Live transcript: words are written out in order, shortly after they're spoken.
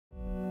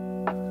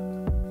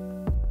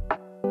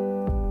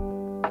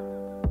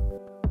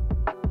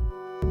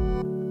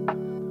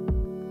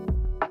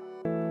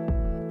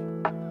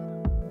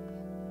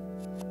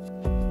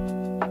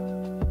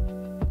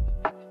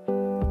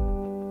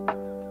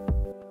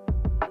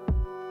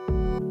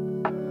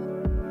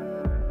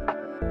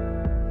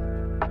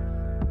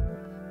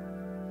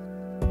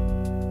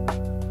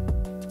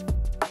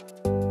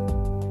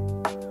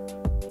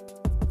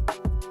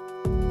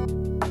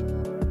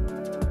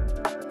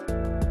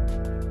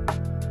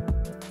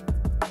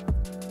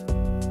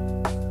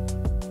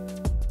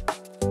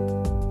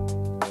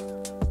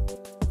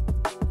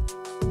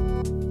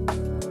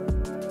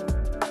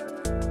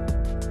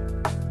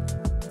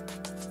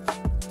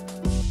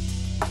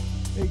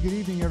Good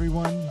evening,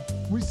 everyone.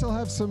 We still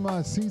have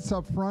some seats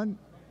up front.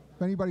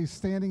 If anybody's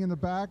standing in the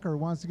back or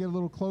wants to get a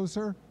little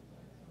closer.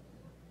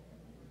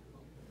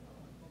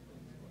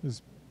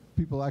 There's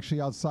people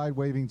actually outside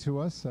waving to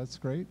us. That's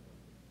great.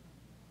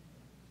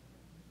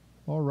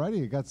 All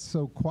righty, it got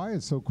so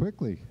quiet so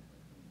quickly.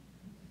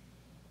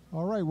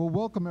 All right, well,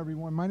 welcome,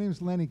 everyone. My name is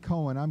Lenny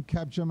Cohen. I'm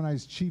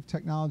Capgemini's Chief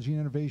Technology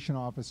and Innovation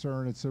Officer,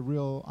 and it's a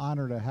real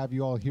honor to have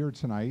you all here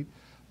tonight.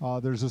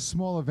 There's a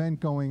small event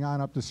going on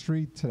up the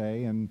street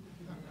today, and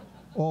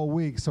all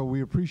week, so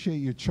we appreciate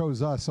you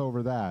chose us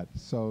over that.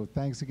 So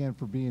thanks again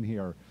for being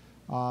here.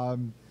 How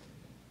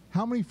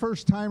many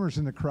first-timers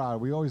in the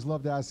crowd? We always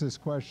love to ask this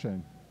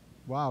question.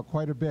 Wow,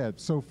 quite a bit.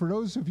 So for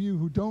those of you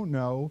who don't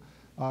know,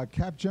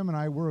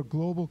 Capgemini, we're a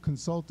global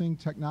consulting,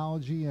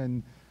 technology,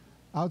 and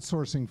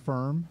outsourcing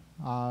firm.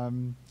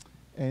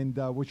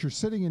 What you're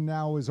sitting in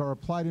now is our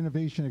Applied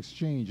Innovation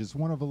Exchange. It's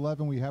one of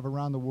 11 we have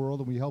around the world,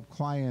 and we help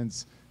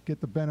clients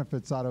get the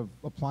benefits out of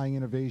applying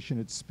innovation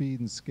at speed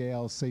and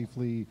scale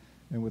safely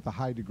and with a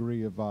high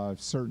degree of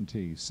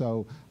certainty.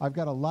 So I've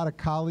got a lot of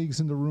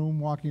colleagues in the room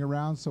walking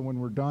around, so when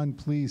we're done,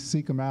 please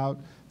seek them out.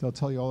 They'll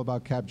tell you all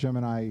about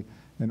Capgemini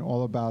and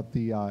all about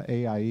the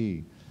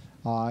AIE.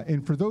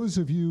 And for those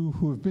of you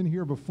who have been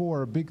here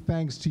before, a big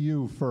thanks to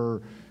you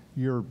for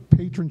your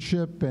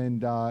patronship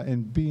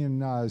and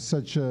being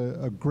such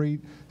a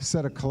great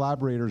set of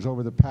collaborators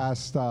over the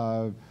past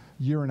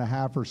year and a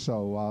half or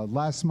so.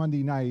 Last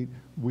Monday night,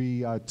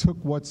 we took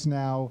What's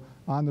Now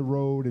on the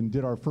road and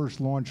did our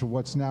first launch of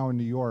What's Now in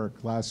New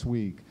York last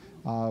week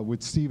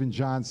with Stephen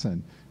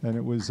Johnson. And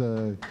it was,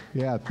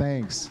 yeah,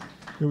 thanks.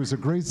 It was a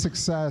great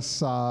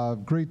success,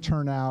 great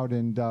turnout,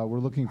 and we're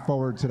looking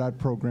forward to that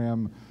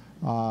program.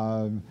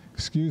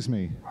 Excuse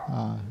me.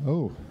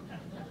 Oh,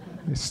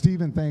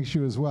 Stephen thanks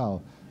you as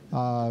well.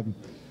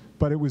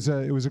 But it was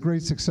a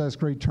great success,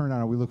 great turnout,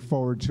 and we look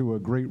forward to a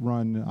great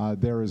run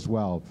there as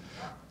well.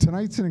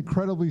 Tonight's an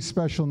incredibly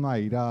special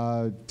night.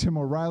 Tim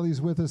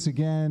O'Reilly's with us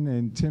again,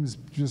 and Tim's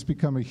just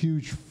become a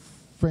huge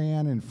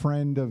fan and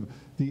friend of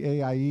the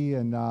AIE,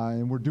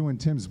 and we're doing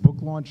Tim's book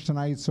launch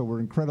tonight, so we're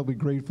incredibly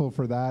grateful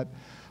for that.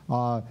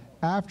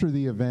 After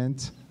the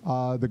event,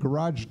 the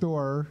garage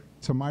door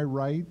to my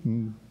right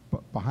and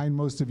behind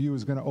most of you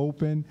is going to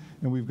open,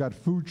 and we've got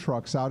food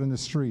trucks out in the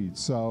street,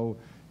 so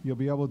you'll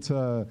be able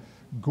to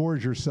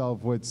gorge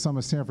yourself with some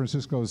of San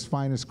Francisco's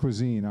finest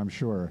cuisine, I'm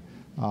sure.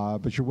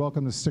 But you're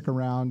welcome to stick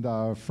around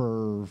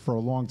for a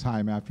long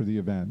time after the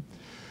event.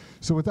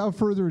 So without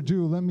further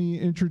ado, let me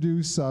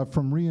introduce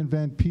from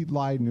Reinvent, Pete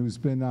Leiden, who's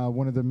been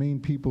one of the main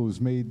people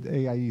who's made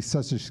AIE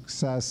such a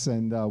success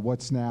and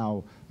What's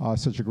Now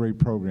such a great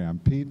program.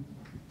 Pete?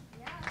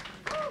 Yeah.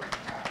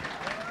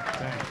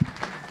 Thanks.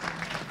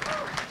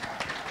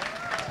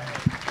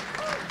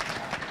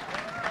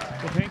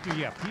 Well, thank you.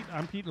 Yeah,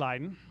 I'm Pete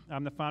Leiden.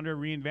 I'm the founder of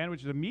Reinvent,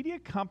 which is a media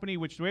company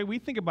which, the way we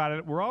think about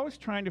it, we're always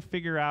trying to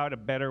figure out a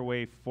better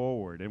way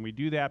forward. And we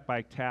do that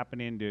by tapping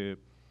into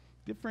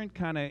different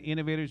kind of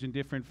innovators in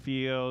different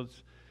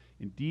fields,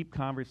 in deep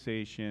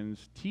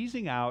conversations,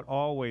 teasing out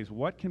always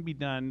what can be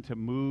done to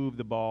move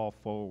the ball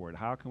forward.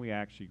 How can we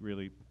actually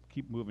really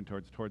keep moving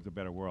towards a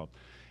better world?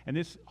 And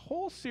this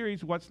whole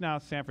series, What's Now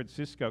San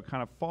Francisco,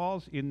 kind of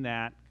falls in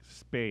that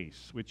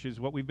space, which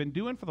is what we've been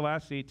doing for the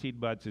last 18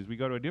 months. Is we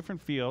go to a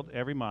different field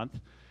every month.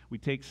 We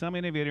take some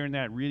innovator in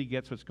that really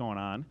gets what's going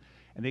on,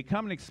 and they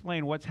come and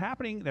explain what's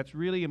happening that's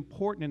really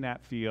important in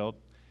that field,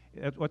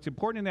 what's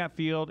important in that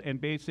field, and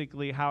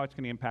basically how it's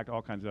going to impact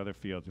all kinds of other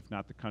fields, if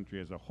not the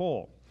country as a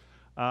whole.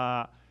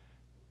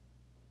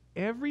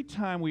 Every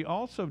time we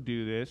also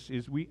do this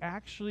is we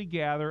actually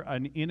gather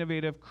an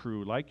innovative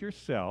crew like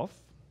yourself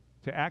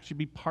to actually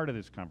be part of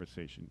this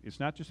conversation. It's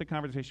not just a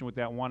conversation with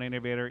that one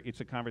innovator, it's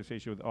a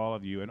conversation with all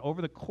of you. And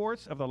over the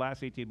course of the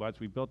last 18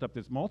 months, we've built up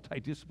this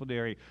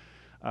multidisciplinary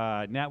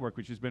network,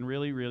 which has been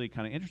really, really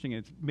kind of interesting,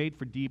 and it's made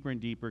for deeper and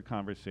deeper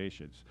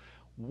conversations.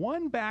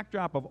 One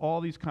backdrop of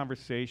all these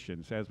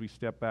conversations, as we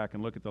step back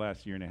and look at the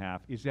last year and a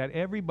half, is that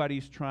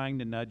everybody's trying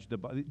to nudge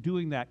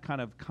doing that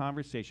kind of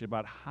conversation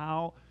about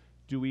how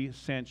do we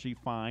essentially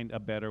find a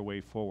better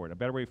way forward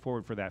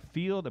for that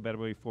field, a better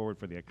way forward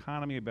for the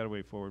economy, a better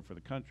way forward for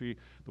the country,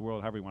 the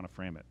world, however you want to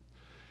frame it.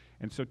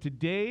 And so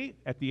today,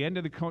 at the end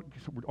of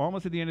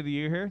almost at the end of the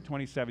year here,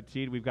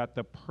 2017, we've got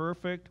the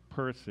perfect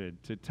person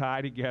to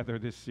tie together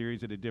this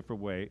series in a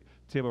different way,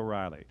 Tim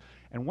O'Reilly.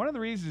 And one of the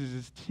reasons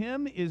is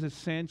Tim is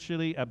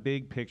essentially a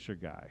big picture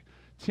guy.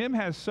 Tim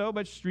has so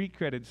much street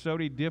cred in so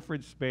many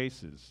different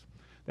spaces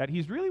that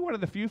he's really one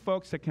of the few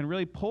folks that can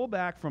really pull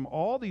back from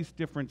all these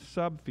different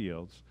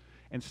subfields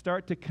and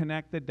start to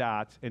connect the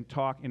dots and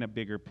talk in a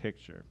bigger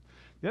picture.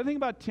 The other thing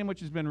about Tim, which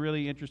has been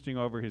really interesting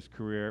over his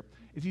career,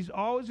 is he's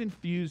always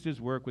infused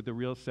his work with a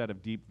real set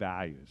of deep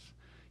values.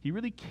 He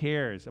really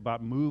cares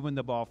about moving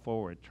the ball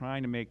forward,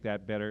 trying to make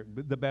that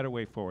the better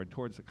way forward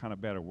towards a kind of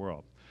better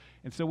world.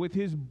 And so with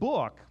his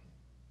book,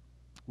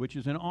 which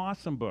is an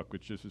awesome book,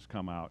 which just has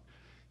come out,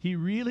 he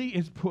really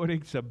is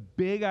putting some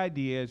big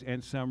ideas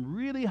and some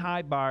really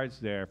high bars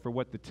there for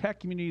what the tech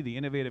community, the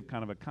innovative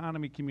kind of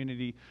economy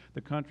community,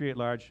 the country at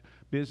large,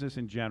 business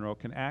in general,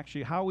 can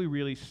actually, how we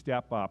really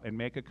step up and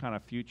make a kind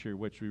of future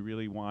which we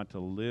really want to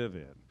live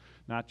in,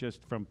 not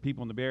just from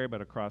people in the Bay Area, but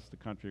across the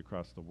country,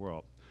 across the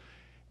world.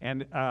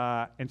 And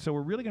so we're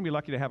really going to be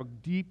lucky to have a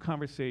deep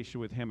conversation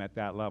with him at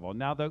that level.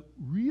 Now, the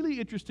really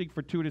interesting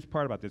fortuitous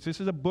part about this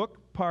is a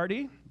book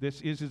party.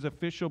 This is his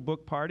official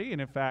book party, and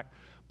in fact,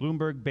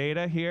 Bloomberg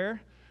Beta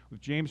here with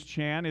James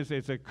Chan is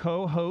a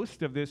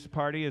co-host of this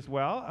party as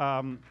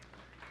well,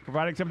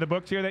 providing some of the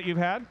books here that you've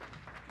had.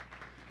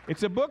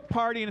 It's a book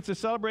party and it's a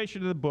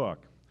celebration of the book.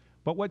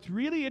 But what's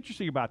really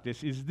interesting about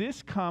this is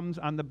this comes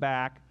on the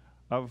back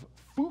of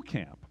Foo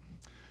Camp.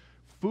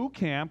 Foo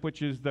Camp,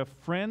 which is the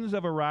Friends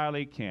of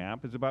O'Reilly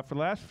Camp, is about, for the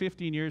last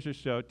 15 years or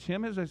so,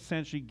 Tim has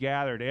essentially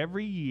gathered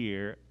every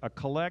year a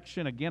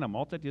collection, again, a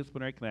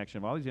multidisciplinary collection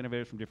of all these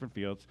innovators from different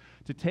fields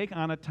to take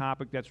on a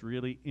topic that's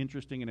really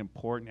interesting and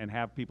important and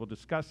have people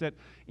discuss it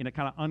in a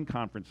kind of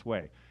unconference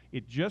way.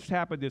 It just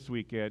happened this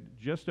weekend,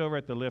 just over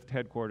at the Lyft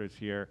headquarters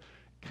here.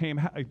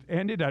 It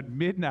ended at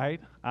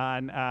midnight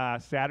on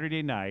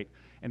Saturday night,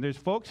 and there's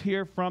folks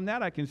here from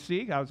that I can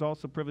see. I was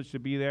also privileged to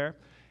be there.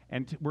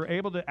 And we're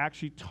able to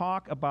actually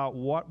talk about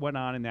what went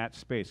on in that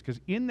space.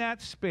 Because in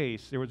that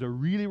space, there was a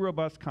really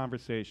robust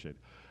conversation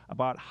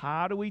about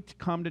how do we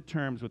come to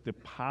terms with the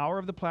power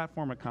of the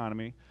platform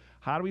economy,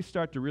 how do we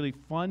start to really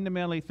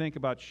fundamentally think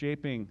about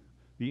shaping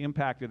the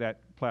impact of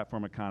that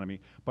platform economy,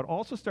 but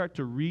also start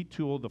to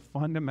retool the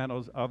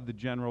fundamentals of the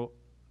general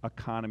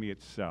economy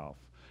itself.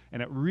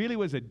 And it really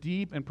was a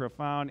deep and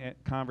profound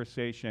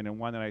conversation, and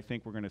one that I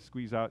think we're going to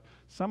squeeze out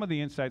some of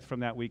the insights from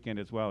that weekend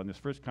as well in this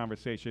first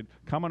conversation,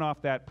 coming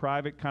off that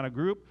private kind of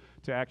group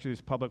to actually this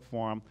public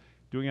forum,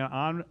 doing it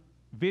on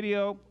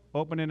video,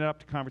 opening it up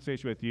to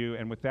conversation with you.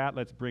 And with that,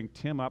 let's bring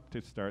Tim up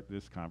to start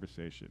this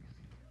conversation.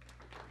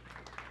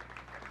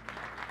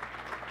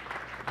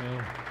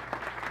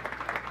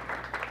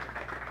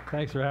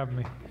 Thanks for having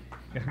me.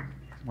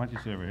 Why don't you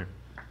sit over here?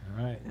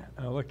 All right.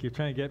 Look, you're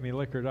trying to get me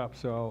liquored up,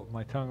 so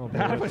my tongue will be...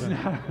 That was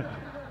not...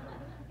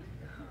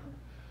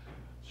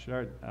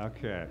 Sure.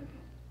 Okay.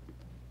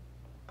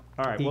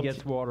 All right. He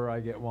gets water, I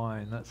get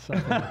wine. That's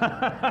something.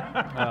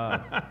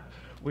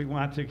 We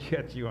want to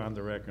get you on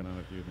the record on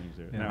a few things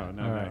here. Yeah.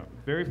 No. Right.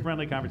 Very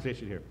friendly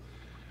conversation here.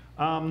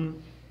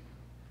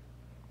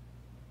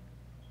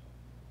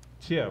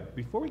 Tim,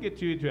 before we get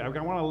too into it, I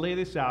want to lay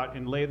this out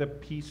and lay the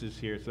pieces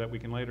here so that we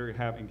can later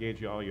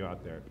engage all you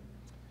out there.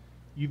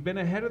 You've been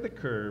ahead of the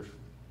curve.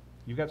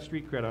 You've got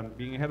street cred on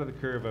being ahead of the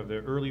curve of the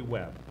early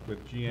web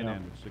with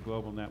GNN, which is the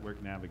Global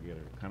Network Navigator,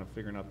 kind of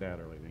figuring out that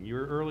early thing. You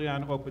were early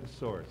on open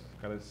source,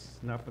 kind of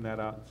snuffing that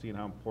out and seeing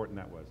how important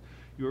that was.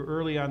 You were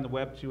early on the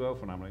Web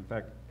 2.0 phenomenon. In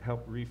fact,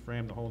 helped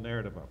reframe the whole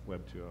narrative of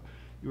Web 2.0.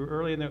 You were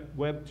early in the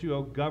Web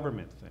 2.0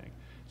 government thing.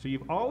 So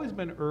you've always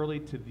been early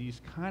to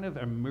these kind of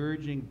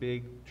emerging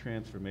big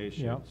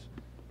transformations.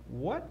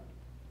 Yep.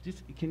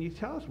 Can you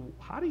tell us,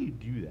 how do you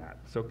do that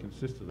so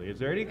consistently? Is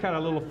there any kind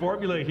of little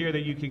formula here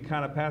that you can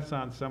kind of pass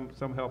on some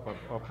help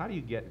of how do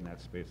you get in that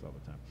space all the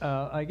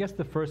time? I guess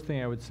the first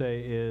thing I would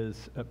say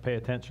is pay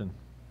attention.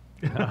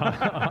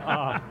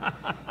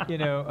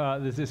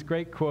 There's this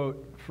great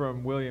quote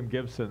from William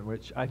Gibson,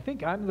 which I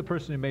think I'm the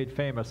person who made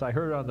famous. I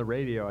heard it on the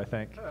radio, I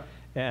think.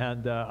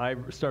 And I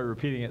started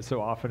repeating it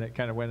so often it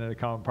kind of went into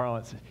common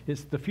parlance.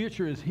 It's the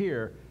future is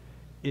here.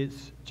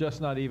 It's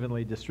just not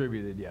evenly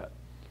distributed yet.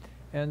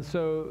 And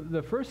so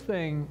the first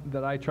thing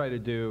that I try to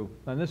do,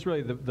 and this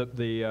really,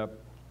 the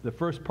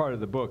first part of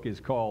the book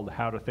is called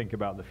How to Think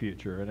About the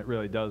Future, and it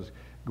really does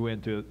go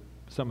into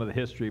some of the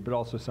history, but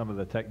also some of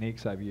the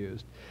techniques I've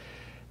used.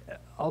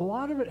 A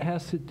lot of it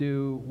has to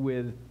do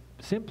with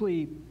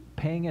simply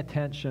paying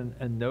attention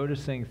and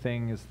noticing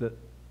things that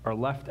are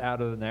left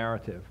out of the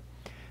narrative.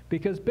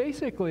 Because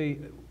basically,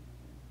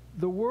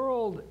 the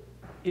world,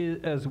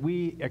 as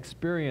we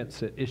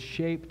experience it, is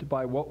shaped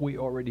by what we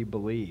already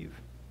believe.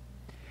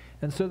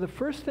 And so the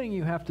first thing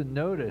you have to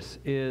notice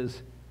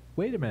is,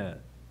 wait a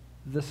minute,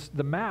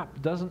 the map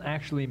doesn't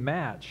actually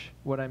match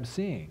what I'm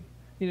seeing.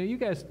 You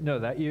guys know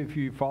that. If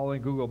you're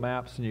following Google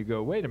Maps and you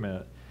go, wait a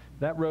minute,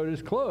 that road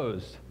is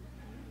closed.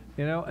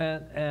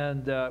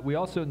 And we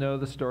also know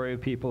the story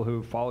of people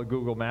who followed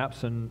Google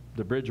Maps and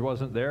the bridge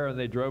wasn't there and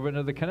they drove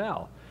into the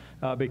canal.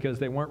 because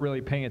they weren't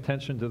really paying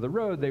attention to the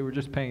road, they were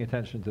just paying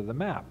attention to the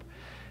map.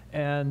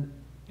 And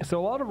so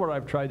a lot of what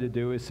I've tried to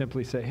do is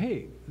simply say,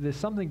 hey, there's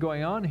something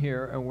going on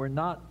here, and we're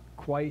not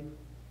quite,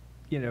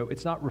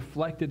 it's not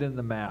reflected in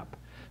the map.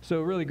 So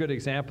a really good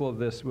example of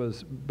this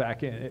was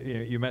back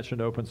in, you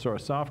mentioned open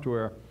source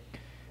software.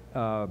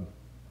 There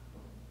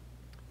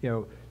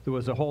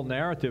was a whole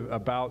narrative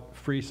about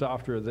free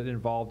software that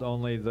involved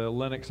only the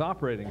Linux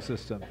operating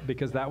system,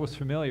 because that was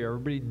familiar.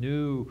 Everybody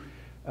knew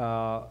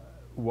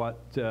what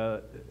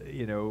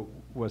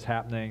was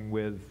happening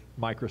with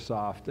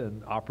Microsoft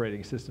and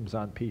operating systems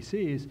on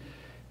PCs.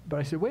 But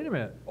I said, wait a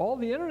minute, all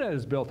the internet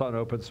is built on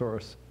open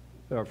source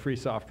free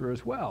software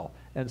as well.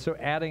 And so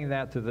adding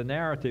that to the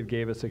narrative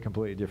gave us a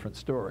completely different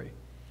story.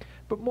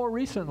 But more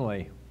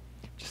recently,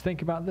 just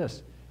think about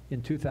this.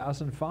 In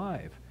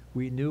 2005,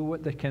 we knew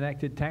what the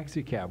connected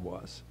taxi cab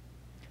was.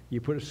 You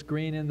put a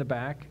screen in the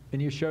back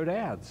and you showed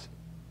ads,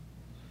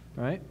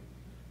 right?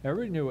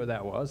 Everybody knew what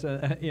that was,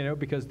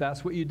 because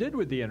that's what you did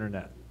with the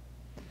internet.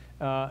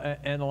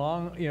 And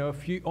only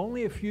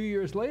a few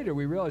years later,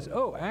 we realized,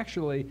 oh,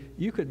 actually,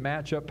 you could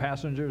match up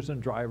passengers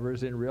and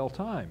drivers in real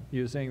time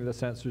using the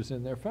sensors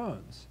in their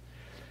phones.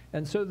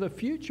 And so the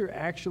future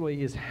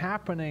actually is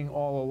happening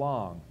all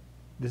along.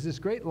 There's this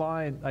great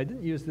line, I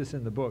didn't use this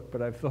in the book,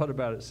 but I've thought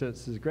about it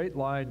since. There's a great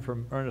line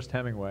from Ernest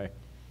Hemingway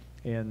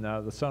in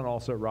The Sun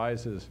Also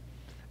Rises,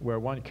 where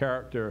one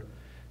character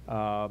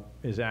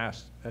is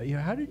asked,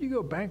 how did you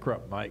go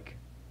bankrupt, Mike?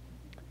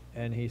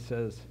 And he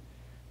says,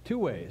 2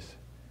 ways.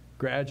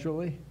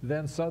 Gradually,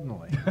 then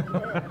suddenly.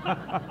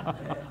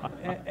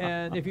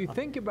 And if you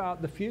think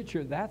about the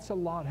future, that's a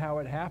lot how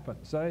it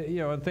happens.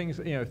 And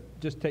things,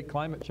 just take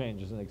climate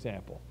change as an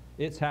example.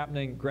 It's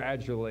happening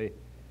gradually,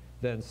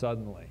 then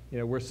suddenly.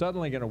 We're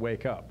suddenly going to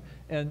wake up.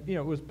 And,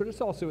 but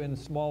it's also in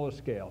smaller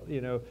scale.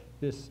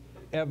 This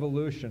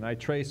evolution. I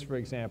trace, for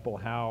example,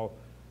 how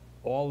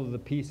all of the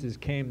pieces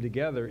came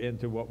together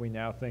into what we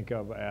now think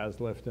of as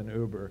Lyft and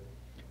Uber.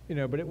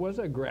 But it was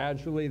a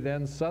gradually,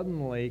 then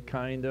suddenly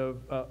kind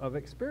of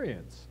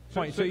experience.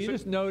 So you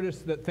just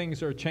notice that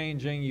things are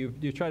changing.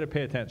 You try to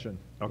pay attention.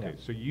 Okay,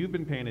 so you've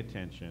been paying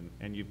attention,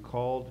 and you've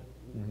called.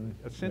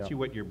 Essentially,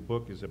 what your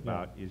book is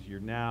about is you're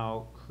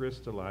now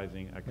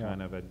crystallizing a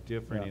kind of a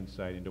different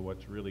insight into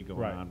what's really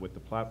going on with the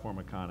platform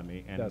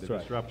economy and the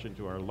disruption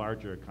to our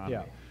larger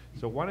economy.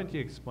 So why don't you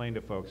explain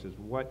to folks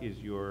what is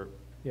your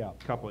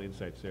couple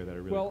insights there that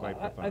are really quite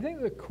profound? I think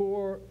the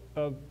core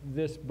of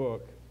this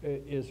book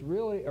is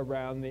really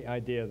around the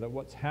idea that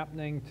what's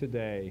happening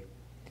today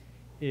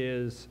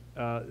is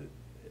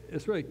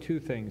it's really 2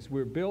 things.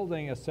 We're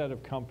building a set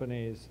of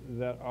companies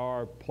that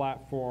are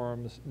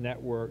platforms,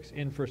 networks,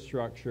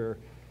 infrastructure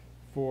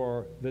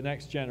for the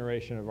next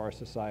generation of our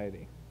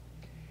society.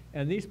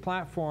 And these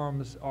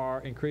platforms are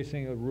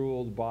increasingly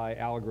ruled by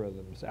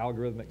algorithms,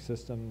 algorithmic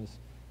systems,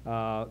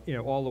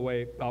 all the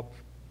way up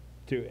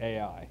to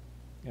AI.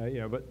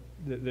 But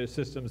there's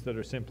systems that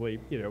are simply,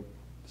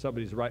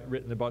 somebody's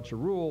written a bunch of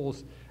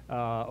rules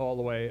all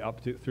the way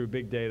up through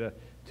big data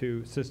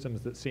to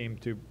systems that seem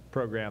to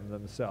program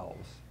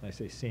themselves. I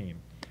say seem.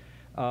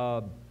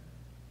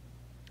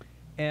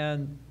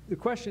 And the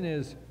question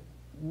is,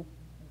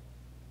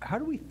 how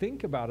do we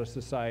think about a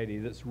society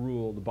that's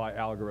ruled by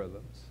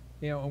algorithms?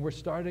 And we're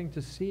starting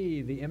to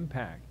see the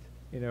impact,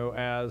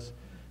 as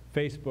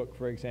Facebook,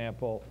 for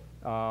example,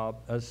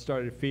 has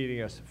started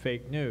feeding us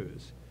fake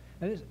news.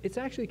 And it's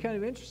actually kind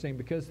of interesting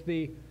because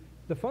the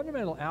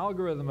fundamental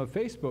algorithm of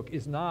Facebook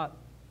is not,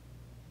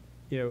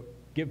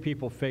 give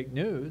people fake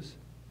news.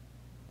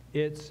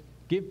 It's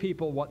give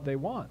people what they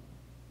want.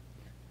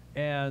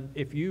 And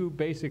if you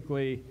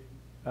basically,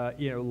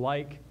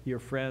 like your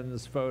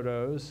friends'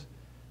 photos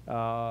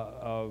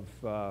of,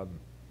 their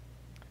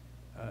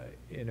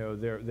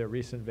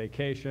recent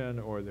vacation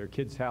or their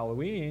kids'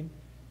 Halloween,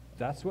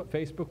 that's what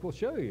Facebook will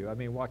show you. I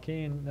mean,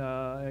 Joaquin,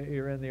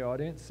 you're in the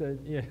audience.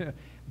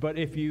 But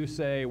if you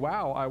say,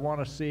 wow, I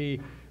want to see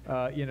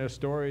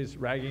stories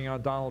ragging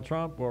on Donald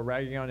Trump or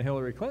ragging on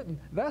Hillary Clinton,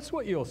 that's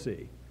what you'll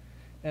see.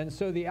 And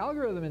so the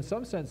algorithm, in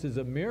some sense, is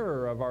a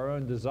mirror of our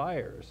own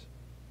desires.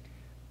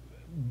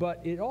 But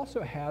it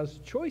also has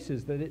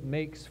choices that it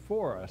makes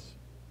for us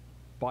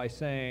by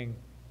saying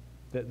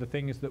that the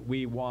things that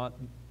we want,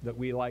 that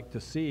we like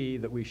to see,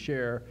 that we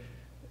share,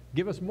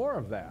 give us more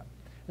of that.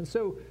 And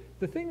so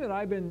the thing that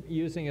I've been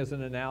using as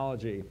an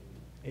analogy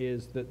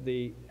is that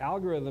the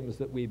algorithms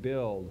that we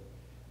build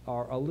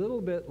are a little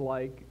bit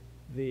like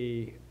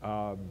the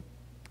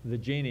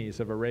genies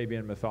of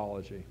Arabian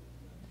mythology.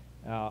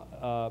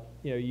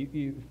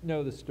 You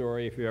know the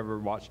story if you ever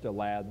watched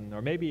Aladdin,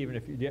 or maybe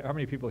even how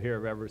many people here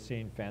have ever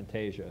seen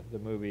Fantasia, the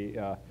movie?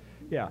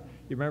 You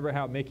remember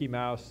how Mickey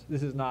Mouse,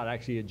 this is not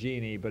actually a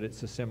genie, but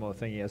it's a similar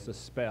thing. He has a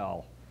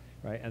spell,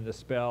 right? And the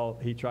spell,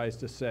 he tries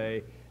to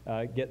say,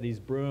 get these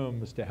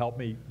brooms to help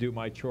me do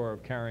my chore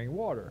of carrying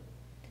water.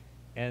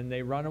 And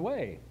they run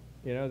away.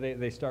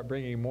 They start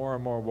bringing more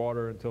and more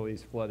water until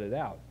he's flooded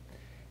out.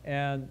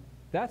 And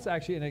that's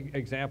actually an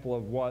example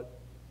of what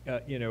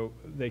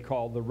they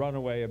call the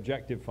runaway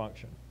objective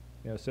function.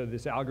 So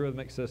this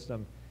algorithmic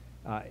system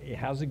It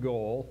has a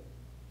goal,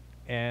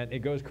 and it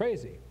goes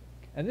crazy.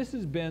 And this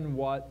has been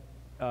what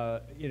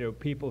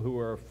people who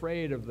are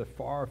afraid of the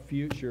far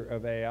future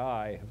of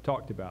AI have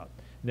talked about.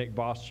 Nick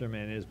Bostrom,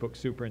 in his book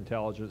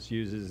Superintelligence,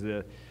 uses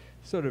the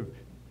sort of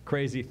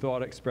crazy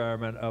thought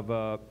experiment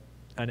of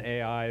an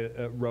AI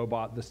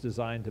robot that's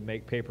designed to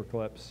make paper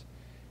clips,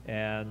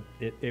 and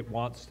it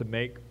wants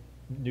to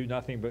do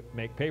nothing but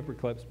make paper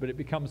clips, but it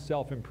becomes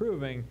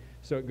self-improving,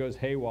 so it goes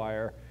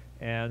haywire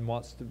and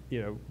wants to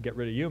get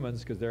rid of humans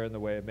because they're in the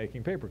way of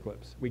making paper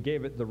clips. We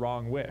gave it the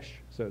wrong wish,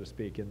 so to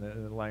speak, in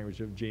the language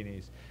of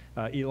genies.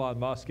 Elon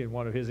Musk, in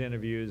one of his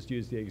interviews,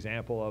 used the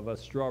example of a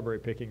strawberry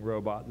picking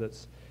robot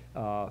that's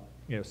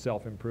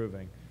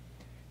self-improving.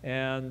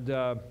 And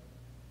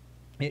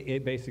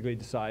it basically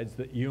decides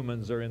that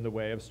humans are in the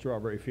way of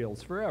strawberry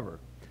fields forever.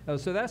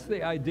 So that's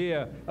the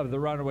idea of the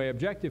runaway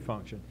objective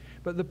function.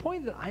 But the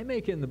point that I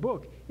make in the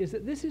book is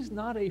that this is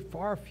not a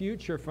far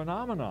future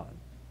phenomenon.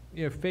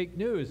 Fake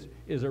news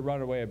is a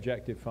runaway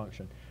objective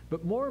function.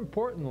 But more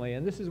importantly,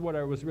 and this is what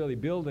I was really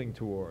building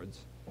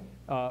towards,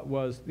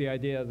 was the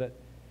idea that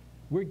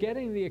we're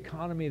getting the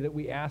economy that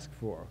we asked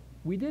for.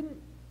 We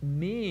didn't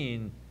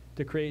mean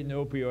to create an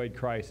opioid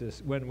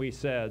crisis when we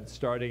said,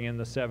 starting in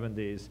the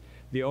 70s,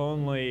 the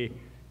only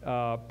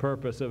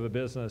purpose of a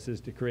business is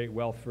to create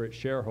wealth for its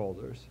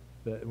shareholders.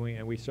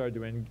 And we started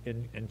to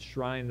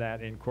enshrine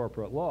that in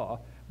corporate law.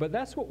 But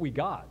that's what we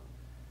got.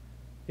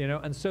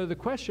 And so the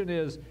question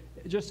is,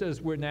 just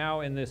as we're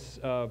now in this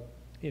time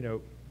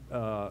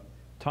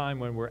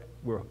when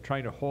we're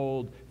trying to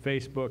hold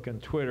Facebook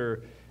and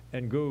Twitter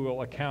and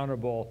Google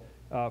accountable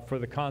for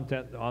the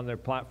content on their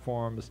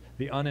platforms,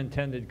 the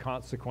unintended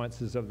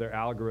consequences of their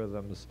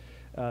algorithms,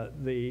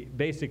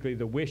 basically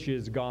the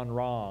wishes gone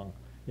wrong.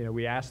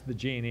 We asked the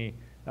genie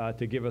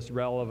to give us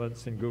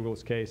relevance in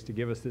Google's case, to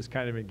give us this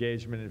kind of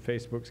engagement in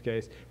Facebook's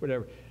case,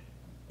 whatever.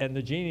 And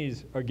the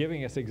genies are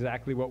giving us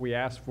exactly what we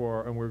asked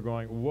for, and we're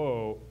going,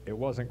 whoa, it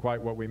wasn't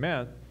quite what we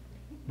meant.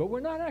 But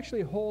we're not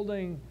actually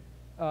holding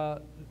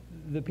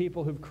the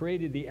people who've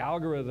created the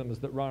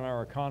algorithms that run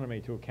our economy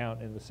to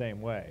account in the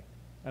same way.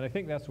 And I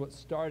think that's what's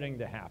starting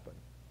to happen.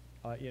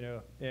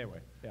 Anyway,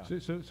 yeah.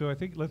 So I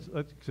think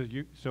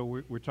so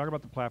we're talking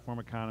about the platform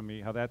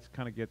economy, how that's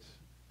kind of gets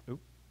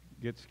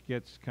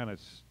kind of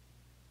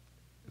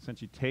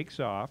essentially takes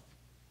off.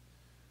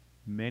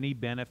 Many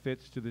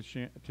benefits to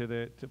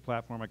the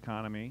platform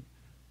economy.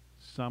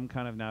 Some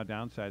kind of now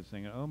downsides,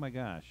 saying, oh my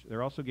gosh,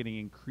 they're also getting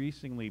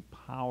increasingly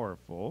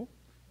powerful,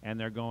 and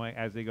they're going,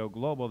 as they go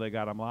global, they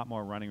got a lot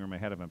more running room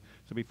ahead of them.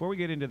 So before we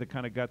get into the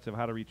kind of guts of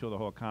how to retool the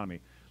whole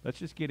economy, let's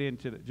just get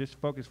into just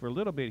focus for a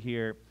little bit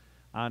here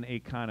on a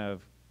kind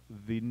of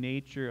the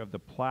nature of the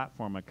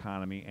platform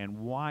economy and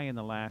why in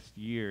the last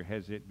year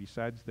has it,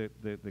 besides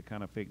the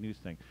kind of fake news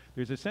thing,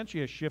 there's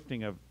essentially a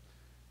shifting of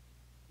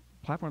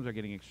platforms are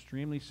getting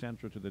extremely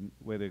central to the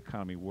way the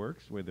economy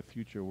works, where the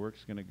future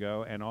work's going to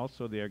go, and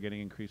also they are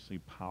getting increasingly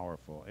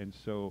powerful. And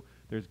so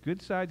there's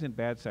good sides and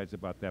bad sides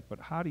about that, but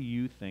how do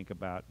you think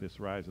about this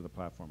rise of the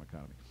platform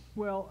economy?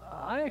 Well,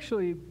 I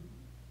actually,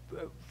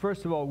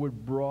 first of all,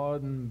 would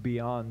broaden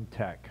beyond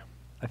tech.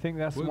 I think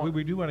that's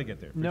we do want to get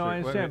there. No, sure. I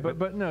understand,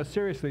 but no,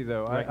 seriously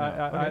though,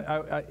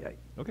 Right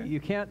okay. You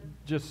can't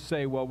just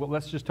say, well,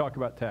 let's just talk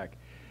about tech.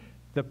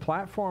 The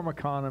platform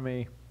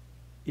economy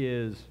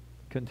is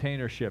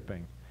container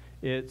shipping.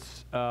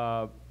 It's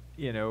how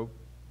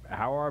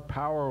our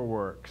power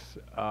works,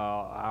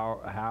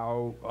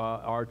 how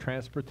our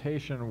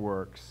transportation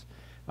works,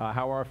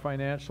 how our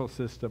financial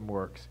system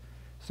works.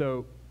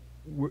 So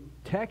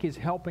tech is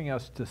helping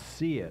us to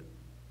see it,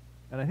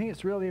 and I think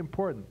it's really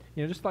important.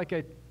 Just like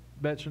I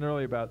mentioned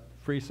earlier about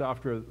free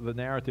software, the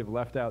narrative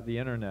left out the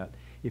internet.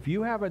 If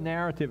you have a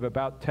narrative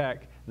about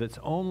tech that's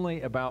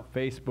only about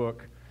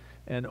Facebook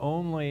and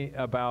only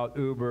about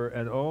Uber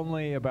and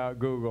only about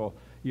Google,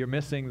 you're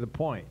missing the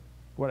point.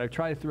 What I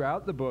try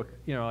throughout the book,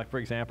 like for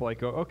example, I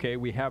go, okay,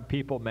 we have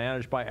people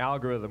managed by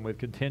algorithm with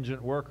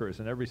contingent workers,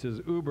 and everybody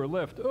says Uber,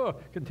 Lyft, oh,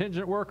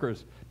 contingent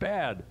workers,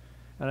 bad.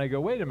 And I go,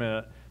 wait a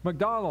minute,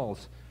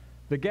 McDonald's,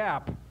 The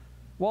Gap,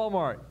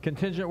 Walmart,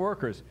 contingent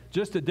workers,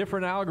 just a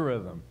different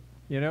algorithm.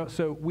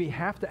 So we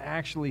have to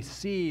actually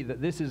see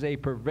that this is a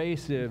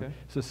pervasive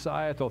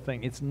societal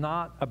thing. It's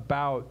not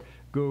about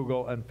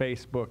Google and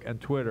Facebook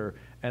and Twitter,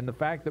 and the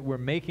fact that we're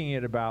making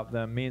it about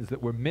them means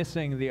that we're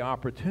missing the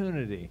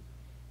opportunity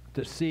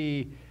to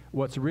see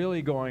what's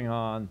really going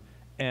on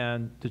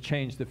and to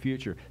change the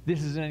future.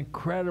 This is an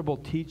incredible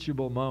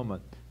teachable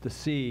moment to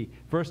see,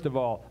 first of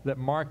all, that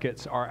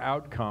markets are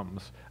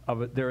outcomes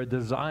of it. They're a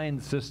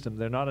designed system.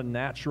 They're not a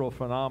natural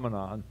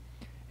phenomenon.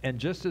 And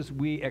just as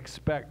we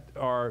expect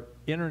our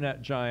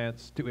internet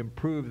giants to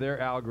improve their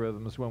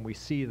algorithms when we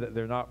see that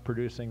they're not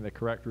producing the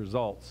correct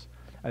results,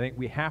 I think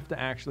we have to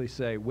actually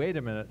say, wait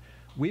a minute,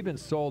 we've been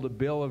sold a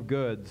bill of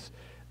goods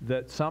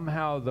that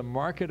somehow the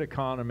market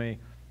economy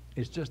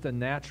is just a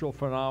natural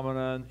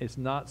phenomenon. It's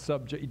not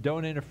subject,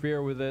 don't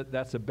interfere with it.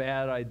 That's a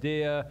bad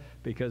idea,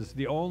 because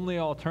the only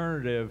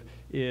alternative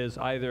is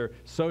either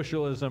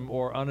socialism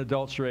or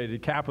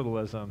unadulterated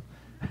capitalism.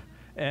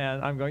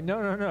 And I'm going,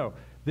 no, no, no.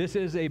 This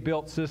is a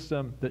built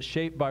system that's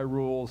shaped by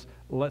rules.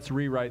 Let's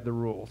rewrite the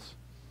rules.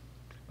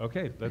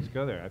 Okay, let's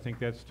go there. I think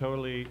that's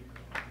totally,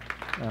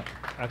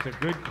 that's a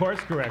good course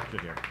correction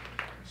here.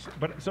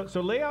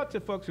 So lay out to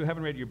folks who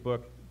haven't read your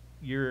book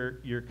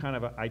your kind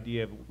of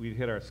idea of we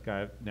hit our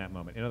Skynet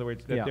moment. In other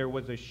words, that there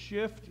was a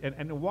shift,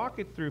 and walk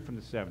it through from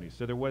the 70s.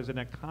 So there was an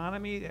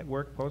economy at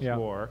work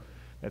post-war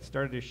that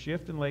started to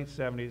shift in late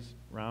 70s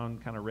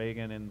around kind of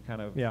Reagan and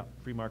kind of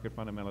free market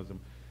fundamentalism.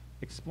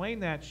 Explain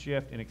that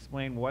shift and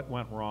explain what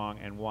went wrong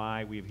and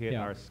why we've hit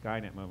our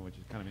Skynet moment, which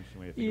is kind of an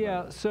interesting way to think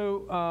about it.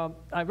 So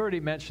I've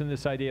already mentioned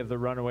this idea of the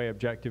runaway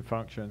objective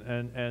function,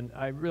 and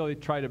I really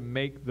try to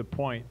make the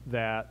point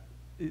that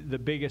the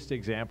biggest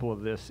example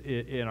of this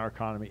in our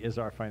economy is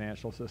our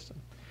financial system.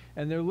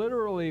 And there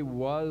literally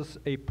was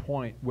a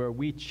point where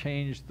we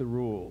changed the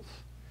rules.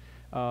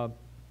 And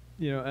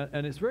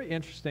it's very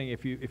interesting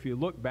if you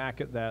look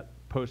back at that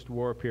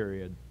post-war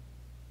period.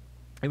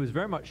 It was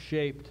very much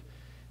shaped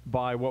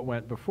by what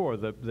went before,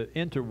 the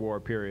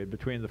interwar period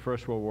between the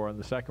First World War and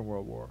the Second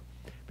World War.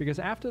 Because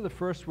after the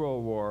First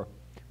World War,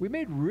 we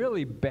made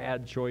really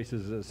bad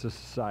choices as a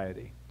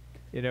society.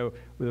 There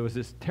was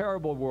this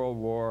terrible World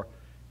War,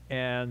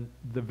 and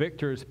the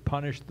victors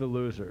punished the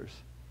losers.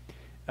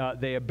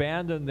 They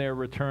abandoned their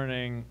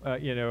returning,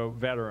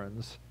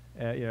 veterans.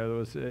 There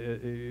was,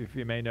 if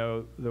you may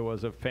know, there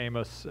was a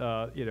famous,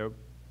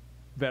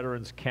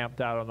 veterans camped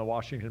out on the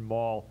Washington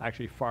Mall,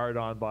 actually fired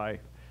on by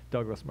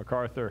Douglas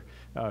MacArthur,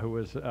 who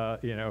was,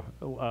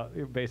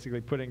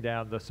 basically putting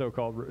down the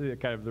so-called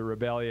kind of the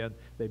rebellion.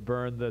 They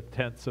burned the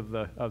tents of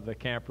the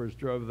campers,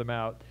 drove them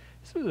out.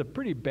 This was a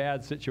pretty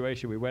bad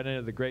situation. We went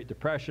into the Great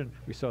Depression.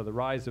 We saw the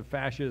rise of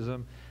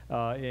fascism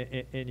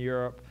in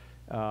Europe,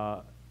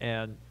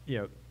 and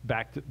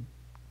back to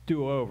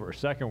do-over,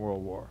 Second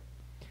World War.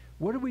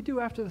 What did we do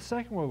after the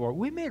Second World War?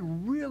 We made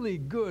really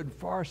good,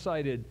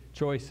 far-sighted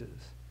choices.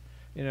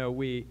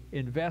 We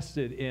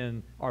invested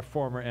in our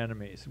former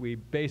enemies. We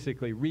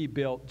basically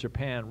rebuilt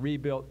Japan,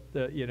 rebuilt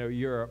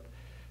Europe,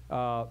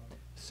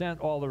 sent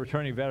all the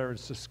returning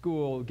veterans to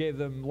school, gave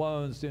them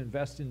loans to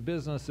invest in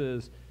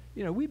businesses.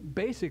 We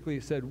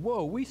basically said,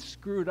 whoa, we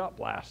screwed up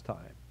last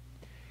time.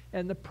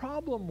 And the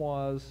problem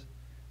was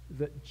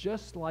that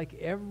just like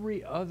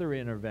every other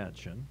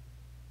intervention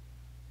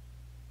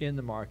in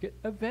the market,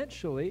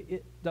 eventually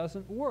it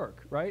doesn't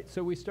work, right?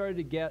 So we started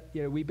to get,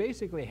 we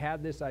basically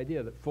had this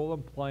idea that full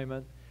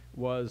employment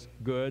was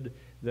good,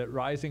 that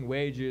rising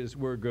wages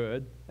were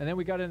good, and then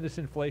we got into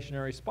this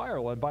inflationary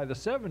spiral. And by the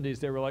 70s,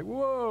 they were like,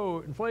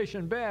 whoa,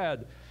 inflation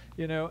bad,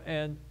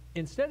 and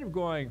instead of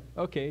going,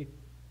 okay,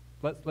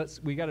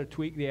 we got to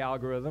tweak the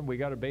algorithm. We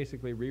got to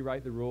basically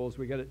rewrite the rules.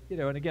 We got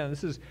to, and again,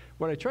 this is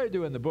what I try to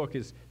do in the book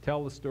is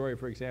tell the story,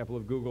 for example,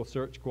 of Google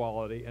search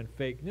quality and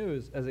fake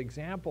news as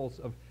examples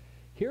of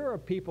here are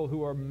people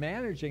who are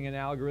managing an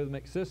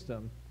algorithmic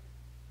system,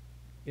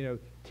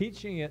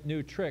 teaching it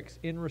new tricks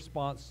in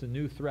response to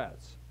new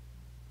threats.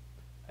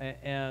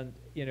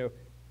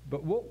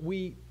 But what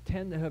we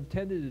have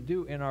tended to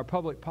do in our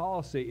public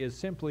policy is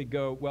simply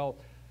go, well,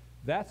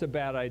 that's a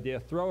bad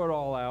idea, throw it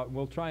all out, and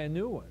we'll try a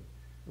new one.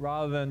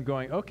 Rather than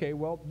going, okay,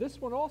 well, this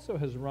one also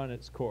has run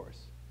its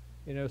course.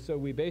 So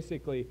we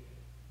basically,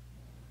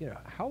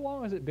 how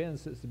long has it been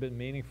since there's been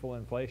meaningful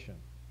inflation?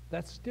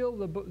 That's still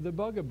the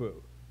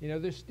bugaboo.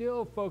 They're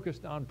still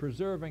focused on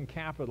preserving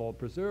capital,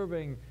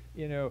 preserving,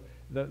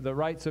 the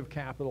rights of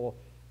capital.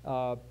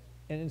 And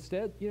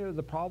instead,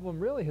 the problem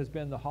really has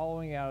been the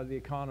hollowing out of the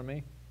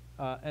economy.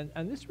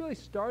 And this really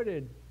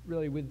started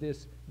with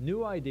this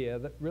new idea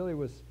that really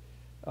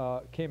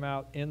came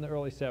out in the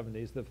early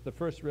 70s. The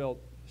first real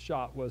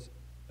shot was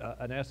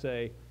an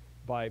essay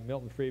by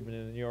Milton Friedman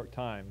in the New York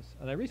Times.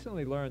 And I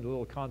recently learned a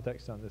little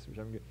context on this, which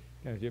I'm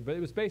going to do. But it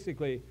was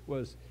basically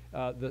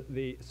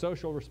the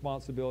social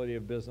responsibility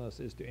of business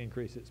is to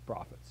increase its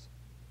profits,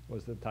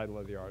 was the title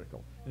of the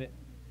article. And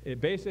it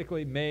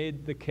basically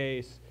made the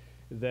case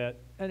that,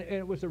 and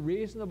it was a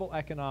reasonable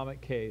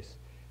economic case,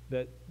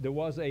 that there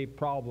was a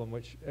problem,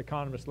 which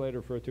economists later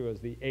refer to as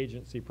the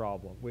agency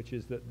problem, which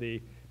is that the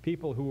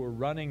people who were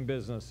running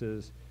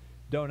businesses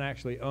don't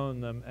actually own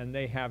them, and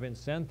they have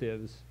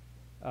incentives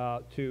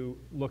to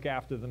look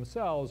after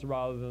themselves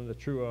rather than the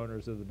true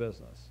owners of the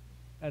business.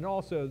 And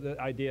also the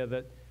idea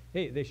that,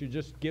 hey, they should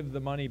just give the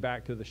money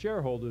back to the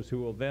shareholders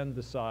who will then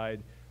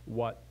decide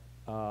what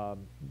good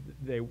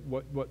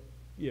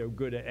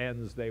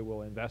ends they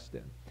will invest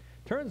in.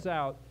 Turns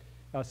out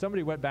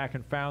somebody went back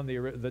and found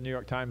the New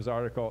York Times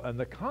article, and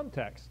the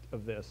context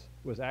of this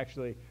was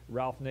actually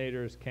Ralph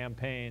Nader's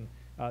campaign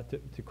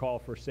to call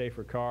for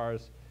safer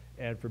cars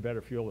and for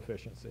better fuel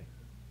efficiency.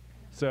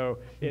 So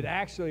it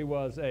actually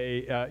was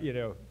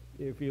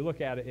if you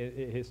look at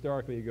it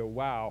historically, you go,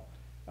 wow,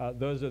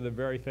 those are the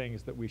very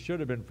things that we should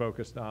have been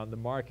focused on. The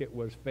market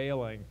was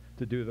failing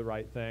to do the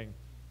right thing,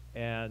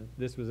 and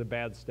this was a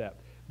bad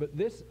step. But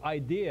this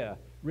idea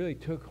really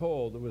took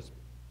hold. It was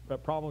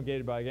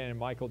promulgated by, again,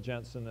 Michael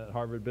Jensen at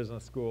Harvard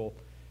Business School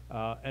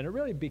And it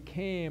really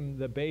became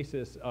the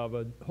basis of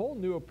a whole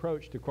new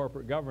approach to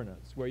corporate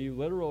governance, where you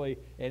literally,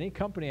 any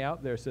company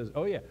out there says,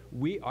 oh yeah,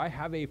 I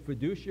have a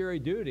fiduciary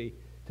duty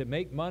to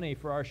make money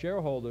for our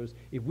shareholders.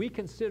 If we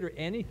consider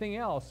anything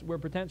else, we're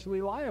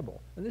potentially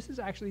liable. And this is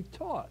actually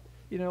taught.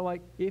 You know,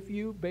 like if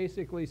you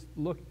basically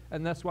look,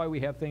 and that's why we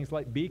have things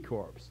like B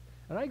Corps.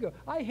 And I go,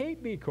 I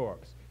hate B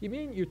Corps. You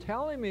mean you're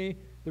telling me,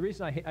 the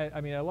reason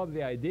I mean, I love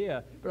the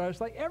idea, but I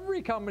was like,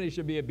 every company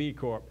should be a B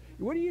Corp.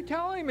 What are you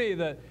telling me,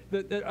 that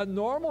a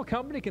normal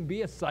company can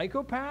be a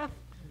psychopath?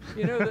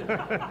 You know,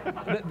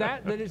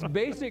 that its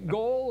basic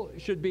goal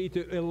should be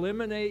to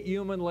eliminate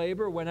human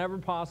labor whenever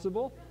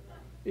possible.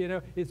 You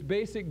know, its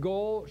basic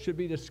goal should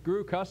be to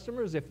screw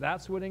customers if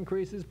that's what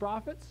increases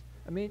profits.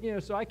 I mean, you know,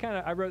 so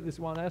I wrote this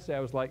one essay. I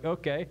was like,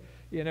 okay,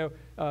 you know,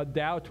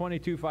 Dow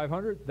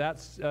 22,500,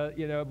 that's,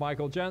 you know,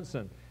 Michael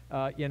Jensen.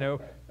 You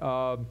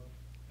know,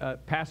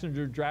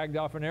 passenger dragged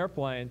off an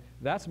airplane,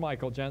 that's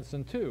Michael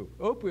Jensen too.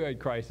 Opioid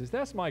crisis,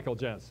 that's Michael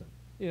Jensen.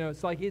 You know,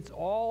 it's like it's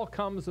all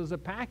comes as a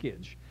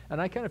package.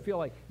 And I kind of feel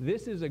like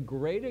this is a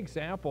great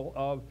example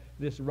of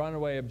this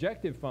runaway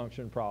objective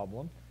function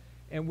problem.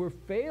 And we're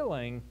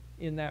failing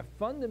in that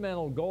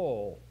fundamental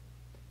goal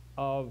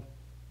of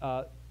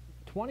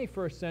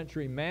 21st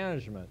century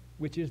management,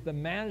 which is the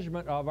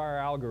management of our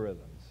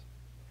algorithms.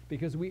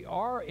 Because we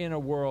are in a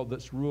world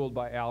that's ruled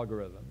by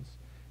algorithms.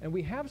 And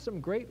we have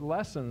some great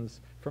lessons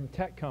from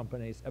tech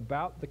companies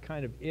about the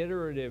kind of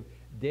iterative,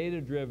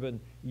 data-driven,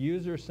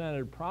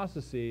 user-centered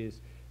processes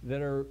that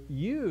are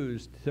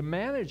used to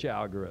manage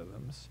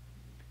algorithms,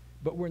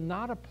 but we're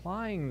not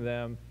applying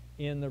them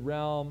in the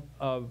realm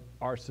of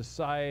our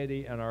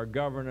society and our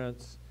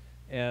governance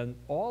and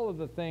all of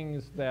the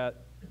things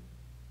that,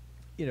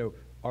 you know,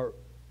 are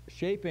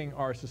shaping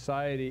our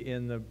society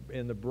in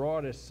the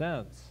broadest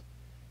sense.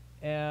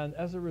 And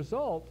as a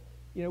result,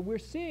 you know, we're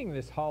seeing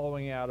this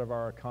hollowing out of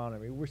our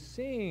economy. We're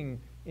seeing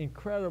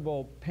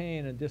incredible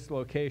pain and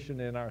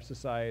dislocation in our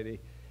society.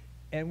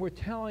 And we're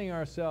telling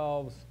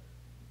ourselves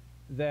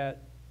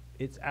that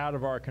it's out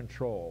of our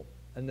control.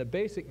 And the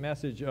basic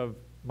message of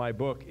my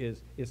book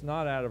is it's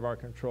not out of our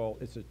control.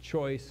 It's a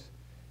choice,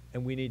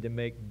 and we need to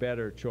make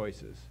better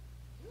choices.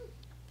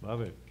 Love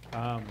it.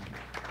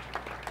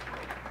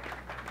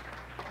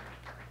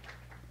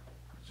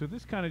 So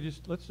this kind of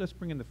just, let's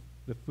bring in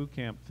the food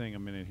camp thing a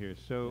minute here.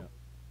 So. Yeah.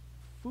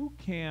 Food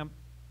camp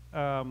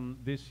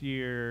this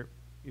year,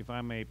 if I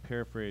may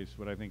paraphrase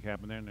what I think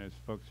happened there, and as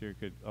folks here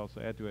could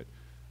also add to it,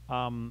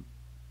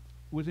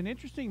 was an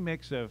interesting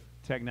mix of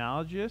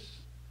technologists,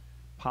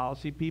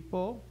 policy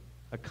people,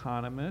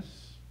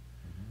 economists,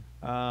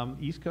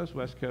 East Coast,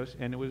 West Coast,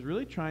 and it was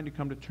really trying to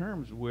come to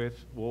terms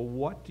with, well,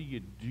 what do you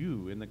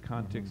do in the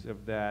context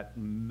of that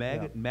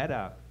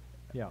meta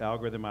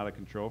algorithm out of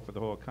control for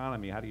the whole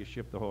economy? How do you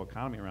shift the whole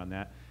economy around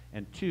that?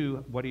 And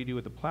two, what do you do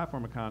with the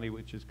platform economy,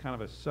 which is kind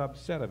of a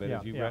subset of it,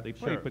 as you rightly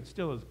put, but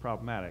still is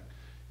problematic,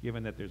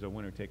 given that there's a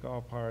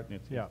winner-take-all part, and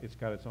it's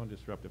got its own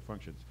disruptive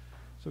functions.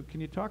 So can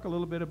you talk a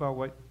little bit about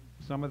what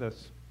some of the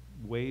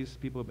ways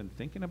people have been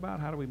thinking about?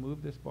 How do we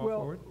move this ball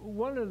forward?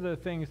 One of the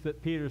things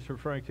that Peter's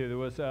referring to, there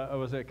was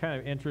a kind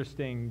of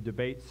interesting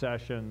debate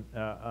session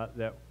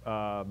that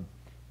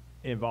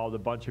involved a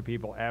bunch of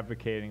people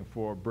advocating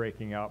for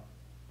breaking up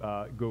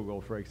Google,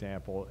 for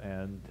example,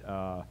 and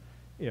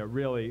you know,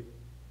 really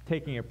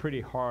taking a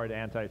pretty hard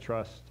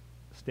antitrust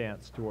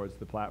stance towards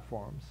the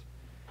platforms.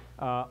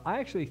 I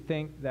actually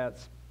think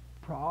that's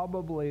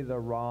probably the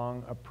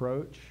wrong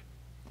approach.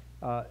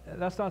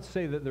 That's not to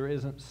say that there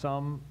isn't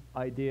some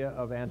idea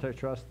of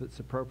antitrust that's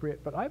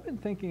appropriate, but I've been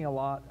thinking a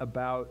lot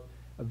about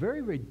a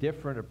very, very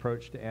different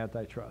approach to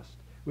antitrust,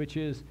 which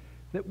is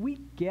that we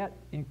get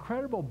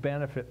incredible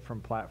benefit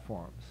from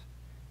platforms.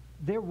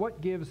 They're what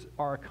gives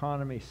our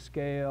economy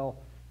scale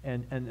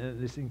and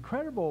this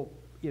incredible,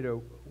 you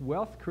know,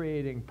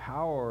 wealth-creating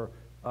power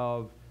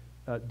of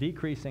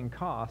decreasing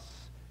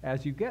costs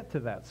as you get to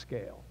that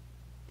scale.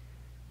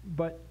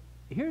 But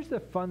here's the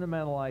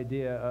fundamental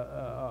idea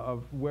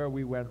of where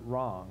we went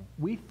wrong.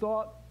 We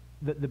thought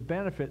that the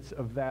benefits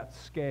of that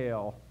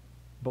scale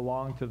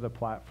belong to the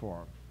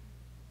platform.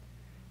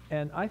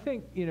 And I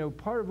think, you know,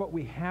 part of what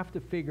we have to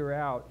figure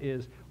out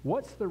is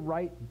what's the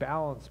right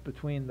balance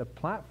between the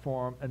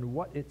platform and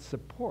what it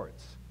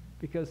supports.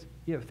 Because,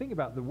 you know, think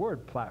about the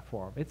word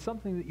platform. It's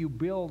something that you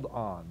build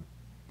on.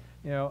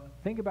 You know,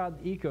 think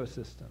about the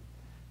ecosystem.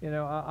 You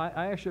know,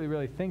 I actually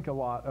really think a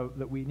lot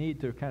that we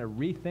need to kind of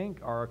rethink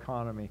our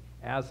economy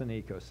as an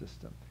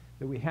ecosystem.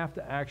 That we have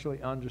to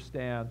actually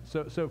understand.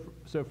 So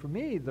for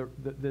me,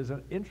 there's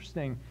an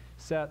interesting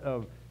set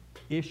of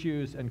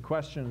issues and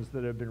questions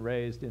that have been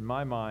raised in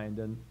my mind,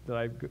 and that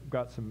I've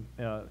got some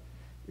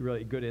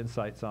really good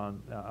insights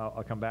on.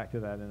 I'll come back to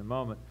that in a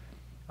moment.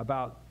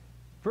 About,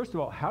 first of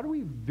all, how do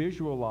we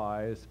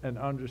visualize and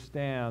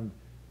understand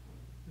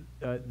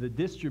the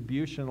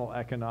distributional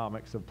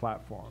economics of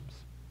platforms?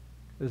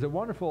 There's a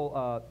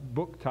wonderful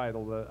book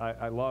title that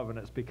I love, and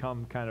it's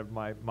become kind of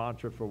my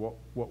mantra for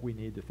what we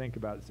need to think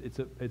about.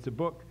 It's a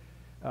book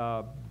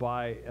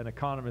by an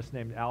economist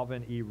named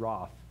Alvin E.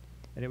 Roth,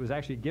 And it was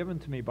actually given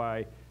to me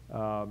by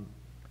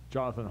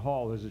Jonathan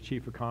Hall, who's the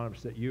chief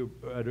economist at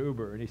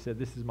Uber, and he said,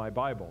 this is my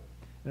Bible.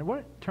 And what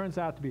it turns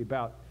out to be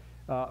about,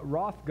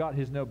 Roth got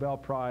his Nobel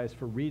Prize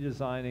for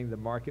redesigning the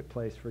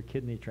marketplace for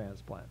kidney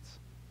transplants,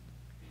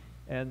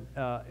 and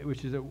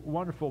which is a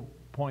wonderful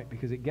point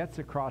because it gets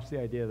across the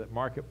idea that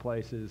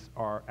marketplaces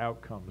are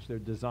outcomes. They're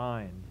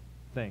designed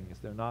things.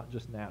 They're not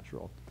just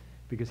natural.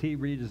 Because he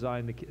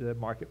redesigned the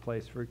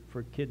marketplace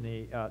for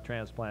kidney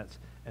transplants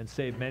and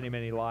saved many,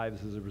 many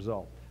lives as a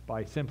result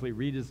by simply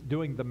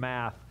doing the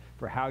math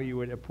for how you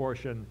would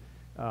apportion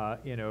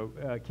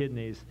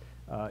kidneys.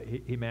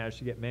 He managed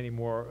to get many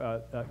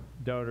more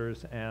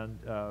donors and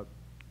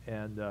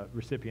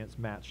recipients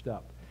matched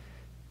up.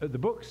 The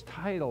book's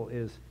title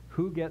is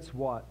Who Gets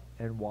What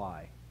and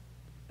Why?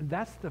 And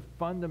that's the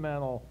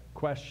fundamental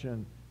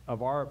question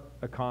of our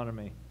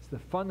economy. It's the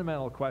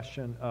fundamental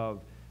question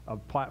of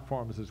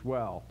platforms as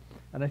well.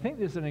 And I think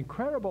there's an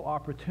incredible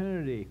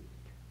opportunity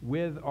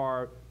with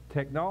our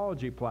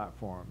technology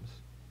platforms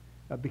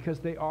because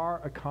they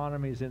are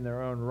economies in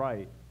their own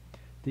right,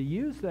 to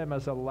use them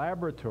as a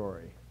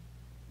laboratory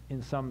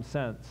in some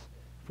sense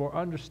for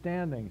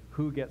understanding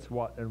who gets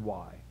what and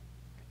why,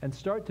 and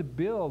start to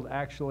build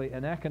actually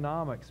an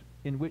economics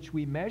in which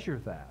we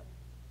measure that.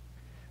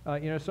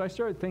 So I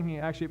started thinking,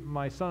 actually,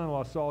 my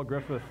son-in-law, Saul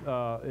Griffith,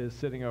 is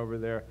sitting over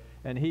there,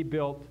 and he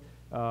built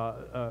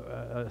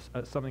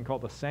something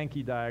called the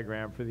Sankey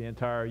diagram for the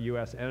entire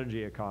U.S.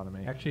 energy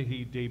economy. Actually,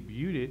 he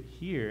debuted it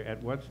here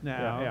at what's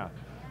now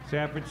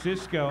San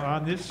Francisco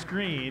on this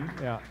screen.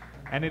 Yeah.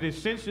 And it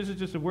is, since this is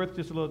just worth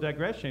just a little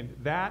digression,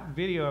 that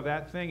video of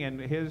that thing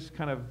and his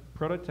kind of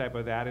prototype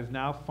of that is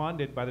now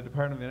funded by the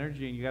Department of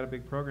Energy, and you got a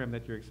big program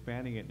that you're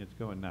expanding it, and it's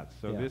going nuts.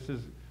 So this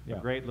is a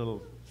great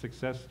little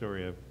success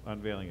story of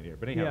unveiling it here.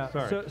 But anyhow,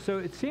 sorry. So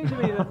it seems to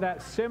me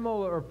that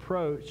similar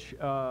approach,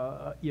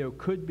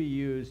 could be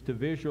used to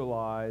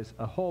visualize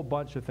a whole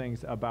bunch of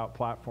things about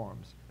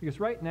platforms. Because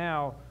right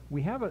now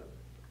we have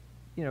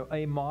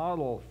a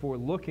model for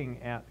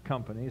looking at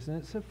companies, and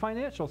it's a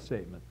financial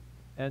statement.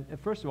 And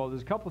first of all,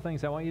 there's a couple of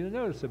things I want you to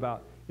notice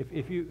about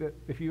if you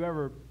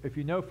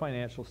know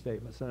financial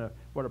statements and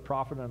what a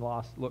profit and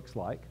loss looks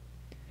like.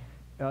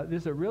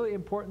 There's a really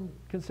important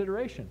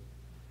consideration.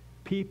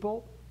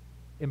 People,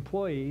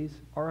 employees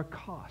are a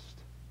cost.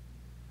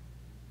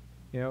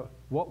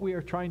 What we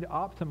are trying to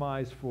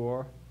optimize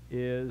for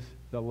is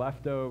the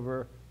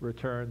leftover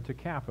return to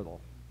capital.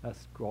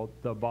 That's called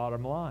the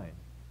bottom line,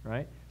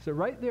 right? So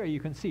right there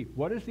you can see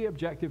what is the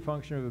objective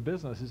function of a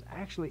business is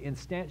actually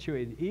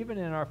instantiated even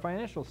in our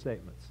financial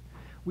statements.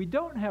 We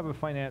don't have a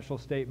financial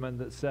statement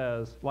that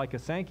says, like a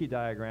Sankey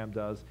diagram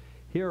does,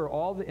 here are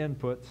all the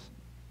inputs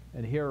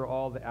and here are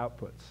all the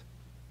outputs.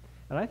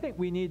 And I think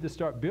we need to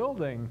start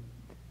building,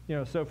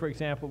 so for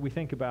example, we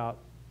think about,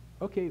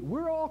 okay,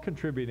 we're all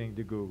contributing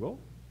to Google.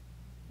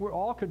 We're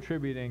all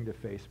contributing to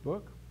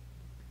Facebook.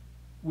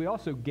 We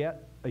also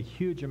get a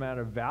huge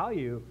amount of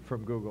value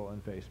from Google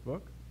and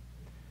Facebook.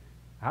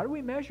 How do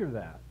we measure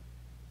that?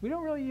 We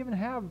don't really even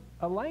have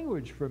a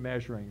language for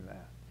measuring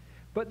that.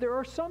 But there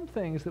are some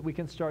things that we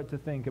can start to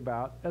think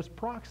about as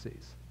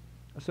proxies.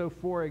 So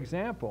for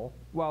example,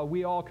 while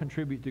we all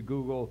contribute to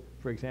Google,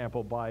 for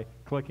example, by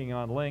clicking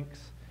on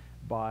links,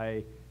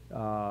 by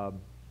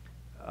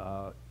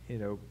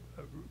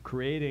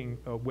creating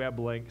web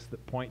links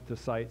that point to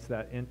sites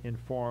that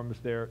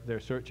informs their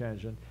search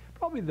engine,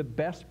 probably the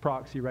best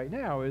proxy right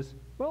now is,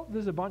 well,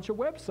 there's a bunch of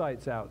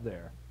websites out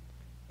there.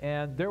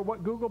 And they're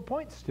what Google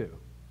points to.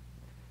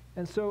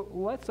 And so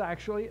let's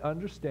actually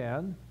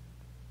understand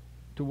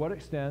to what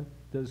extent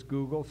does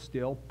Google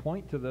still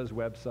point to those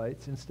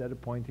websites instead of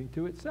pointing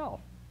to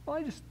itself. Well,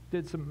 I just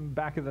did some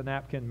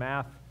back-of-the-napkin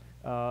math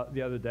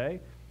the other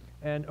day,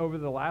 and over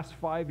the last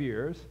 5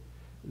 years,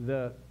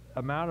 the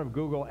amount of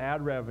Google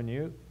ad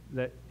revenue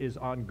that is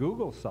on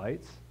Google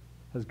sites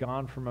has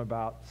gone from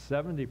about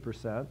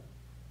 70%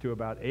 to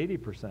about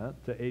 80%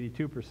 to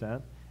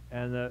 82%.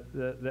 And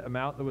the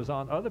amount that was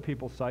on other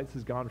people's sites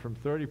has gone from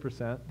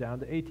 30% down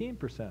to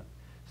 18%.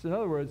 So in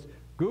other words,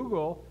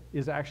 Google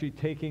is actually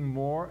taking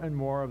more and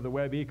more of the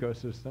web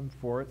ecosystem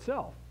for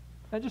itself.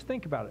 And just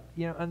think about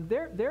it. And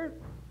their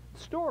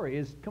story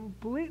is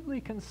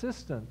completely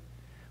consistent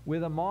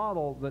with a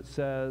model that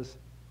says,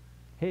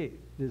 hey,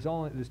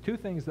 there's two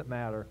things that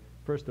matter.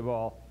 First of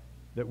all,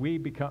 that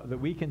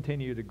we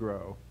continue to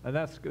grow. And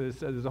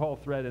there's a whole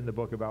thread in the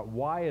book about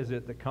why is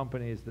it that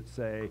companies that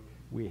say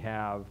we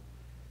have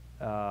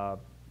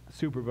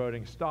super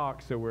voting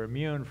stocks, so we're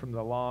immune from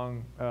the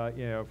long,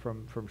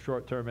 from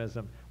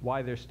short-termism,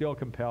 why they're still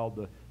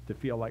compelled to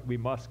feel like we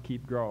must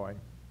keep growing.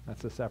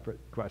 That's a separate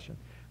question.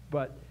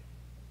 But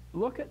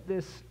look at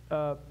this,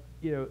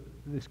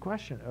 this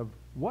question of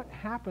what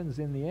happens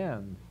in the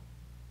end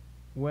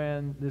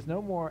when there's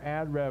no more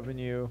ad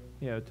revenue,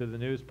 to the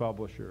news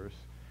publishers,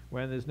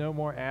 when there's no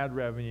more ad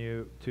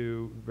revenue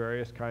to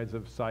various kinds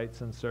of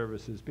sites and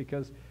services,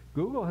 because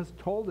Google has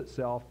told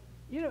itself,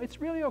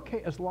 it's really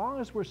okay as long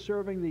as we're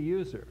serving the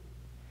user.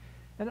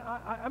 And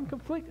I'm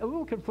a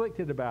little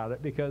conflicted about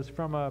it because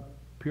from a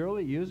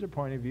purely user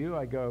point of view,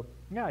 I go,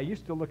 yeah, I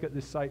used to look at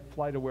this site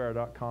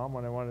flightaware.com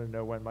when I wanted to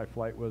know when my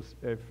flight was,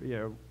 if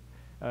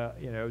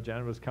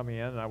Jen was coming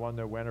in and I wanted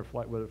to know when her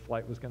flight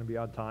was going to be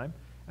on time.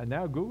 And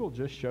now Google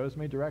just shows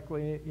me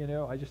directly,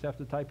 I just have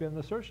to type in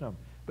the search number.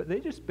 But they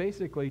just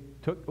basically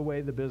took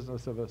away the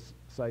business of a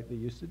site that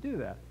used to do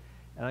that.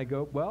 And I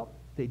go, well,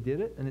 they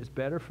did it and it's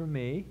better for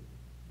me,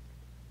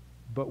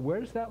 but where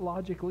does that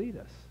logic lead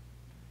us?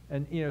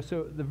 And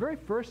so the very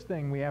first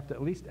thing we have to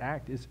at least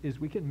act is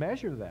we can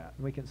measure that.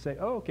 And we can say,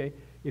 oh, okay,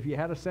 if you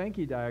had a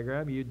Sankey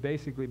diagram, you'd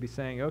basically be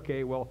saying,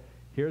 okay, well,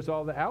 here's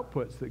all the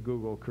outputs that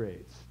Google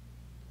creates.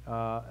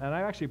 And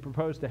I actually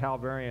proposed to Hal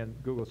Varian,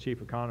 Google's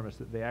chief economist,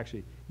 that they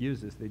actually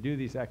use this. They do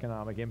these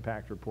economic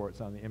impact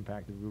reports on the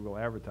impact of Google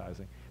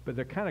advertising, but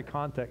they're kind of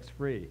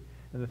context-free.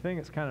 And the thing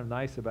that's kind of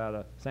nice about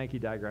a Sankey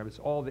diagram is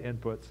all the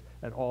inputs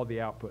and all the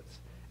outputs.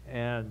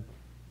 And,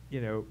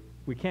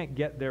 we can't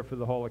get there for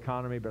the whole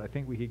economy, but I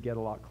think we could get a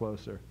lot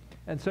closer.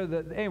 And so,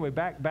 anyway,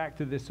 back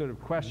to this sort of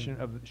question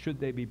of should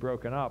they be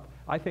broken up,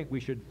 I think we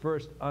should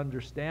first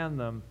understand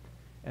them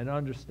and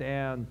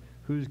understand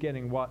who's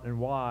getting what and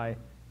why,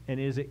 and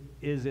does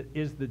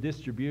the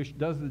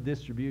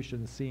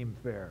distribution seem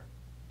fair?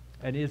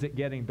 And is it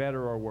getting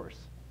better or worse?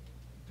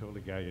 Totally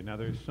got you. Now,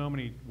 there's so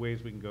many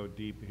ways we can go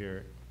deep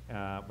here,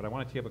 but I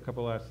want to tee up a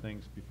couple last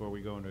things before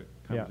we go into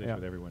conversation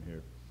with everyone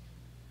here.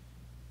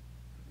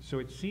 So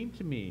it seemed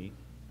to me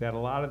that a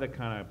lot of the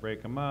kind of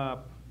break them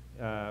up,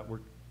 were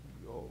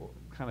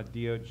kind of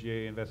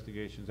DOJ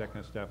investigations, that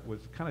kind of stuff,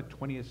 was kind of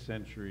 20th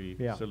century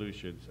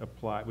solutions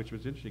applied, which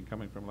was interesting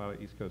coming from a lot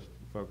of East Coast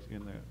folks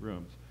in the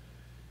rooms,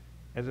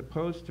 as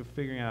opposed to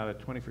figuring out a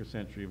 21st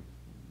century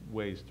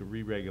ways to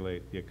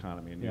re-regulate the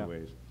economy in new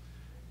ways.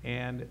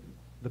 And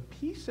the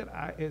piece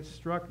that it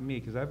struck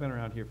me, because I've been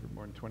around here for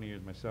more than 20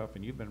 years myself,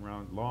 and you've been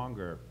around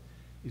longer,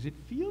 is it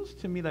feels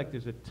to me like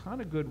there's a ton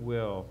of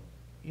goodwill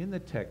in the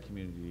tech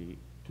community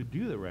to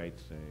do the right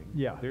thing.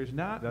 Yeah, there's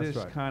not this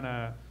kind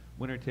of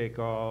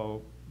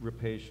winner-take-all,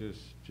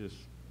 rapacious, just,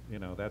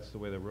 that's the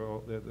way the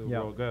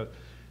world goes.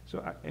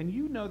 So, and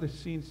you know the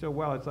scene so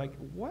well. It's like,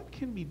 what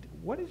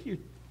is your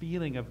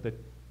feeling of the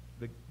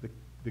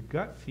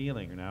gut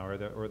feeling now, or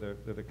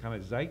the kind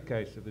of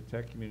zeitgeist of the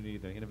tech community,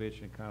 the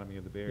innovation economy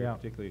of the Bay Area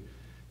particularly,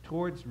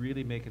 towards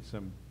really making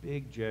some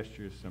big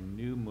gestures, some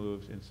new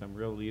moves, and some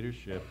real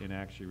leadership in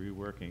actually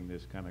reworking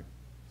this kind of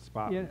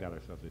spot we got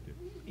ourselves into?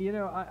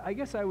 I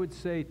guess I would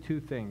say two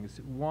things.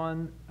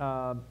 One,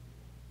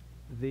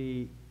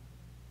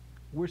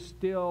 we're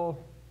still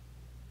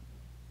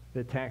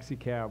the taxi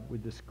cab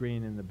with the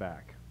screen in the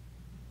back.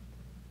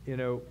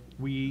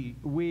 We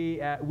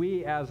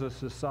as a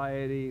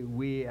society,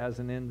 we as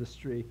an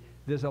industry,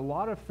 there's a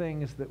lot of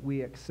things that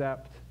we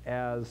accept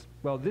as,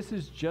 well, this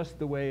is just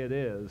the way it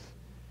is,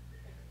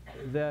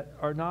 that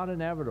are not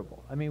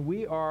inevitable. I mean,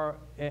 we are,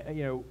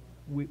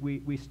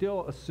 we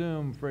still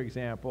assume, for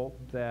example,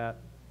 that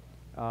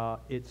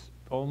it's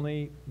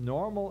only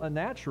normal and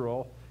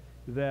natural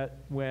that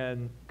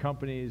when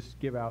companies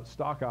give out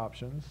stock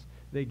options,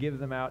 they give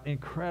them out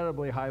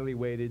incredibly highly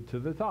weighted to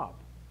the top.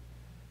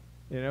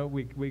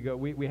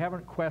 We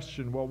haven't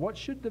questioned, well, what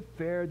should the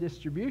fair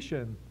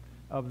distribution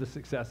of the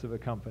success of a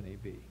company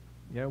be?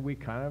 We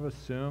kind of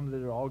assume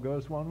that it all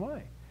goes one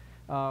way.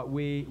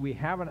 We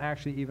haven't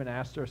actually even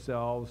asked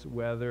ourselves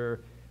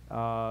whether,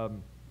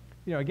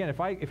 again,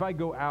 if I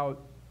go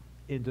out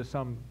into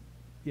some,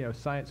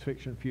 science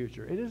fiction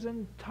future, it is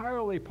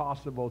entirely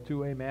possible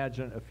to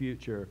imagine a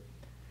future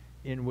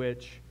in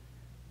which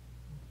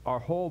our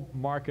whole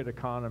market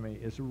economy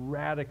is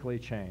radically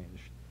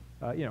changed.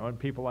 And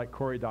people like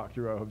Cory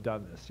Doctorow have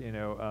done this.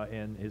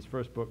 In his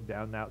first book,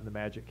 Down and Out in the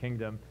Magic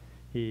Kingdom,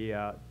 he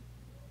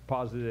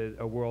posited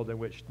a world in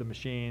which the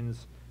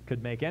machines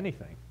could make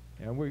anything.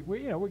 And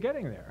we're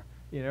getting there.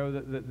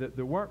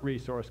 There weren't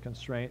resource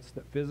constraints,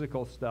 that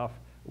physical stuff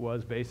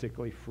was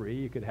basically free.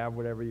 You could have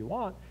whatever you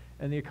want.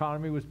 And the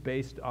economy was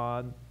based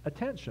on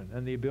attention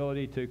and the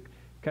ability to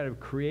kind of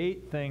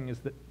create things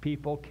that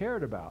people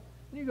cared about.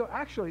 And you go,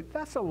 actually,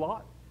 that's a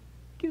lot.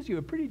 It gives you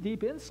a pretty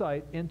deep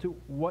insight into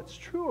what's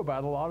true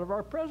about a lot of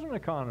our present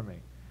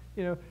economy.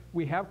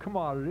 We have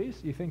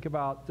commodities. You think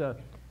about a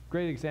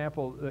great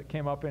example that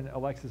came up in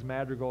Alexis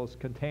Madrigal's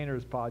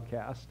Containers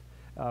podcast,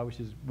 which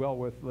is well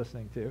worth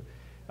listening to.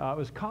 It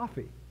was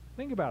coffee.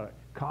 Think about it.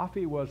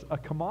 Coffee was a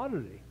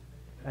commodity.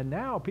 And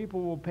now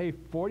people will pay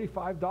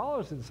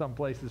 $45 in some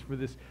places for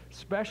this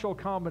special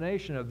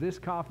combination of this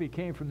coffee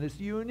came from this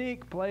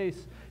unique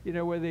place,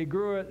 where they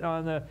grew it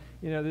on the,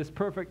 this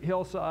perfect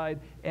hillside,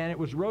 and it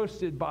was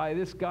roasted by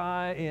this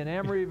guy in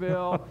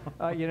Emeryville,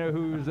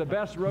 who's the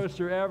best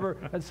roaster ever.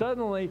 And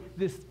suddenly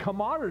this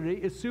commodity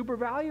is super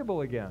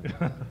valuable again.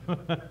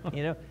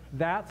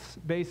 That's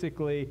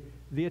basically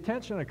the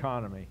attention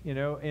economy,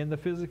 in the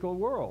physical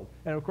world.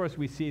 And of course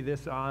we see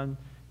this on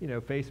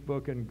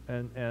Facebook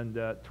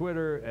and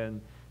Twitter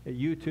and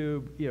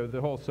YouTube, the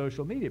whole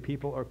social media.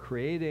 People are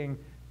creating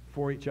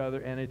for each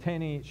other,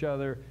 entertaining each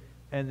other,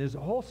 and there's a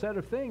whole set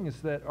of things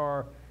that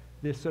are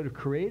this sort of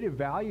creative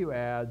value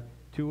add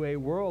to a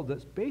world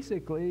that's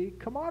basically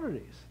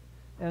commodities.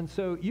 And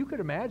so you could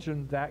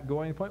imagine that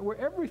going to the point where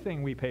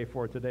everything we pay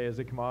for today is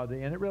a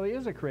commodity, and it really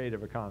is a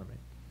creative economy.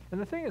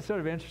 And the thing that's sort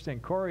of interesting,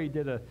 Corey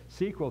did a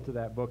sequel to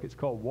that book. It's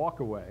called Walk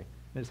Away.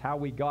 And it's how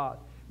we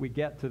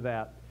get to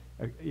that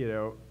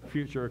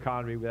future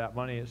economy without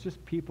money. It's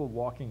just people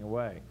walking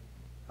away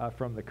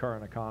from the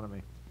current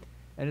economy.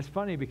 And it's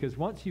funny because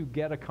once you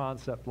get a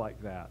concept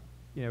like that,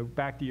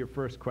 back to your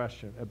first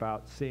question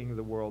about seeing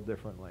the world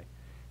differently,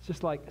 it's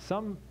just like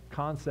some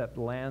concept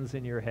lands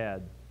in your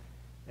head,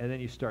 and then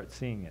you start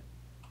seeing it.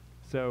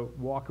 So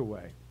walk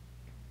away.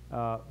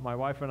 My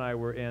wife and I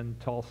were in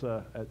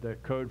Tulsa at the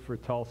Code for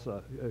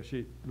Tulsa.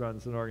 She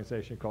runs an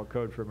organization called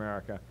Code for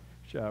America.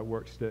 She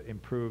works to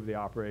improve the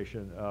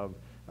operation of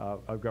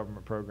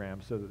government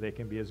programs so that they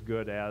can be as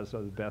good as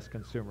or the best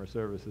consumer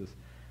services.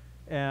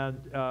 And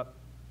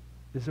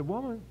there's a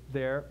woman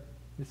there.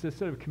 It's just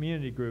sort of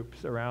community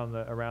groups around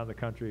the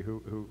country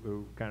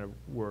who kind of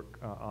work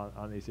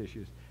on these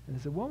issues. And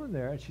there's a woman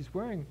there, and she's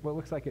wearing what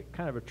looks like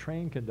kind of a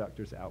train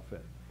conductor's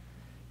outfit.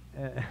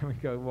 And we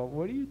go, well,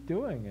 what are you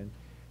doing? And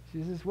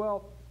she says,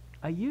 well,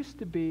 I used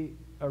to be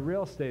a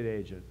real estate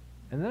agent,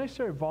 and then I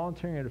started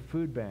volunteering at a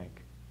food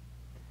bank.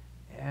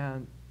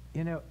 And,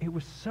 it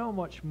was so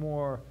much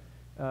more,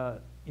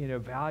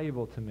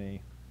 valuable to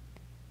me.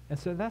 And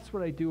so that's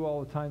what I do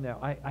all the time now.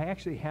 I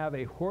actually have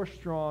a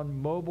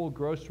horse-drawn mobile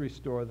grocery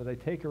store that I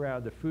take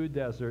around to food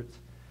deserts.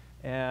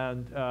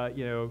 And,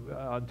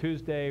 on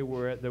Tuesday,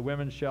 we're at the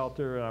women's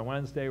shelter, and on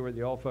Wednesday, we're at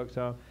the old folks'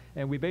 home.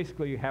 And we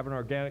basically have an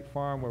organic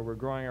farm where we're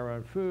growing our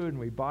own food, and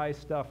we buy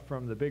stuff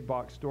from the big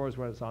box stores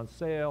when it's on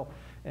sale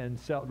and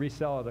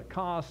resell it at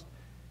cost.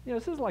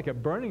 This is like a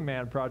Burning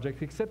Man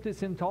project, except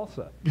it's in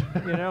Tulsa,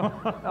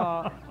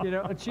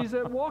 and she's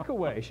at Walk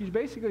Away. She's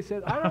basically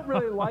said, I don't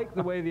really like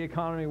the way the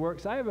economy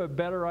works. I have a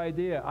better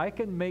idea. I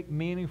can make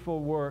meaningful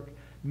work,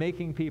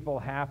 making people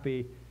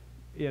happy,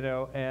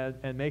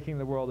 and making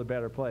the world a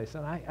better place.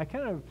 And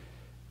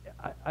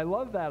I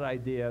love that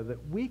idea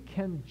that we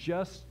can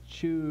just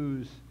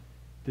choose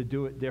to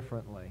do it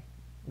differently.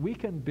 We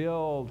can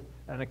build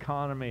an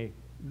economy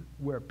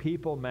where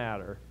people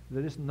matter,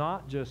 that is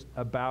not just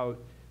about,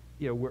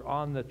 we're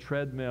on the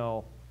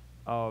treadmill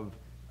of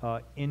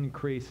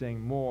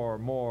increasing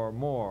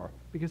more.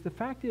 Because the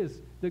fact is,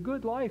 the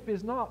good life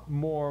is not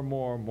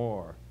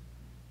more.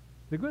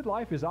 The good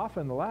life is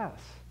often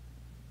less.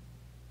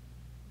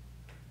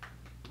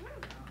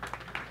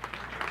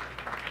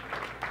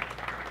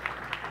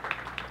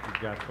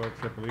 You've got folks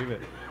that believe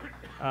it.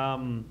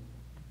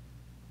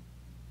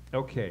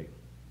 Okay.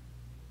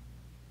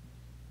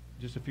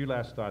 Just a few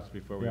last thoughts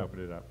before we open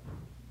it up.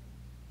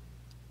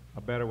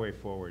 A better way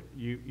forward.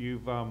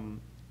 You've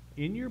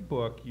in your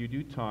book, you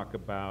do talk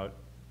about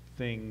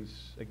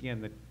things, again,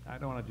 that I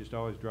don't want to just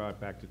always draw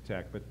it back to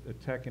tech, but the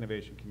tech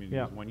innovation community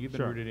is one you've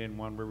been rooted in,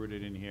 one we're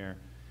rooted in here.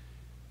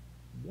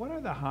 What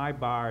are the high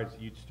bars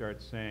you'd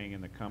start saying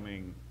in the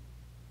coming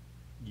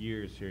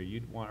years here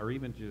you'd want, or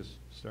even just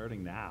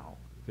starting now,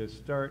 to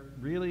start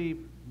really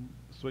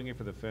swinging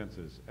for the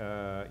fences?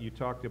 You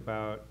talked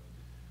about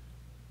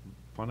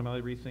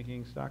fundamentally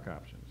rethinking stock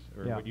options,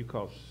 or what you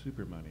call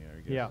super money,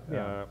 I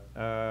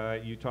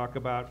guess. You talk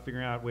about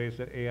figuring out ways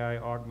that AI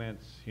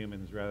augments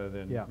humans rather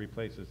than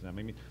replaces them.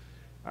 I mean,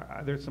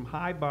 there's some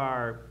high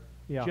bar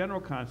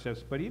general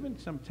concepts, but even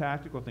some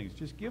tactical things.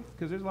 Just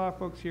because there's a lot of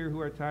folks here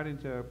who are tied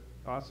into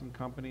awesome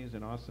companies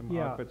and awesome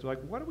outfits.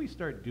 Like, what do we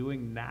start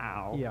doing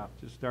now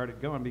to start it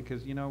going?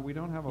 Because, we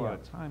don't have a lot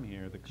of time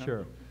here.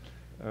 Sure.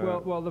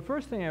 Well, the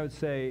first thing I would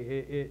say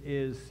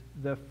is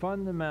the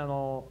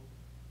fundamental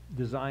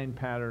design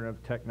pattern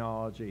of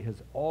technology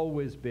has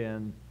always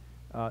been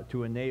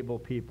to enable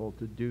people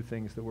to do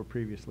things that were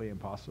previously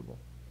impossible.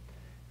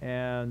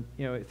 And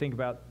think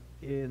about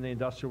in the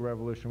Industrial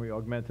Revolution, we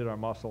augmented our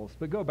muscles.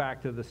 But go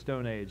back to the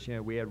Stone Age.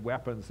 We had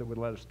weapons that would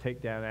let us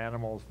take down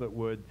animals that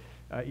would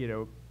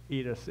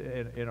eat us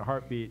in a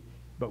heartbeat.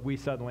 But we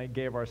suddenly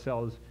gave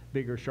ourselves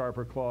bigger,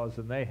 sharper claws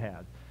than they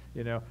had.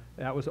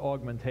 That was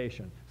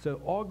augmentation.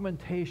 So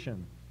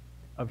augmentation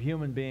of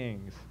human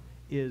beings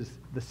is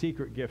the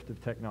secret gift of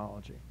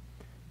technology.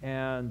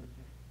 And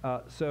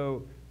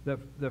so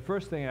the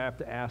first thing I have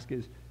to ask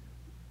is,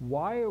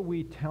 why are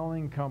we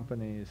telling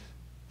companies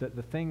that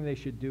the thing they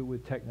should do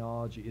with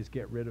technology is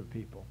get rid of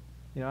people?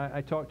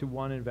 I talked to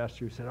one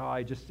investor who said,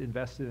 I just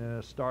invested in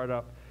a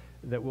startup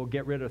that will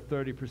get rid of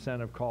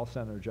 30% of call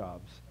center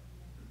jobs.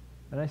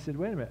 And I said,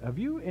 wait a minute, have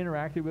you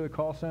interacted with a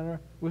call center?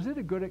 Was it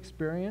a good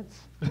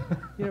experience?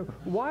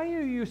 Why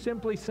are you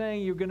simply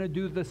saying you're going to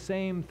do the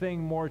same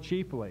thing more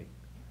cheaply?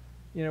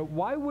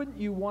 Why wouldn't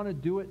you want to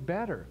do it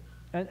better?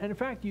 And in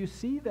fact, you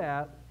see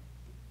that,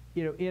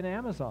 in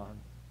Amazon.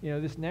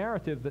 This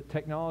narrative that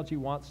technology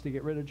wants to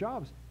get rid of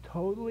jobs.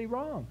 Totally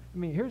wrong. I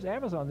mean, here's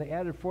Amazon. They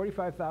added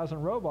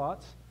 45,000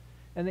 robots,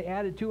 and they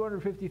added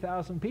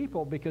 250,000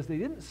 people because they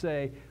didn't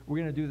say, we're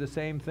going to do the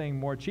same thing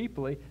more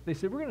cheaply. They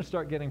said, we're going to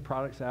start getting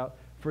products out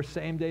for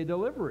same-day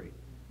delivery.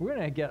 We're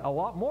going to get a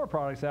lot more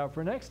products out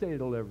for next-day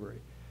delivery.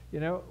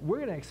 We're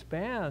going to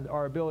expand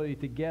our ability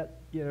to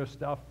get,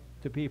 stuff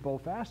to people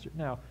faster.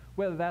 Now,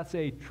 whether that's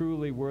a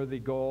truly worthy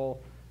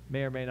goal,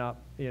 may or may not,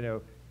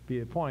 be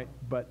the point.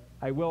 But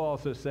I will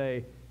also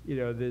say,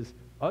 there's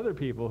other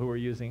people who are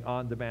using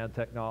on-demand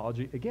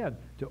technology, again,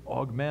 to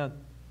augment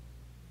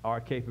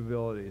our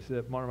capabilities.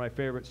 One of my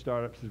favorite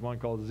startups is one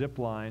called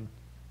Zipline,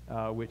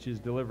 which is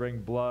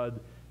delivering blood,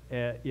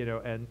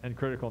 and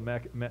critical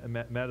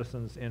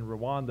medicines in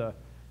Rwanda,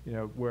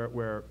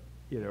 where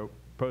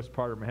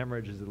postpartum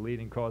hemorrhage is the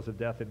leading cause of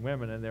death in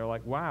women, and they're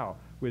like, wow,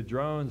 with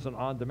drones and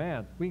on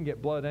demand, we can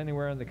get blood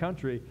anywhere in the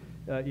country,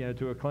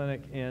 to a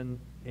clinic in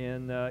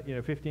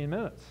 15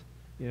 minutes.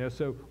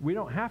 So we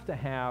don't have to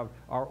have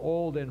our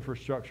old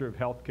infrastructure of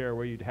healthcare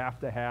where you'd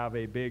have to have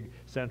a big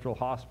central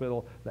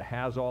hospital that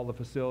has all the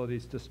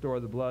facilities to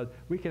store the blood.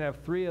 We can have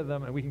 3 of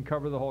them, and we can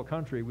cover the whole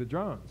country with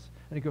drones.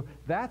 And you go,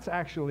 that's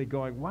actually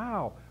going,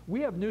 wow,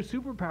 we have new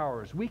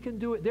superpowers. We can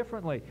do it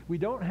differently. We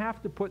don't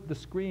have to put the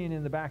screen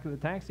in the back of the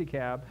taxi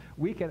cab.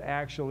 We can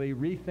actually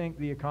rethink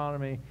the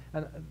economy.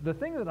 And the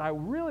thing that I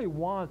really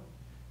want,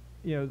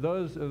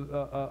 those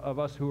of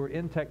us who are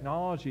in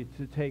technology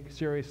to take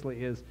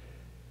seriously is,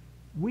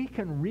 we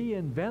can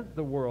reinvent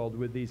the world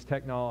with these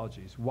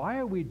technologies. Why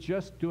are we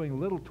just doing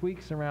little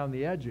tweaks around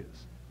the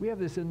edges? We have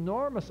this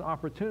enormous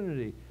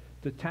opportunity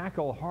to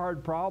tackle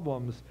hard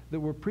problems that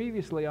were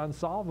previously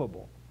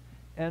unsolvable.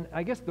 And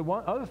I guess the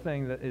one other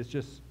thing that is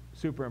just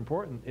super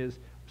important is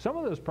some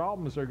of those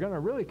problems are going to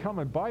really come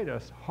and bite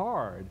us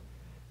hard.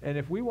 And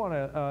if we want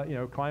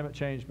to, climate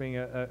change being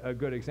a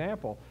good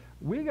example,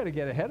 we got to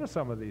get ahead of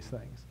some of these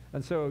things.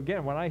 And so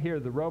again, when I hear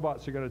the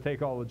robots are going to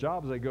take all the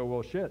jobs, I go,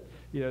 well, shit,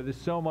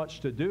 there's so much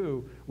to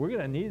do. We're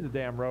going to need the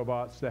damn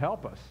robots to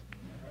help us.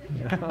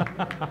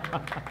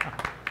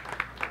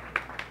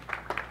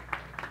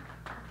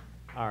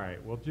 All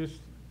right. Well,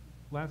 just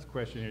last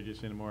question here,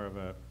 just in more of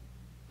a,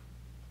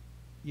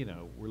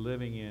 we're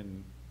living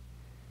in,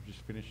 just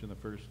finishing the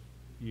first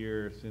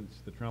year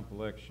since the Trump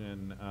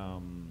election.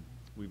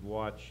 We've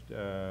watched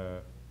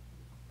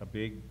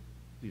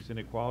these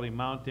inequality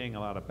mounting, a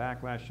lot of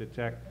backlash to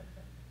tech.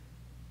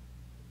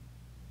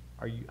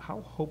 How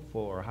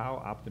hopeful or how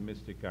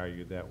optimistic are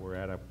you that we're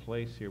at a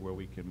place here where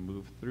we can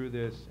move through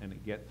this and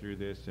get through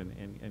this,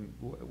 and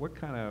what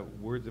kind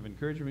of words of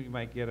encouragement you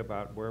might get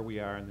about where we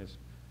are in this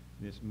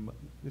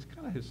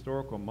kind of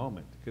historical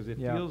moment? Because it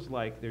feels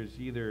like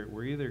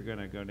we're either going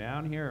to go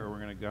down here or we're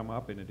going to come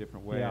up in a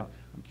different way. Yeah.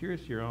 I'm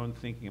curious your own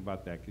thinking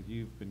about that, because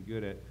you've been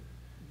good at.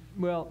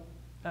 Well,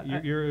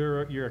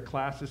 you're a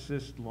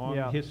classicist,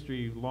 long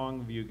history,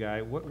 long view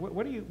guy.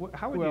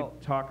 How would you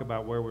talk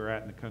about where we're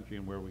at in the country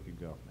and where we could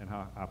go, and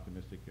how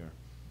optimistic you are?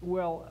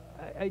 Well,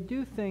 I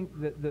do think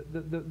that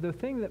the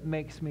thing that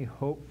makes me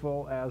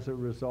hopeful as a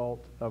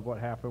result of what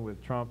happened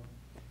with Trump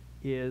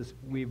is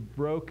we've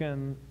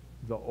broken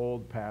the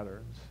old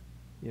patterns.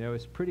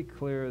 It's pretty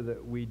clear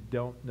that we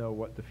don't know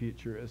what the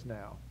future is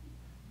now.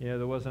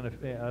 There wasn't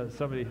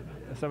somebody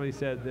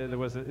said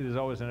there's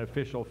always an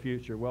official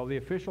future. Well, the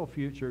official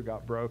future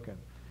got broken,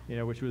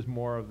 which was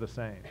more of the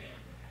same.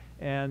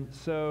 And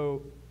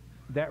so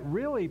that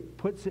really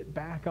puts it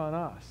back on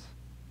us,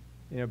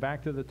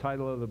 back to the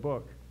title of the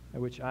book,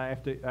 which I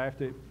have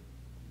to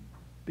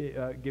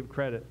give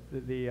credit.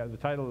 The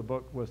title of the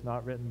book was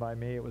not written by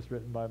me. It was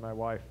written by my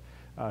wife,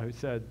 who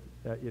said,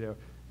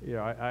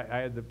 I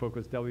had the book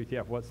was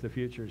WTF, what's the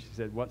future? She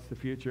said, what's the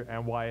future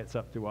and why it's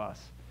up to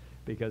us?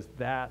 Because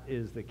that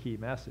is the key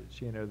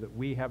message, that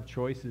we have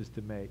choices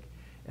to make.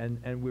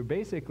 And we're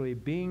basically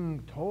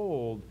being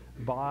told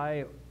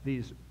by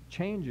these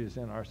changes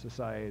in our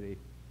society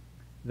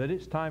that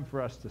it's time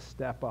for us to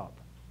step up.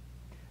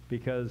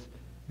 Because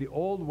the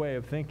old way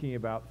of thinking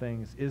about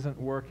things isn't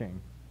working,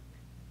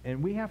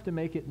 and we have to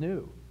make it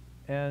new.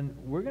 And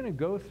we're going to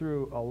go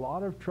through a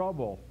lot of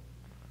trouble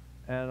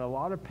and a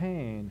lot of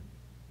pain,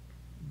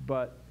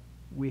 but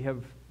we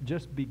have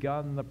just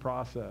begun the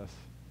process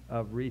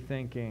of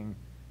rethinking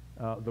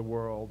the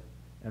world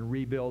and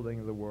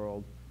rebuilding the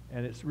world.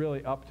 And it's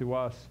really up to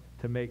us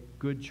to make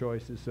good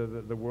choices so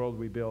that the world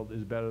we build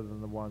is better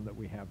than the one that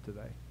we have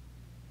today.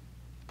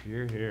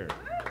 Hear, hear.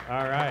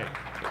 All right.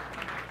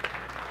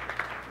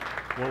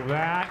 Well,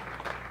 that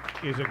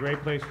is a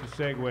great place to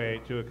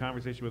segue to a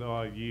conversation with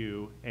all of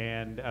you.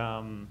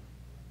 And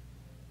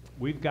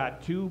we've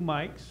got 2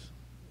 mics,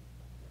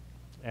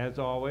 as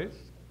always.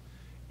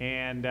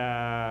 And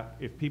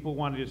if people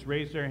want to just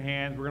raise their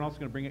hands, we're also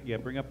going to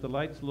bring up the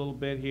lights a little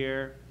bit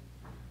here.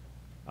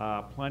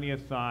 Plenty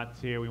of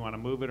thoughts here. We want to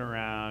move it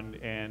around.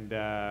 And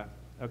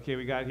okay,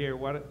 we got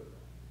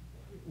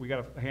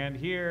a hand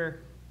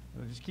here.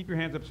 Just keep your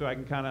hands up so I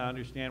can kind of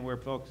understand where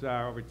folks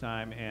are over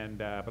time. And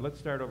but let's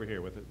start over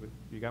here with it.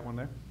 You got one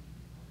there?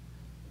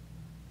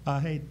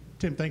 Hey,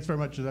 Tim, thanks very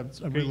much.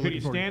 Could you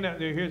stand up?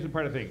 Here's the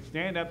part of the thing.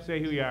 Stand up,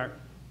 say who you are.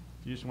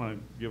 You just want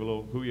to give a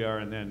little who you are,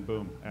 and then,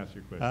 boom, ask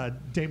your question.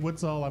 Dave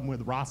Woodsall. I'm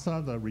with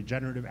RASA, the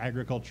Regenerative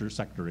Agriculture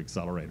Sector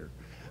Accelerator.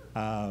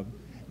 Awesome.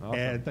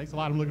 And thanks a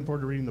lot. I'm looking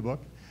forward to reading the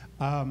book.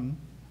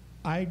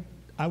 I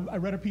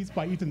read a piece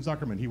by Ethan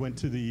Zuckerman. He went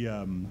to the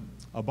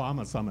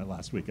Obama Summit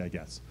last week, I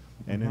guess.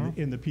 And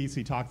in the piece,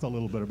 he talked a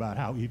little bit about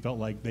how he felt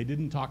like they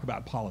didn't talk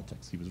about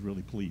politics. He was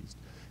really pleased.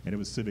 And it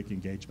was civic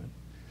engagement.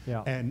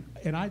 Yeah. And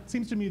it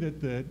seems to me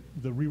that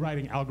the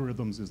rewriting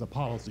algorithms is a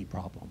policy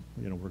problem.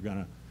 You know, we're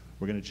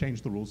gonna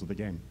change the rules of the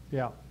game.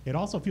 Yeah. It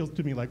also feels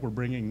to me like we're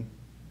bringing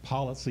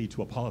policy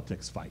to a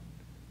politics fight,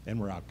 and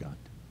we're outgunned.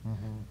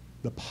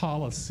 The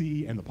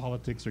policy and the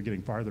politics are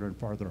getting farther and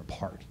farther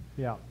apart.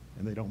 Yeah.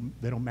 And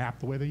they don't map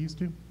the way they used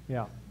to.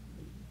 Yeah.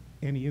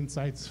 Any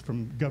insights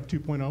from Gov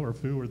 2.0 or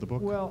FOO or the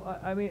book? Well,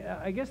 I mean,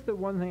 I guess the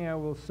one thing I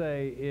will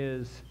say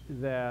is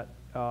that,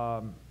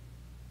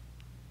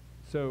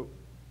 so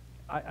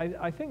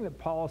I think that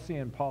policy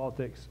and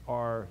politics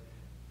are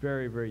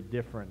very, very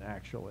different,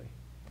 actually.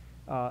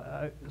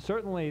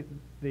 Certainly,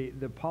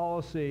 the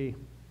policy,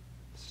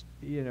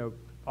 you know,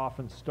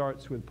 often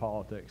starts with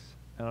politics,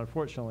 and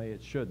unfortunately,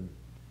 it shouldn't.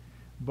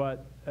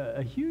 But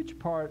a huge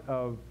part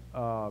of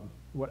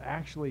what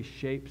actually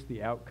shapes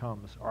the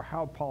outcomes are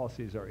how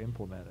policies are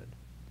implemented.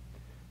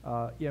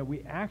 You know,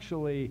 we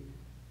actually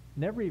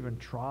never even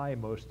try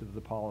most of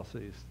the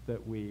policies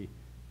that we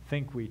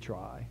think we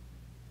try.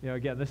 You know,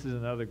 again, this is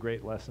another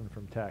great lesson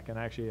from tech, and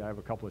actually I have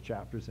a couple of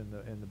chapters in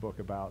the book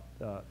about,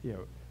 you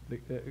know, the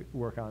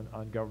work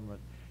on government.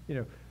 You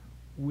know,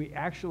 we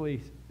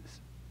actually,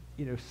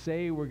 you know,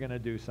 say we're going to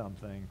do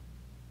something,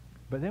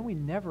 but then we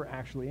never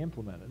actually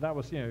implement it. That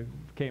was, you know,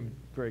 became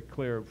very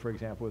clear, for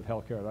example, with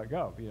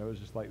healthcare.gov. You know, it was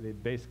just like they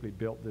basically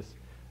built this,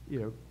 you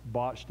know,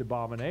 botched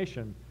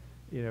abomination,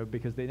 you know,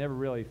 because they never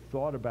really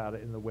thought about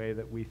it in the way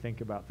that we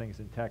think about things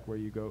in tech, where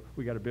you go,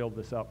 we got to build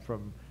this up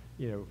from,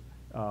 you know,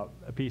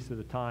 a piece at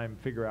a time,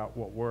 figure out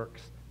what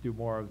works, do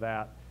more of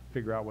that,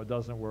 figure out what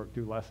doesn't work,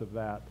 do less of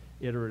that,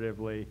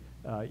 iteratively,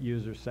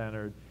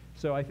 user-centered.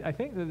 So I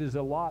think that there's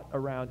a lot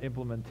around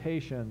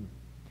implementation,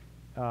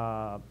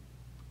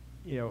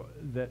 you know,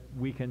 that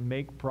we can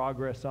make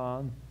progress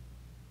on,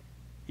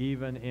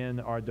 even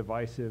in our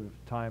divisive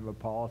time of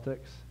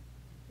politics.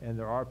 And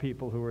there are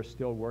people who are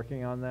still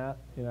working on that.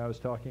 You know, I was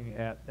talking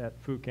at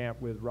FOO Camp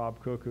with Rob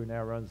Cook, who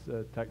now runs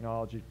the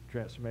Technology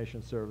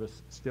Transformation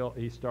Service. Still,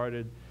 he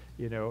started,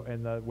 you know,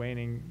 in the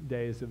waning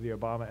days of the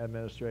Obama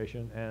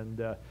administration,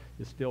 and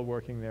is still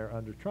working there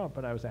under Trump.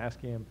 And I was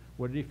asking him,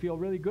 what did he feel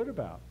really good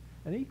about?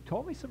 And he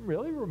told me some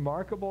really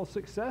remarkable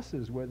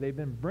successes where they've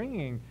been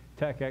bringing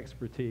tech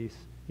expertise.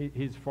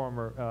 He's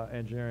former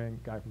engineering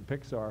guy from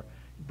Pixar,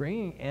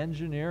 bringing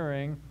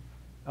engineering,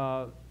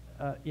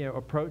 you know,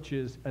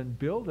 approaches and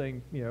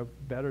building, you know,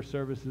 better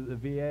services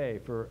at the VA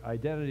for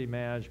identity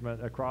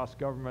management across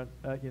government,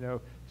 you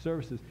know,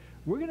 services.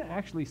 We're going to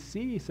actually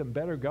see some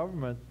better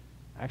government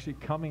actually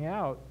coming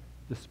out,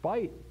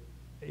 despite,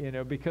 you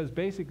know, because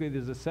basically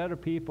there's a set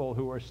of people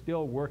who are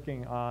still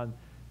working on,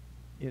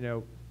 you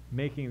know,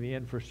 making the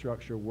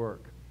infrastructure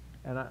work.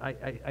 And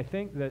I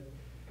think that,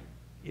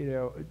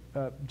 you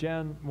know,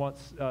 Jen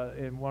once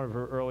in one of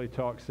her early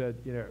talks said,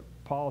 you know,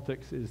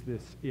 politics is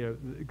this, you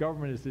know,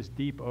 government is this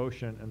deep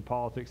ocean, and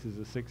politics is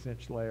a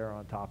 6-inch layer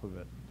on top of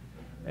it.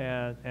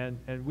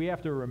 And we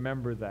have to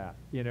remember that,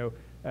 you know.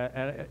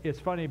 And it's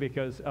funny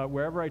because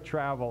wherever I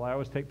travel, I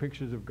always take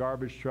pictures of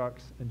garbage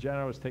trucks, and Jen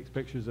always takes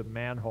pictures of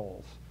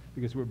manholes,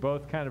 because we're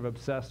both kind of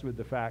obsessed with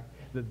the fact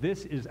that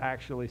this is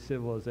actually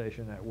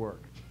civilization at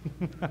work.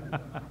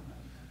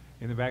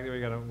 In the back there, we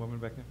got a woman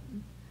back there.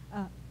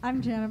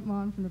 I'm Janet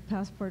Mon from the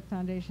Passport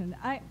Foundation.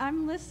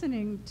 I'm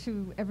listening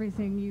to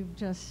everything you've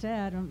just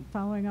said. I'm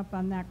following up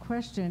on that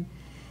question.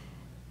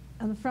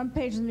 On the front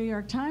page of the New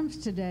York Times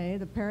today,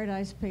 the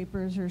Paradise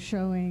Papers are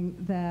showing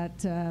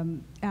that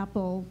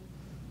Apple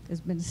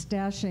has been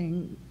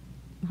stashing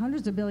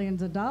hundreds of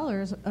billions of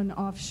dollars in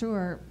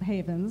offshore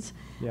havens.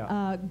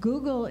 Yeah.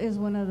 Google is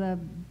one of the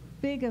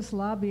biggest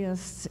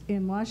lobbyists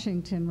in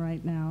Washington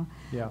right now.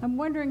 Yeah. I'm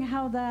wondering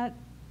how that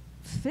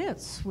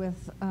fits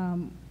with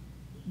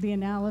the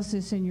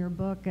analysis in your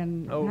book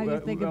and how you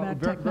think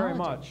about technology. Very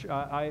much.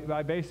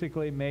 I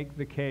basically make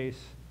the case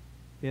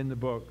in the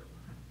book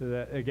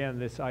that, again,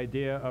 this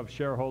idea of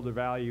shareholder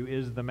value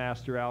is the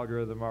master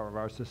algorithm of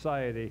our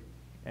society,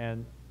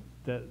 and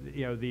that,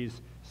 you know,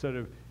 these sort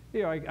of,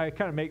 you know, I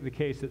kind of make the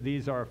case that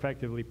these are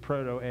effectively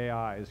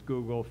proto-AIs,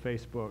 Google,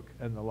 Facebook,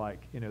 and the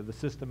like, you know, the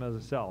system as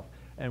itself,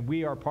 and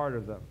we are part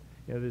of them.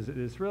 You know,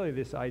 there's really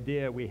this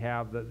idea we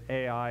have that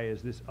AI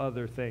is this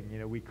other thing. You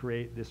know, we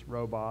create this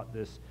robot,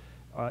 this,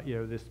 you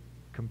know, this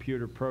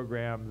computer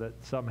program that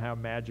somehow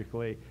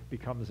magically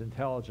becomes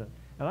intelligent.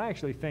 And I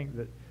actually think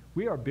that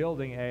we are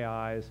building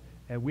AIs,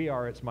 and we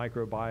are its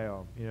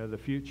microbiome. You know, the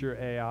future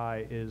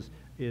AI is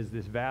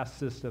this vast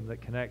system that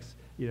connects,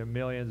 you know,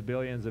 millions,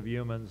 billions of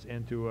humans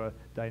into a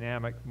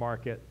dynamic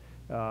market,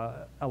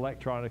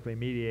 electronically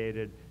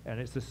mediated, and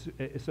it's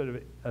sort of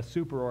a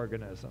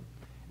superorganism.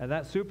 And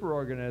that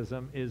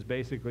superorganism is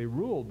basically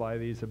ruled by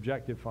these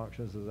objective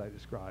functions, as I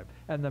described.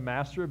 And the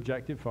master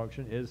objective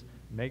function is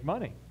make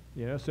money.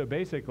 You know, so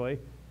basically,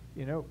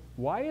 you know,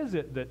 why is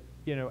it that,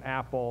 you know,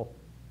 Apple,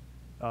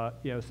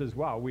 you know, says,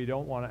 wow, we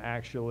don't want to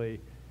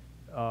actually,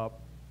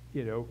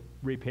 you know,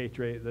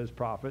 repatriate those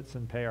profits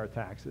and pay our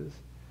taxes?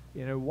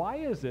 You know, why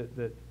is it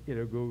that, you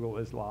know, Google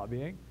is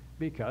lobbying?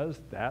 because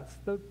that's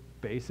the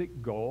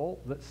basic goal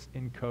that's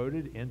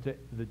encoded into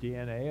the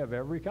DNA of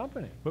every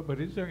company.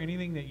 But is there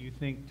anything that you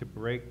think to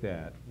break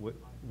that,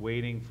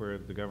 waiting for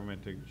the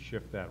government to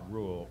shift that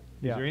rule?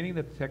 Yeah. Is there anything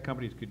that the tech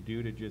companies could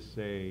do to just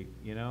say,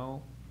 you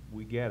know,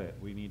 we get it,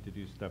 we need to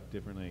do stuff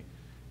differently?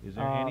 Is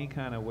there any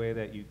kind of way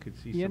that you could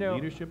see some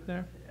leadership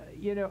there?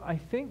 You know, I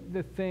think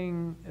the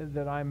thing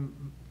that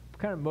I'm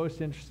kind of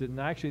most interested in,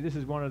 actually this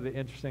is one of the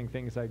interesting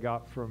things I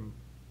got from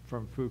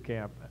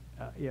FooCamp,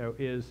 you know,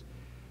 is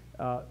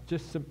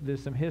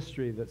there's some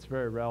history that's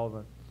very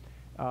relevant.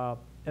 At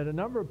a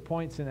number of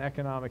points in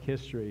economic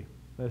history,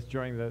 that's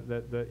during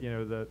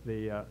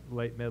the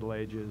late Middle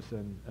Ages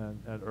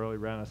and early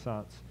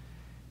Renaissance,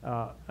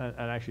 and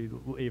actually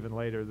even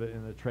later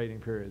in the trading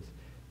periods,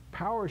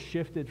 power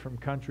shifted from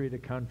country to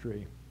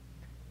country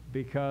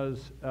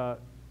because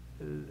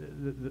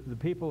the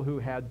people who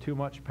had too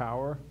much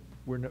power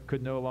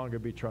could no longer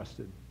be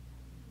trusted.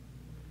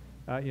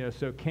 You know,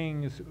 so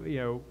kings, you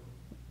know,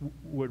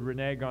 would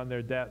renege on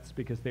their debts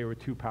because they were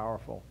too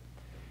powerful.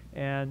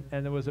 And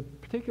there was a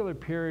particular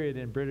period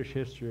in British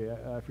history,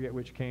 I forget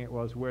which king it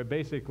was, where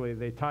basically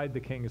they tied the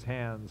king's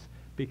hands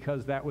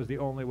because that was the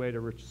only way to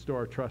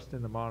restore trust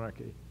in the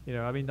monarchy. You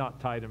know, I mean, not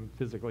tied him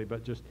physically,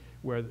 but just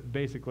where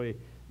basically,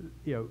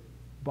 you know,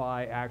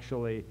 by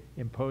actually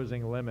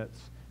imposing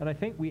limits. And I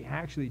think we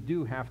actually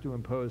do have to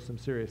impose some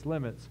serious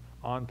limits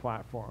on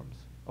platforms,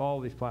 all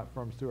these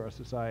platforms through our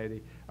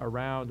society,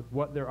 around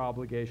what their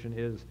obligation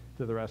is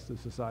to the rest of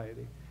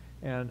society.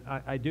 And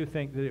I do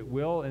think that it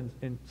will,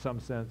 in some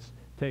sense,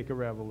 take a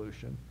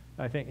revolution.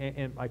 I think,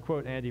 and I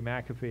quote Andy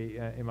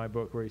McAfee in my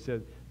book where he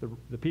said,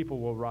 the people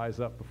will rise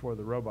up before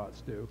the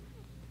robots do.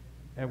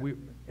 And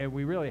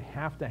we really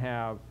have to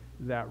have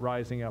that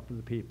rising up of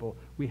the people.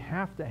 We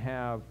have to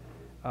have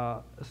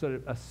sort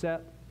of a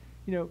set,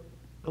 you know,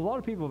 a lot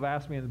of people have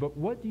asked me in the book,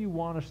 what do you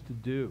want us to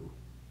do?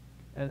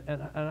 And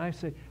I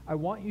say, I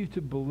want you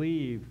to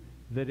believe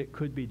that it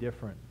could be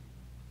different.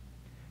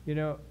 You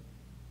know,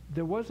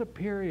 there was a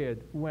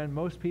period when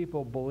most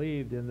people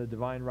believed in the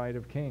divine right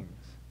of kings.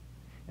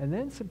 And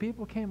then some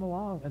people came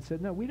along and said,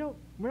 no, we're not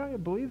going to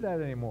believe that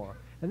anymore.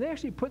 And they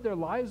actually put their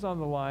lives on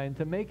the line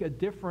to make a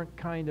different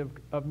kind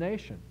of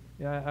nation.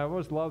 You know, I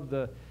always loved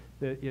the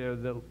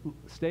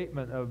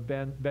statement of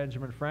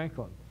Benjamin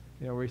Franklin,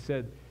 you know, where he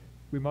said,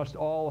 we must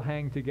all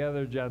hang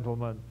together,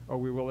 gentlemen, or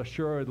we will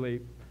assuredly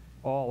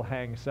all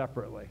hang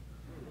separately.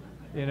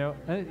 You know,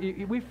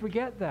 and we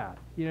forget that.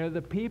 You know,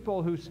 the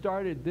people who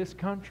started this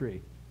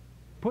country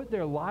put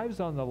their lives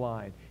on the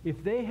line.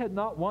 If they had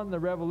not won the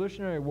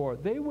Revolutionary War,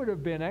 they would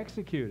have been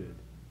executed.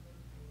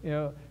 You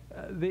know,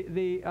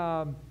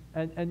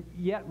 and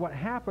yet what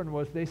happened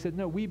was they said,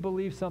 no, we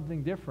believe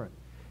something different.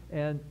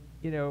 And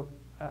you know,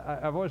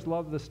 I've always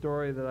loved the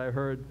story that I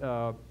heard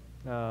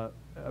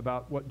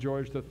about what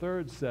George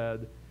III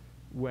said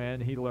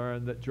when he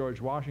learned that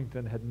George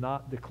Washington had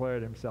not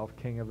declared himself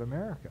King of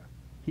America.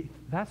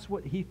 That's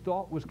what he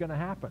thought was going to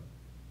happen.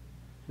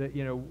 That,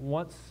 you know,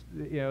 once,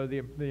 you know,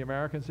 the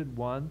Americans had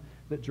won,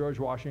 that George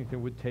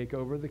Washington would take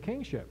over the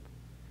kingship.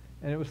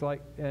 And it was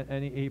like,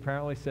 and he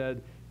apparently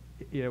said,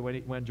 you know,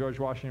 when George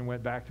Washington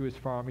went back to his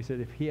farm, he said,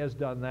 if he has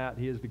done that,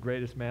 he is the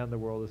greatest man the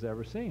world has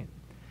ever seen.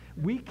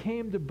 We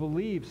came to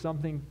believe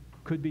something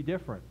could be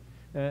different.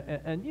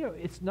 And you know,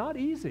 it's not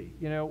easy.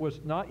 You know, it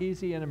was not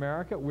easy in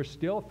America. We're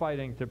still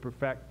fighting to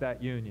perfect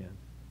that union.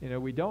 You know,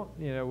 we don't,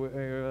 you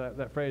know,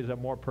 that phrase, a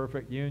more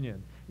perfect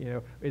union. You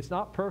know, it's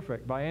not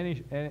perfect by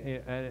any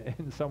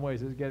in some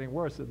ways it's getting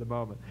worse at the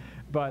moment.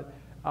 But,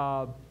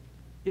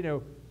 you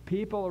know,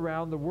 people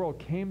around the world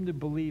came to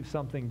believe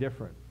something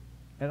different.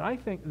 And I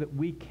think that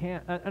we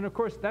can't, and of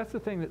course, that's the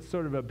thing that's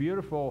sort of a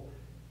beautiful,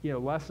 you know,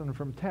 lesson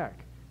from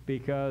tech,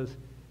 because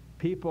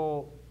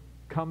people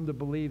come to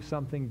believe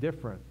something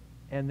different,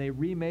 and they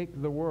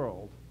remake the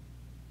world.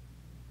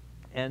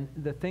 And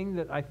the thing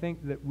that I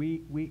think that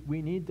we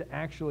need to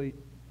actually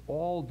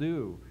all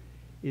do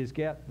is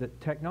get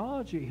that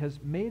technology has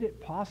made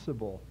it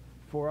possible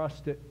for us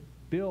to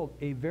build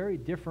a very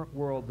different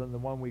world than the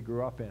one we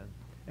grew up in.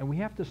 And we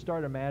have to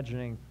start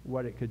imagining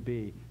what it could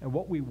be and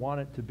what we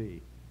want it to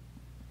be.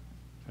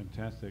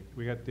 Fantastic.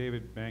 We got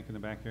David Bank in the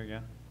back here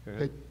again. Go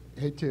ahead.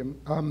 Hey Tim.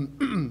 I'm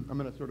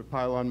going to sort of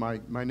pile on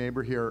my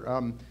neighbor here.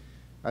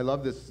 I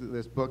love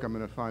this book. I'm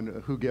going to find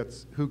who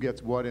gets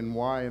what and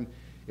why. And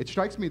it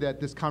strikes me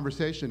that this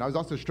conversation, I was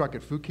also struck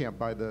at FooCamp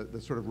by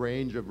the sort of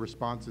range of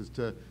responses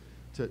to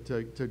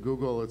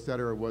Google, et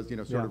cetera, was, you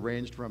know, sort of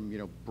ranged from, you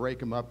know, break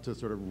them up to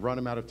sort of run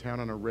them out of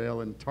town on a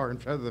rail and tar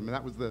and feather them. And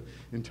that was the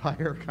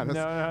entire kind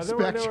of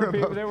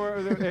spectrum. There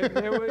was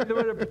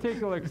a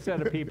particular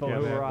set of people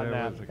who were on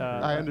that.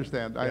 I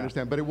understand.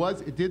 But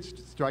it did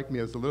strike me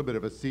as a little bit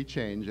of a sea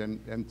change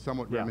and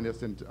somewhat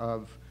reminiscent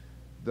of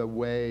the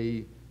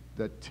way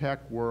the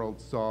tech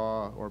world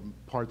saw, or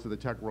parts of the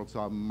tech world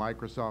saw,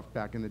 Microsoft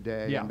back in the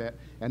day.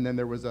 And then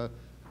there was an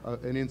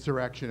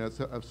insurrection,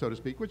 of so to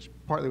speak, which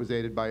partly was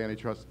aided by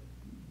antitrust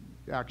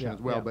action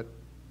as well. But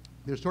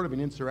there's sort of an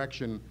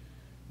insurrection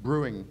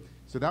brewing.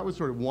 So that was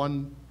sort of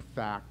one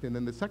fact. And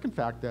then the second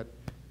fact that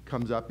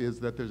comes up is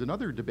that there's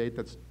another debate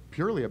that's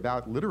purely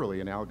about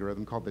literally an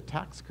algorithm called the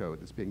tax code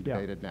that's being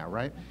debated now,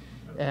 right?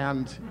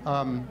 And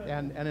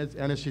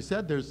as she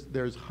said,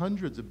 there's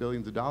hundreds of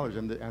billions of dollars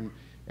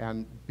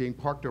and being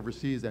parked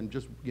overseas and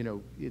just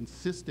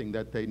insisting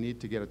that they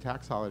need to get a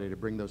tax holiday to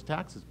bring those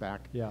taxes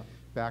back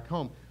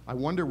home. I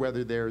wonder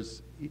whether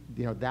there's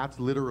that's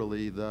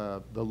literally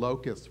the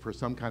locus for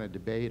some kind of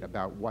debate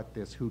about what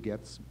this who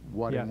gets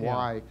what and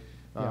why,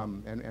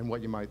 and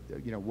what you might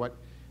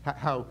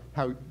how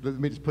let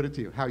me just put it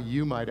to you, how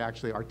you might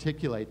actually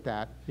articulate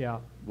that,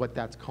 what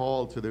that's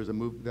called, so there's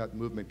that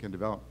movement can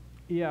develop.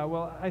 Yeah,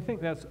 well, I think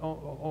that's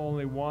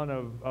only one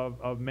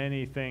of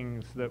many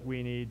things that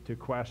we need to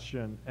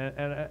question.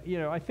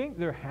 And I think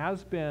there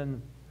has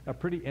been a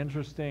pretty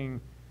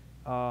interesting,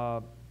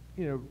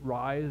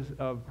 rise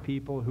of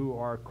people who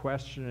are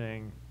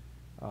questioning,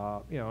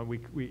 and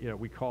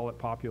we call it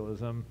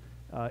populism,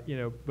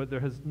 but there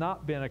has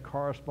not been a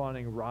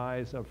corresponding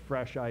rise of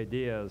fresh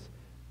ideas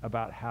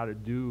about how to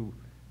do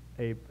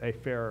a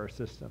fairer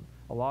system.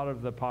 A lot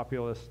of the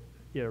populist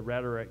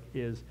rhetoric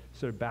is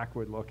sort of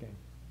backward-looking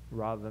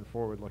rather than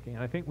forward-looking.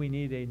 And I think we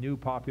need a new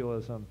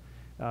populism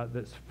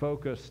that's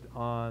focused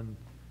on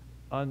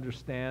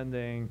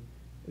understanding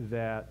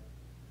that,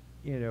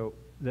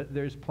 that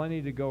there's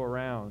plenty to go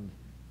around,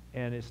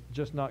 and it's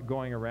just not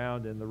going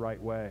around in the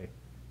right way.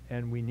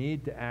 And we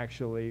need to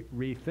actually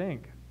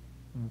rethink,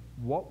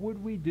 what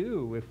would we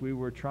do if we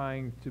were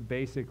trying to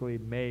basically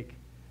make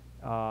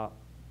a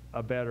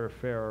better,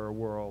 fairer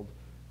world?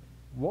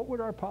 What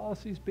would our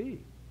policies be?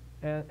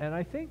 And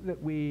I think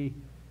that we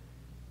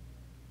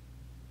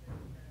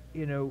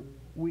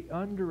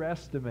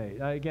underestimate.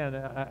 Again,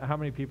 how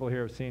many people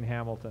here have seen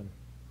Hamilton?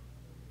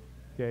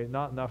 Okay,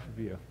 not enough of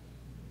you.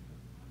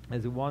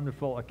 There's a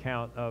wonderful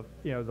account of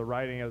the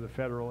writing of the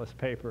Federalist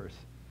Papers.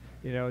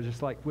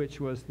 Just like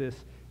which was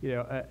this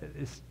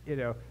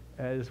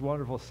this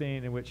wonderful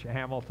scene in which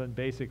Hamilton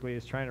basically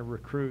is trying to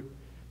recruit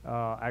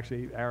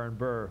actually Aaron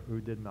Burr,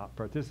 who did not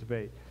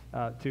participate,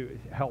 to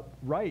help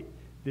write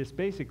this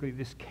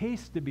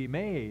case to be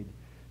made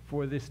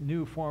for this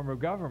new form of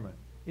government.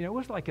 It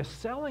was like a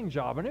selling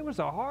job, and it was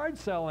a hard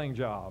selling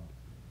job.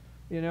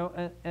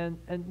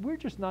 And we're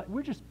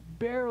just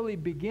barely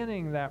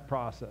beginning that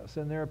process.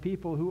 And there are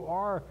people who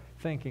are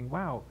thinking,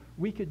 wow,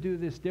 we could do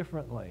this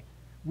differently.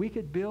 We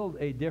could build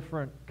a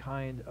different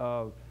kind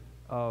of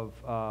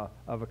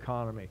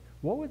economy.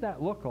 What would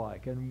that look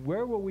like? And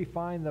where will we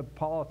find the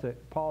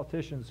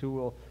politicians who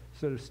will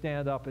sort of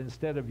stand up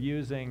instead of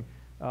using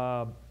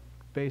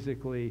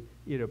basically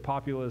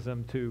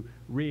populism to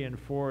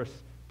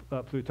reinforce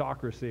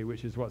plutocracy,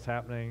 which is what's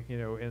happening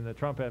in the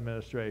Trump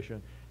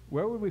administration?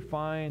 Where would we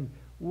find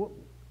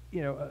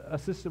a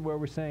system where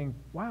we're saying,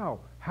 wow,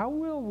 how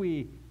will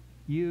we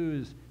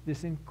use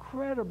this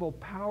incredible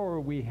power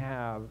we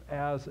have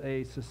as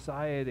a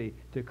society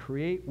to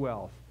create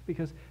wealth?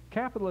 Because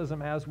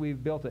capitalism, as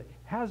we've built it,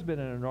 has been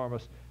an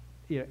enormous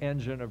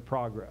engine of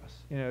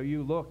progress.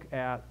 You look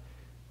at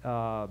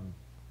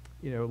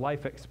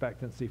life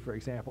expectancy, for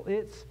example.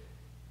 It's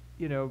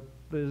there's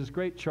this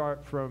great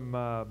chart from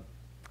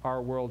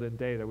Our World in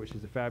Data, which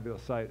is a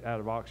fabulous site out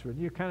of Oxford.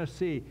 And you kind of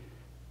see,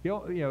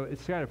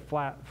 it's kind of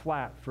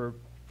flat for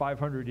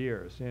 500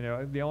 years.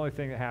 The only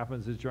thing that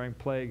happens is during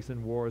plagues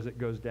and wars it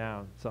goes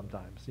down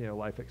sometimes,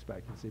 life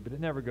expectancy, but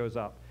it never goes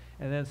up.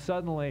 And then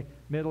suddenly,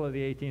 middle of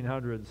the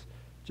 1800s,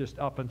 just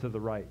up and to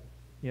the right,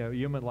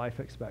 human life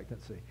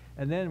expectancy.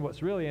 And then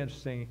what's really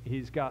interesting,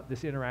 he's got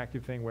this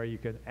interactive thing where you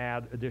can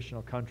add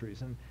additional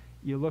countries. And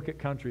you look at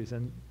countries,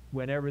 and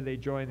whenever they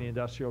join the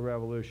Industrial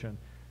Revolution,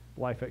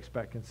 life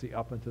expectancy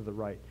up and to the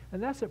right.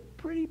 And that's a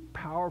pretty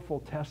powerful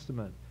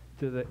testament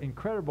to the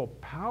incredible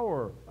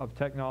power of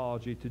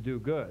technology to do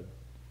good.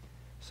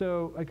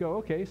 So I go,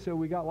 okay, so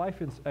we got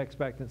life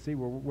expectancy.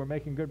 We're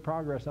making good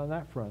progress on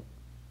that front.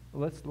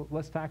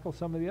 Let's tackle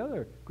some of the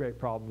other great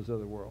problems of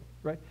the world,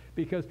 right?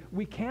 Because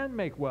we can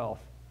make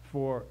wealth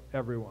for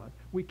everyone.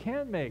 We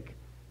can make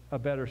a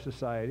better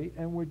society,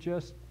 and we're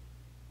just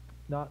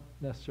not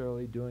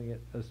necessarily doing it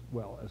as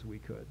well as we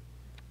could.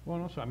 Well,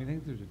 and also, I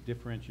think there's a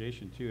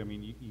differentiation too.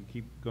 You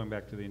keep going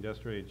back to the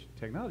industrial age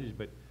technologies,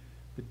 but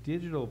the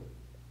digital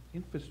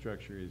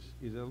infrastructure is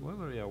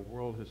literally a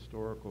world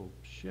historical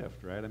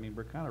shift, right?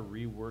 We're kind of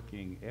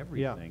reworking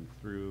everything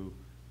through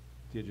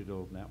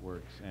digital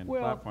networks and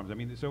platforms.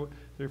 So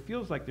there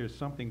feels like there's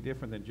something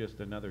different than just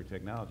another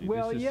technology.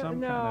 Well, this is I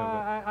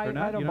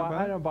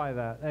don't buy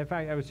that. In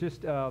fact, I was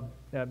just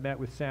met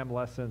with Sam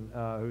Lessin,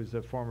 who's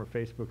a former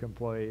Facebook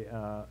employee.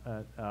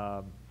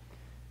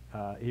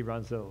 He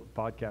runs a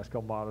podcast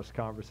called Modest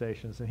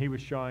Conversations, and he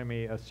was showing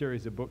me a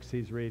series of books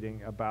he's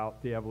reading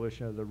about the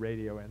evolution of the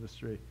radio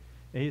industry.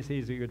 And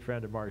he's a good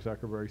friend of Mark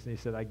Zuckerberg's, and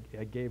he said, I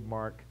gave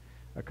Mark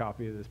a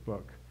copy of this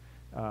book,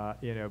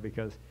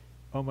 because,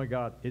 oh my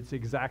God, it's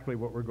exactly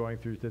what we're going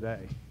through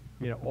today.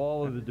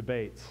 All of the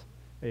debates,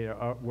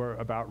 were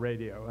about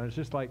radio. And it's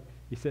just like,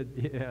 he said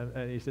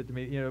to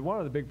me, one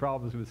of the big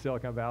problems with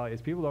Silicon Valley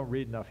is people don't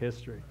read enough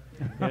history.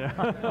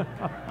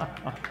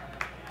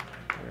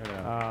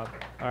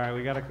 All right,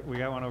 we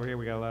got one over here.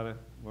 We got a lot of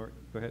more.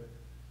 Go ahead.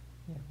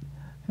 Yeah.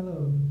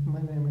 Hello,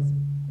 my name is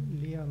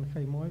Leon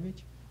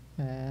Khaimovich,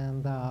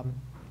 and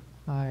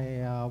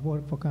I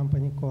work for a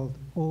company called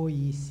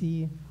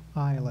OEC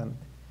Island.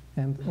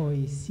 And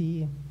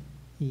OEC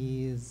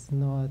is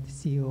not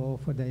CEO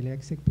for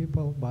dyslexic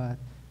people, but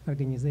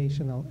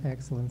Organizational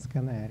Excellence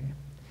Canary.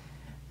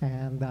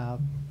 And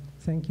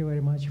thank you very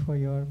much for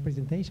your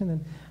presentation.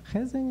 And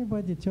has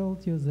anybody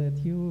told you that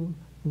you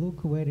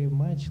look very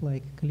much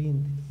like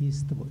Clint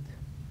Eastwood?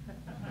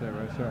 Is that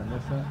right? Sorry, I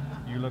missed that.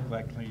 You look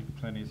like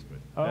Clint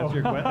Eastwood. Oh. That's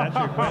your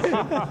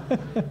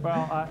question?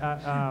 Well,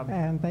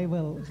 And I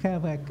will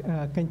have a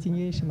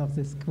continuation of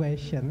this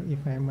question,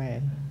 if I may.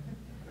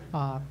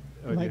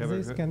 do you Like have a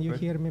this, can you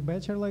question? hear me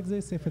better like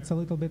this, if it's a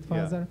little bit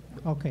further?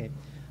 Okay.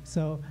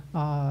 So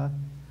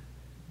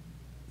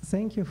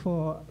thank you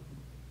for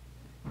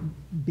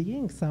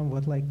being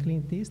somewhat like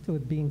Clint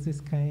Eastwood, being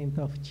this kind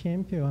of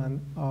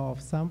champion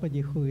of somebody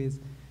who is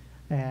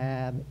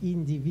an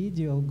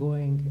individual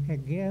going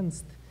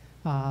against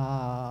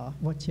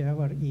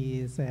whatever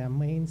is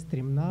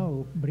mainstream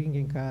now,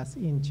 bringing us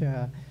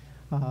into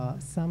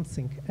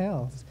something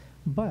else.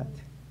 But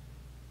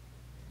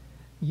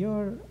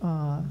your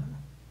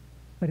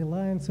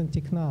reliance on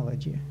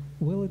technology,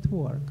 will it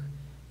work?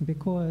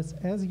 Because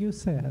as you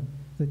said,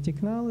 the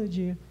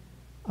technology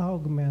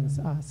augments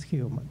us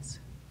humans.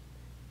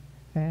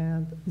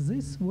 And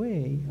this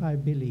way, I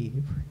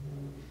believe,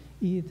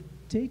 it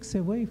takes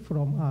away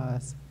from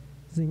us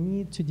the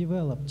need to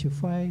develop, to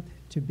fight,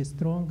 to be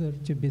stronger,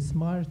 to be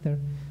smarter.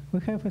 We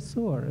have a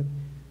sword,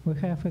 we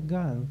have a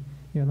gun.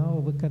 You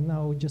know, we can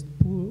now just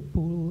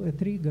pull a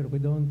trigger. We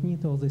don't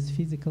need all this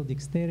physical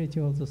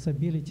dexterity, all those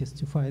abilities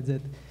to fight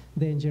that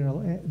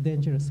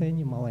dangerous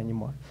animal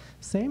anymore.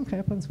 Same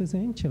happens with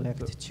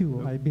intellect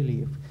too, I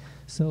believe.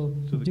 So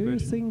do you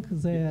think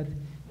that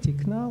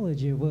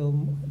technology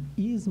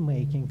is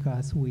making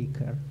us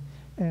weaker?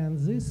 And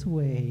this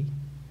way,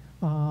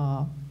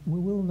 we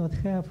will not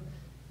have,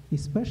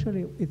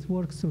 especially it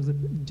works through the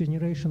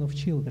generation of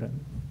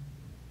children.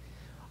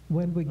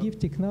 When we give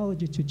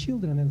technology to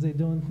children and they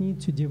don't need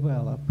to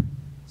develop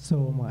so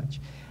much.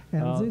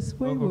 And this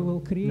way we will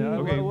create...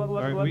 No, Okay, All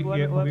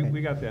right,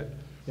 we got that.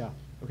 Yeah.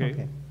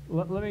 Okay.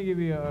 Let me give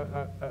you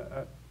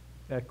a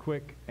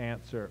quick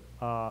answer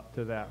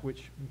to that,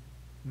 which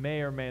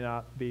may or may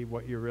not be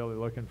what you're really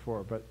looking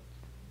for. But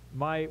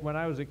when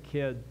I was a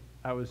kid,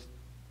 I was,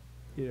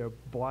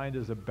 blind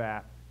as a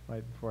bat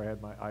right before I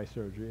had my eye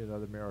surgery,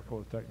 another miracle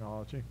of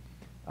technology.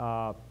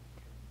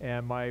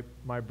 And my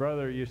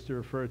brother used to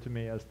refer to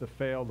me as the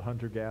failed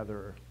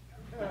hunter-gatherer.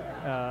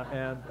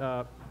 And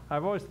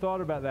I've always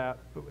thought about that,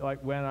 like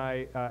when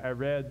I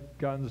read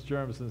Guns,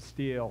 Germs, and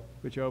Steel,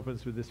 which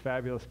opens with this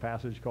fabulous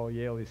passage called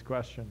Yaley's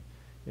Question,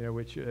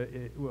 which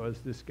it was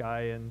this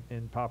guy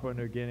in Papua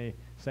New Guinea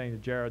saying to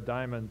Jared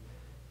Diamond,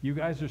 "You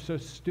guys are so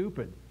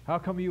stupid. How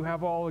come you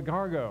have all the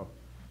cargo?"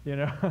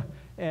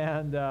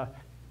 And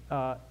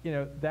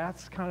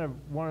that's kind of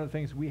one of the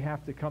things we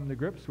have to come to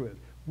grips with.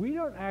 We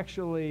don't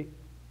actually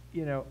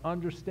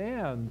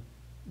understand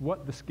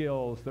what the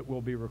skills that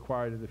will be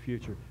required in the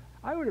future.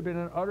 I would have been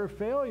an utter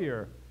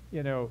failure,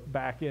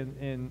 back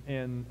in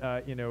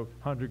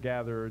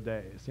hunter-gatherer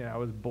days. I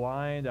was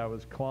blind, I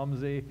was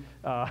clumsy,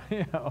 I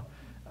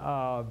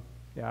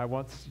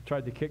once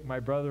tried to kick my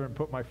brother and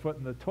put my foot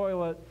in the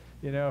toilet.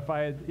 If I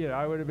had,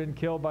 I would have been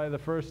killed by the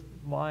first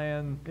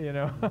lion,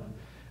 to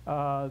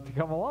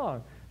come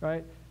along,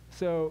 right?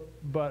 So,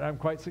 but I'm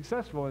quite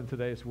successful in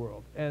today's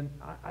world. And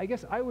I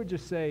guess I would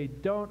just say,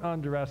 don't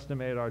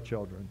underestimate our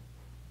children.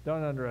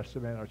 Don't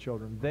underestimate our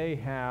children.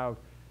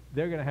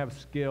 They're going to have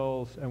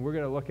skills, and we're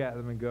going to look at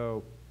them and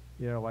go,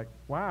 like,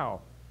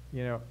 wow,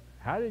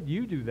 how did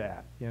you do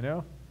that,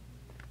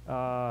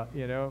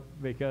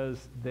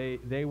 because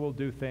they will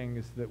do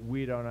things that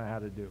we don't know how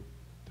to do.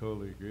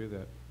 Totally agree with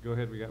that. Go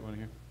ahead, we got one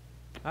here.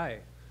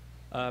 Hi,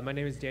 my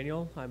name is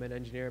Daniel. I'm an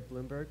engineer at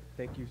Bloomberg.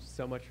 Thank you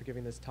so much for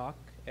giving this talk.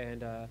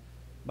 And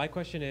my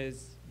question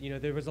is,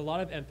 there was a lot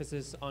of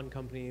emphasis on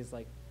companies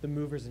like the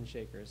movers and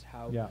shakers,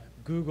 how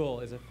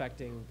Google is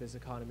affecting this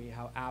economy,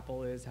 how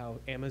Apple is, how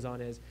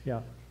Amazon is.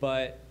 Yeah.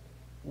 But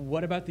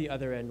what about the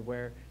other end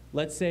where,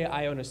 let's say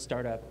I own a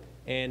startup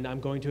and I'm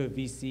going to a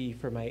VC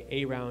for my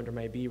A round or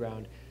my B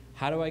round.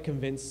 How do I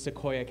convince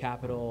Sequoia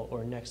Capital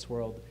or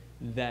Nextworld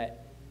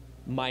that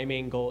my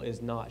main goal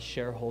is not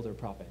shareholder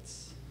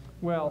profits?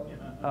 Well,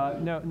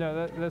 no,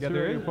 that's a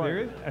very good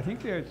point. I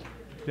think there's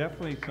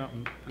definitely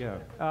something,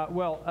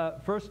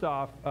 first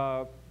off,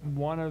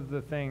 one of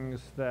the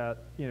things that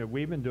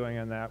we've been doing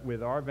on that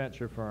with our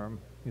venture firm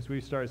is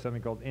we've started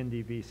something called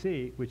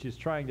IndieVC, which is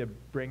trying to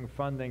bring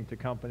funding to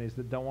companies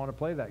that don't want to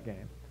play that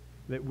game.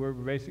 That we're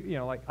basically,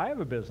 like I have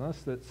a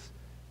business that's,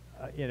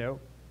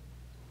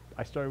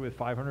 I started with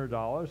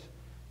 $500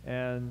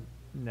 and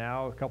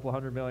now a couple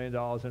 $100 million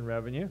in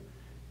revenue,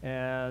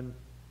 and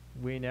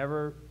we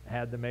never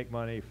had to make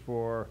money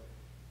for,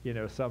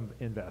 some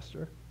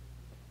investor.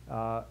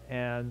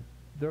 And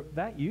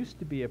that used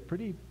to be a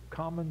pretty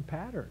common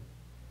pattern.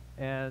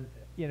 And,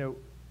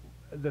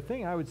 the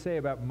thing I would say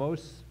about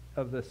most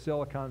of the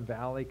Silicon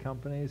Valley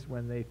companies,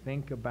 when they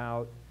think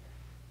about,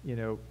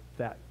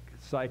 that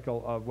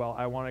cycle of, well,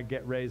 I want to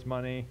raise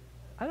money,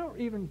 I don't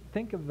even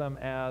think of them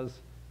as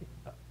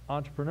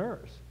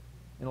entrepreneurs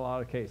in a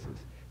lot of cases.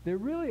 They're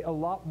really a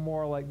lot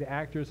more like the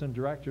actors and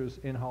directors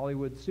in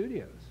Hollywood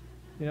studios.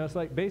 It's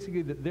like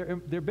basically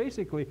they're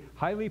basically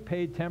highly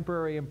paid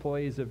temporary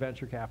employees of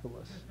venture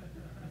capitalists,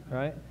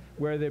 right?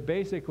 Where they're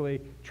basically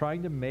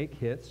trying to make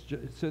hits.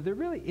 So they're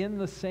really in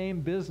the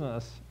same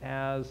business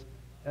as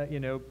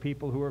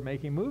people who are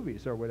making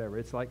movies or whatever.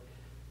 It's like,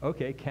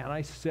 okay, can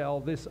I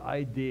sell this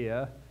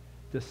idea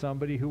to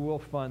somebody who will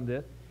fund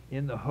it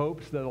in the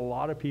hopes that a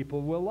lot of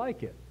people will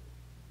like it?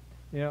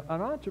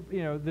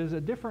 There's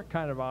a different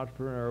kind of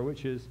entrepreneur,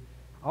 which is,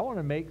 I want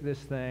to make this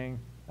thing,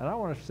 and I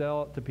want to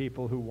sell it to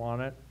people who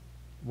want it,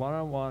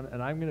 one-on-one,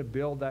 and I'm going to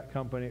build that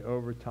company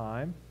over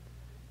time.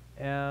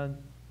 And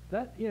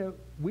that,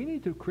 we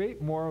need to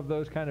create more of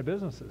those kind of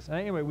businesses. And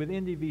anyway, with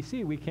Indie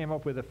VC, we came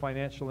up with a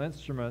financial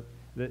instrument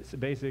that's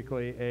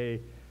basically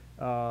a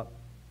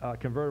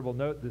convertible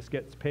note that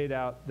gets paid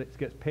out, that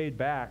gets paid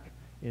back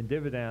in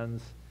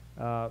dividends,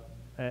 and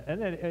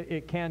then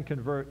it can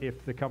convert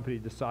if the company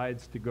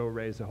decides to go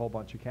raise a whole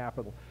bunch of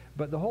capital.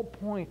 But the whole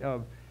point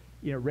of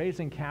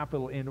raising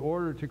capital in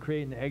order to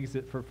create an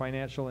exit for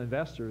financial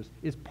investors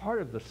is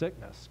part of the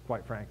sickness,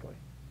 quite frankly.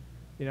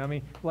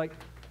 And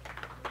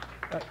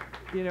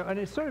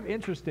it's sort of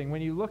interesting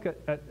when you look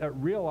at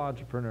real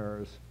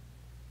entrepreneurs,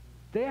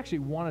 they actually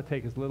want to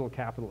take as little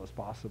capital as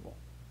possible.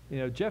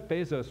 Jeff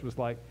Bezos was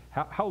like,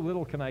 how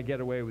little can I get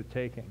away with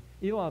taking?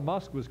 Elon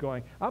Musk was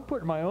going, I'm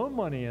putting my own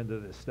money into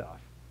this stuff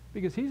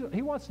because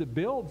he wants to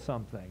build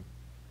something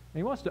and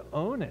he wants to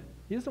own it.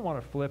 He doesn't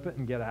want to flip it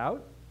and get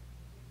out.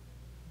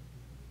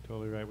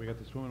 Totally right. We got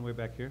this woman way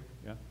back here.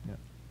 Yeah.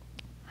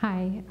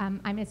 Hi,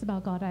 I'm Isabel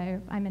Goddo.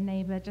 I'm a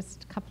neighbor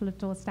just a couple of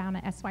doors down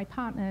at SY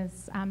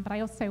Partners, but I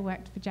also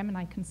worked for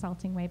Gemini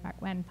Consulting way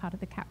back when, part of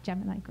the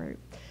Capgemini group.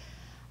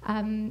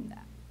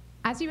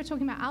 As you were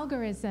talking about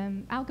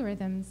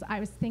algorithms, I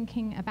was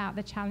thinking about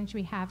the challenge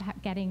we have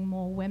getting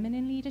more women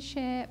in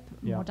leadership,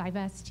 more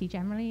diversity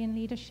generally in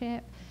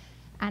leadership.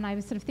 And I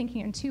was sort of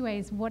thinking in two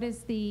ways. What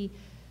is the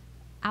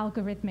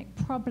algorithmic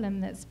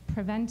problem that's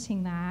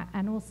preventing that,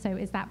 and also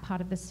is that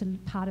part of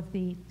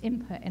the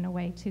input in a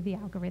way to the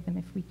algorithm?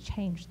 If we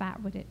change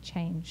that, would it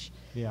change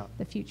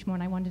the future more?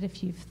 And I wondered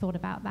if you've thought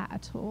about that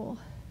at all.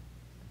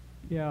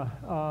 Yeah,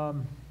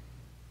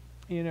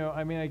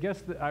 I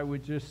guess that I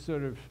would just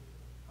sort of,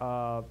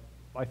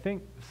 I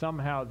think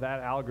somehow that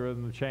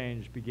algorithm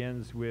change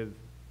begins with,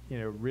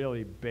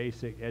 really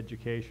basic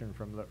education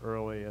from the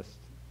earliest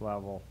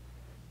level.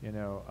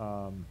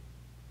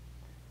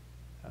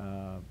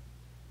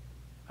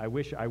 I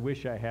wish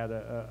I had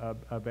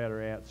a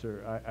better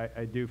answer.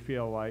 I do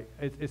feel like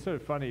it's sort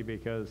of funny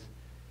because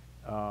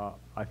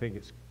I think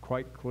it's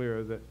quite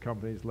clear that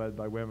companies led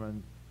by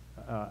women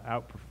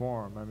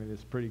outperform. I mean,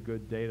 there's pretty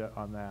good data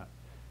on that,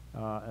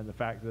 and the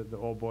fact that the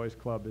old boys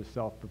club is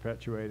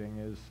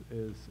self-perpetuating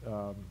is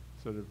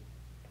sort of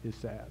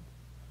sad.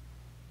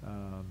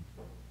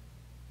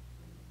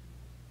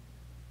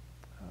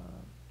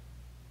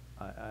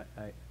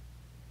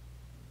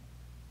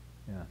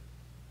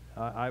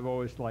 I've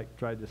always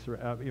tried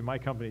to my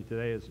company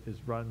today is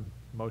run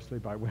mostly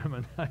by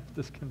women. I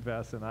just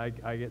confess, and I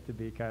get to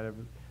be kind of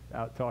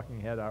out talking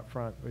head out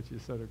front, which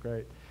is sort of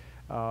great.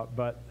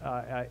 But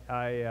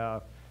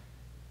I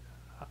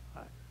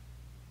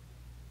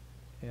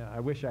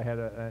wish I had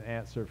an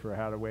answer for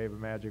how to wave a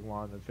magic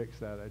wand and fix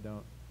that. I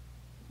don't.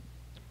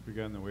 We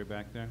got in the way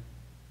back there.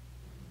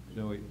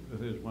 No, wait,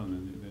 there's one,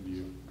 and then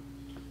you.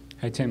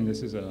 Hi Tim,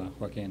 this is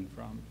Joaquin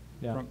from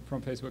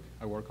Facebook.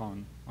 I work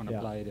on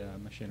applied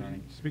machine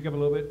learning. Speak up a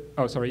little bit.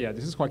 Oh, sorry. Yeah,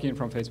 this is Joaquin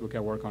from Facebook.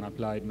 I work on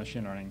applied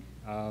machine learning.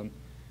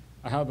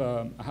 I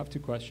have two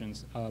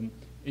questions.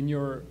 In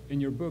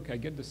your book, I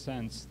get the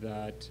sense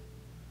that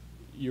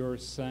you're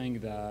saying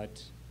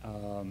that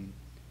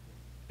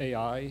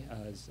AI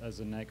as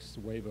the next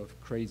wave of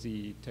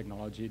crazy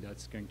technology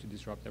that's going to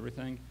disrupt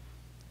everything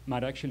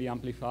might actually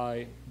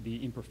amplify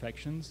the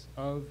imperfections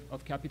of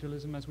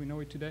capitalism as we know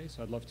it today.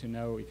 So I'd love to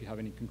know if you have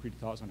any concrete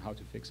thoughts on how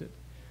to fix it.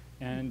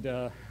 And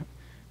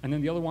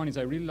then the other one is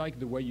I really like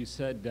the way you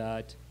said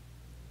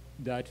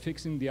that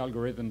fixing the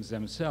algorithms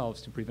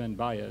themselves to prevent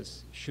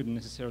bias shouldn't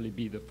necessarily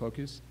be the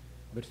focus,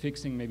 but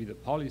fixing maybe the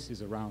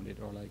policies around it,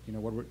 or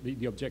what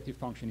the objective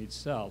function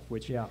itself,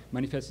 which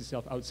manifests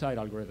itself outside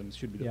algorithms,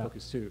 should be the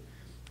focus too.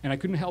 And I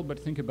couldn't help but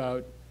think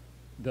about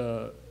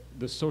the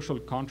social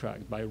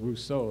contract by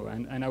Rousseau,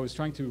 and I was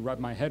trying to wrap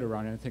my head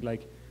around it and think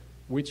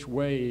which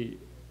way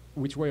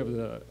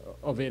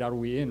of it are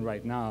we in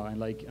right now,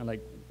 and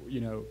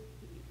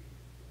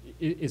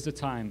is the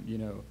time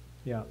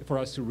for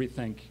us to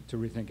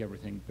rethink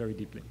everything very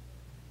deeply.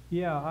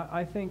 Yeah,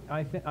 I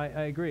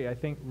agree. I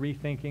think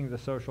rethinking the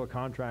social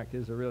contract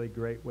is a really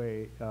great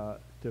way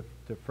to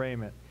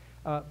frame it.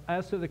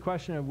 As to the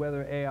question of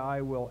whether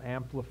AI will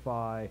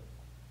amplify,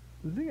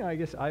 the thing I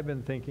guess I've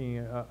been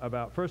thinking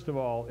about, first of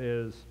all,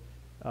 is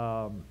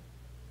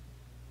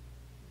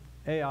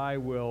AI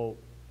will,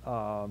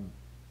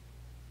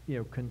 you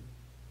know,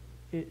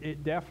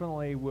 it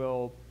definitely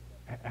will,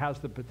 has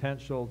the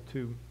potential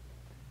to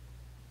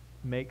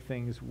make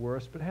things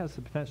worse, but it has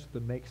the potential to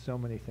make so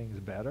many things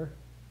better.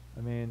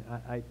 I mean,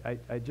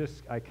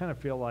 I kind of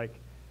feel like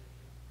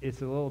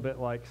it's a little bit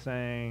like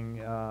saying,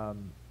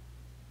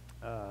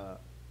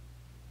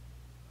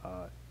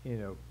 you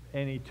know,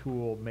 any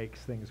tool makes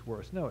things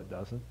worse. No, it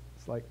doesn't.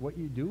 It's like what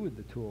you do with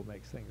the tool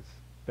makes things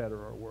better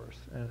or worse.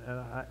 And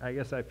I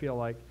guess I feel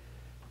like,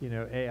 you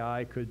know,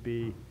 AI could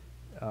be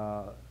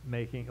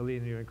leading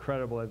to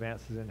incredible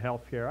advances in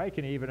healthcare. I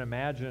can even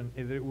imagine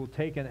that it will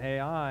take an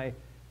AI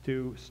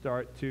to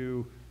start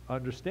to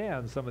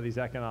understand some of these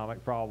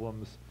economic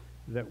problems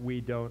that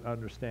we don't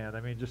understand.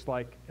 I mean, just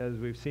like as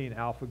we've seen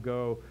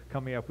AlphaGo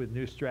coming up with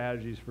new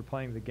strategies for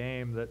playing the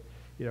game that,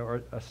 you know,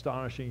 are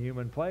astonishing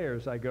human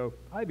players, I'd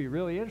be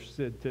really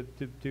interested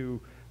to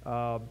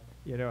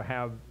you know,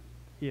 have,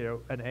 you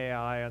know, an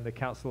AI on the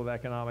Council of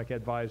Economic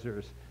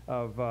Advisors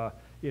of,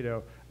 you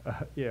know,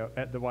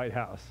 at the White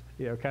House,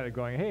 you know, kind of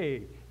going,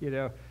 hey, you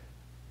know,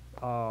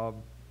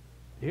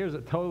 here's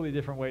a totally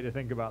different way to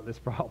think about this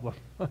problem.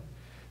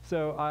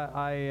 So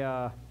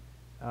I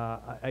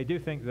do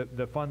think that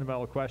the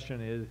fundamental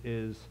question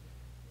is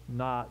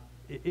not,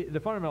 the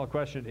fundamental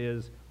question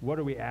is, what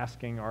are we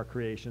asking our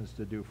creations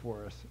to do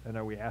for us, and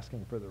are we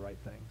asking for the right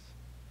things?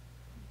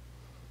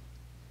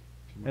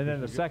 And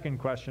then the second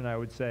question I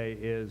would say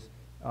is,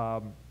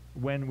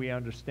 when we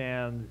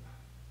understand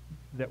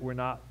that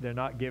they're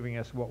not giving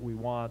us what we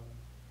want,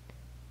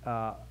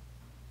 are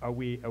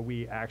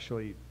we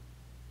actually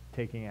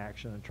taking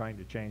action and trying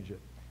to change it?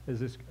 There's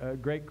this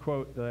great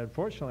quote that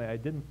unfortunately I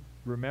didn't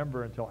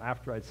remember until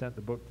after I'd sent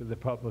the book to the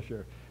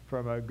publisher,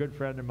 from a good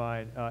friend of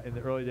mine in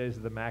the early days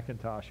of the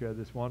Macintosh, who had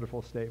this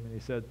wonderful statement. He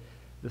said,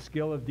 the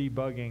skill of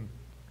debugging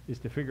is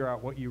to figure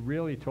out what you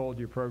really told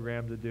your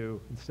program to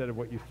do instead of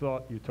what you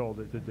thought you told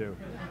it to do.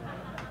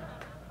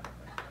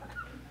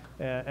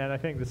 And I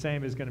think the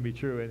same is going to be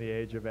true in the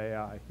age of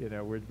AI. You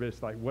know, we're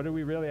just like, what are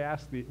we really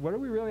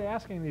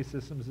asking these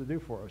systems to do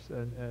for us?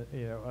 And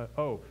you know,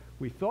 oh,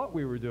 we thought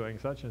we were doing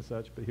such and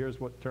such, but here's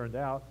what turned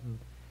out. And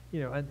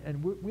you know,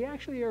 and we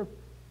actually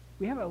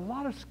we have a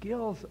lot of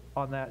skills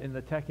on that in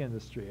the tech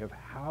industry of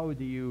how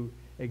do you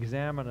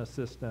examine a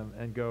system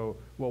and go,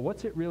 well,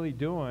 what's it really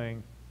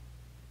doing,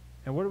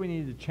 and what do we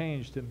need to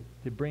change to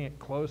bring it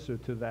closer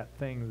to that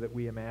thing that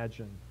we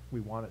imagine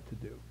we want it to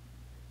do?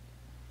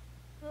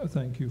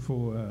 Thank you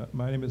for,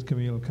 my name is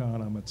Camille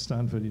Khan, I'm at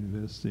Stanford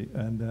University,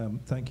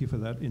 and thank you for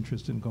that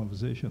interesting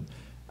conversation.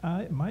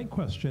 My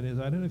question is,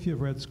 I don't know if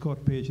you've read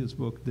Scott Page's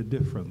book, The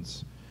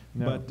Difference,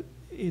 no. But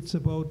it's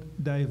about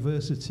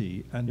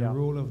diversity and the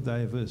role of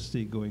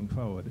diversity going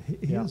forward.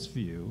 His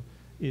view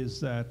is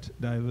that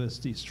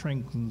diversity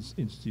strengthens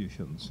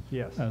institutions,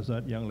 as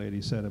that young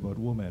lady said about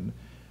women.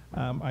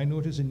 I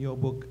noticed in your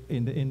book,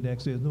 in the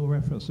index, there's no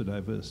reference to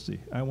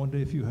diversity. I wonder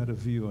if you had a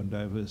view on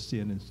diversity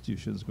and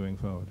institutions going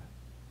forward.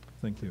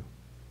 Thank you.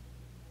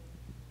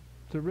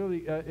 It's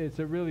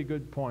a really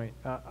good point.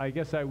 I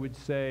guess I would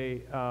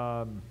say,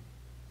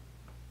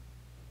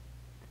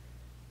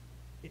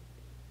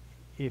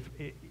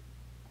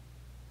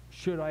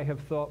 should I have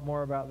thought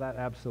more about that?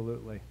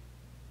 Absolutely,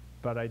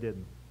 but I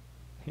didn't.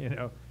 You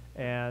know,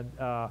 and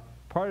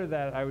part of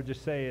that I would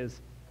just say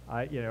is,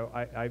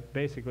 I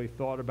basically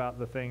thought about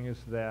the things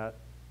that,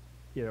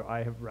 you know,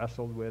 I have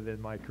wrestled with in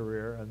my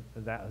career,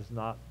 and that has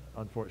not,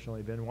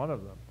 unfortunately, been one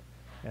of them.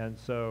 And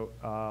so,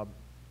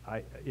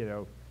 I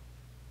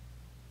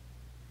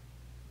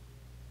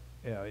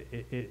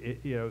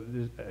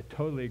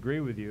totally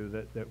agree with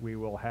you that we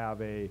will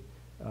have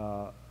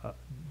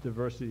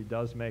diversity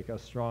does make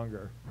us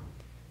stronger.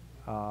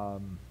 I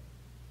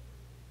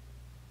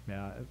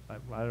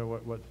don't know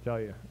what to tell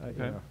you. I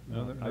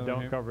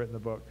don't cover it in the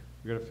book.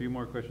 We've got a few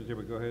more questions here,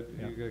 but go ahead.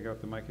 Yeah. You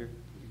got the mic here.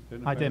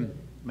 Hi, Tim.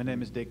 My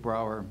name is Dick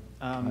Brower.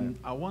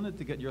 I wanted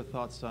to get your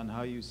thoughts on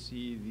how you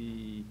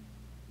see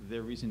the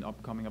recent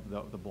upcoming of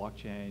the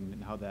blockchain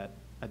and how that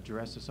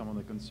addresses some of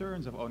the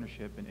concerns of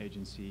ownership and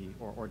agency,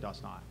 or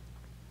does not.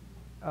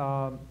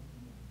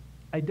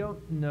 I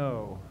don't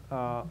know.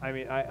 I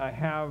mean, I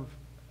have,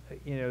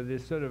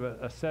 this sort of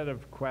a set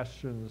of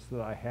questions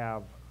that I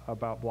have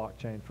about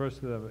blockchain.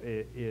 First of them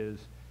is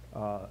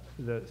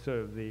there's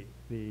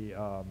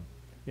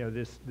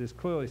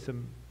clearly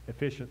some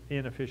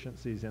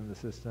inefficiencies in the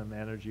system,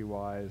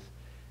 energy-wise,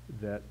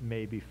 that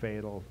may be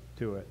fatal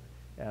to it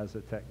as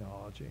a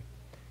technology.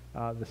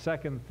 The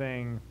second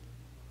thing,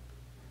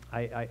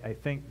 I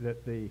think that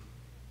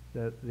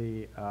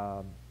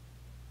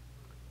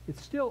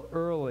it's still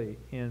early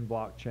in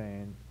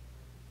blockchain,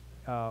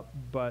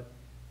 but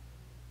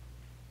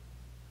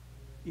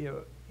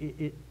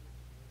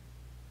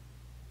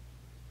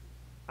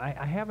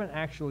I haven't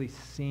actually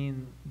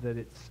seen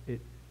that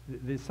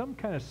there's some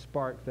kind of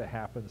spark that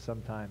happens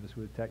sometimes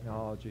with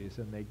technologies,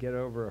 and they get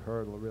over a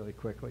hurdle really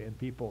quickly, and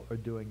people are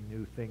doing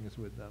new things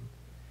with them.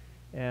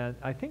 And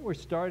I think we're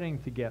starting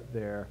to get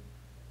there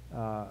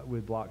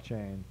with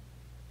blockchain.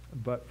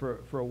 But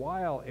for a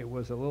while, it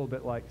was a little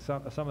bit like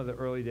some of the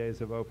early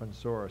days of open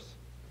source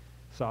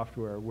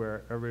software,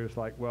 where everybody was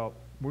like, well,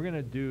 we're going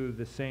to do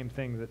the same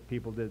thing that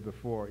people did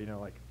before. You know,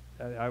 like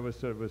I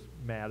was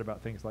mad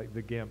about things like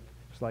the GIMP.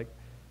 It's like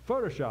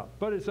Photoshop,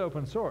 but it's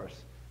open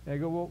source. And I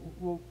go,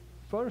 well,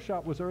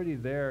 Photoshop was already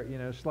there. You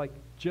know, it's like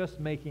just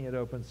making it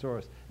open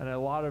source. And a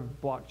lot of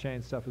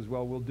blockchain stuff as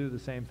well. We'll do the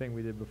same thing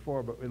we did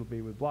before, but it'll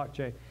be with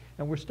blockchain.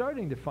 And we're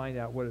starting to find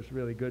out what it's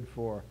really good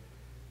for.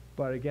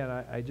 But again,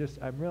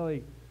 I'm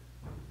really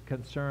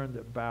concerned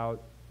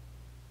about,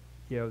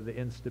 you know, the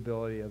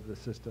instability of the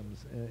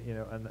systems, you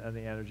know, and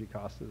the energy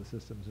cost of the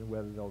systems, and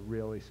whether they'll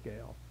really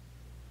scale.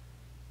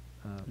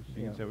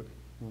 So,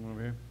 one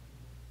over here.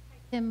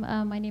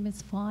 My name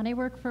is Fawn. I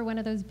work for one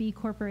of those B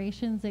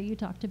corporations that you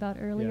talked about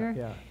earlier.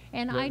 Yeah.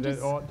 And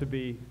that ought to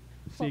be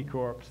C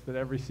Corps, that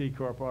every C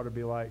Corp ought to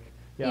be like.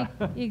 Yeah.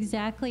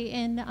 Exactly.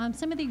 And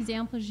some of the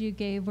examples you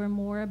gave were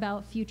more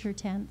about future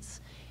tense.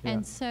 Yeah.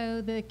 And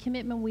so the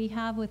commitment we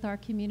have with our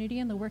community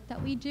and the work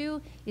that we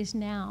do is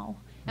now.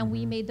 And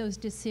we made those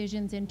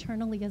decisions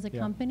internally as a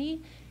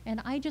company. And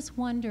I just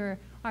wonder,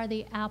 are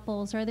the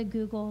Apples, are the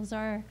Googles,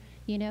 are,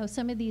 you know,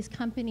 some of these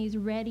companies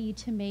ready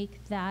to make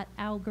that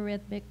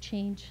algorithmic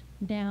change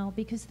now?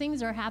 Because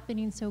things are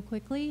happening so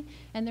quickly,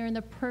 and they're in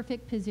the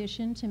perfect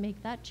position to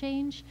make that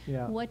change.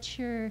 Yeah. What's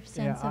your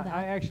sense of that?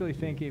 I actually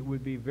think it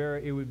would be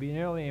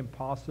nearly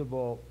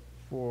impossible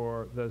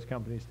for those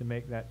companies to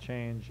make that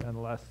change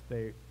unless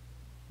they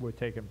were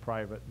taken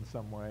private in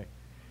some way.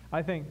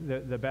 I think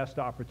the best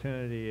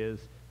opportunity is,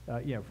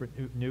 you know, for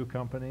new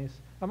companies.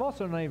 I'm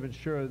also not even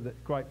sure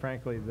that, quite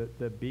frankly, that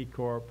the B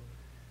Corp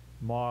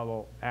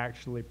model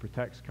actually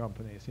protects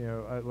companies. You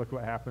know, look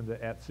what happened to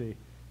Etsy,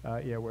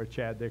 you know, where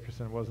Chad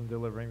Dickerson wasn't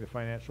delivering the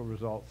financial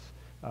results,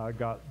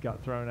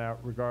 got thrown out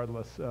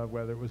regardless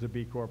whether it was a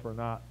B Corp or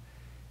not.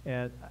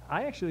 And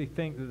I actually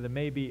think that there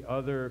may be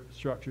other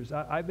structures.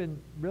 I've been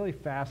really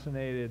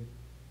fascinated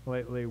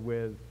lately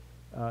with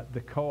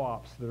the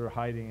co-ops that are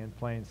hiding in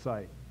plain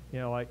sight. You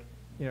know, like,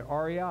 you know,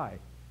 REI.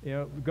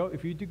 You know,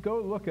 if you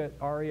go look at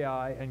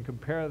REI and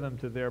compare them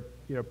to their,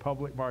 you know,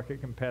 public market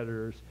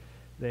competitors,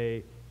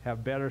 they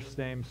have better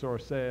same-store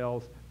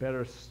sales,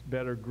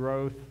 better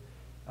growth.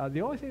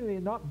 The only thing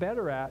they're not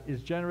better at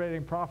is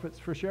generating profits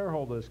for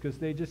shareholders, because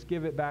they just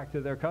give it back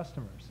to their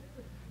customers.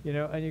 You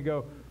know, and you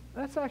go,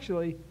 that's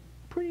actually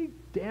pretty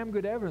damn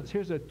good evidence.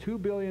 Here's a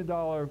 $2 billion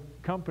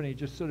company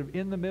just sort of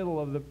in the middle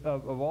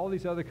of all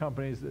these other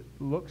companies that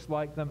looks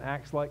like them,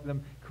 acts like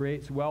them,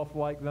 creates wealth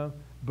like them,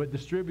 but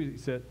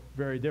distributes it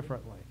very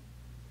differently.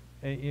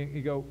 And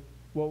you go,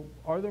 well,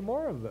 are there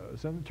more of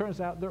those? And it turns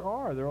out there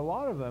are a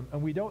lot of them,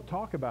 and we don't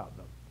talk about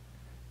them.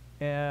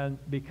 And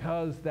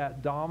because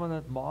that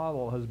dominant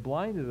model has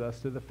blinded us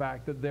to the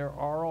fact that there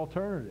are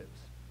alternatives.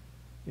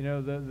 You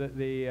know,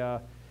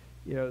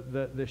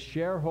 the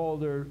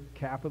shareholder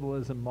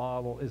capitalism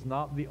model is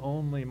not the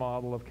only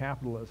model of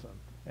capitalism.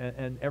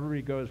 And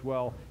everybody goes,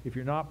 well, if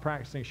you're not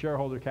practicing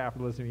shareholder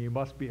capitalism, you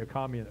must be a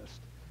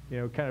communist. You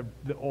know, kind of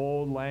the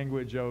old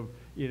language of,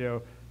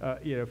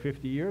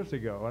 50 years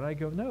ago. And I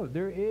go, no,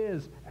 there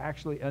is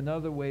actually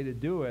another way to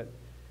do it.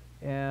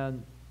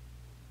 And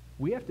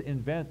we have to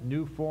invent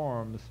new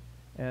forms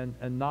and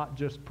not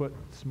just put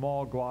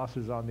small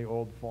glosses on the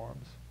old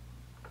forms.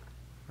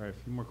 All right,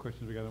 a few more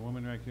questions. We got a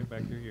woman right here,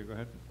 back here. Yeah, go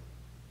ahead.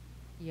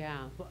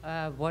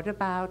 Yeah, what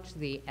about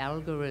the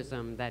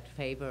algorithm that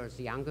favors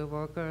younger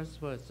workers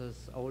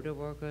versus older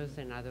workers?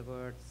 In other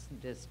words,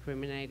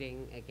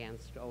 discriminating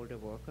against older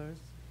workers?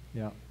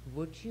 Yeah.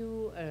 Would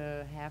you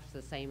have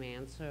the same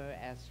answer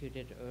as you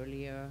did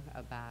earlier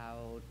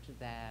about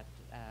that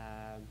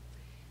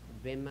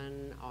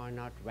women are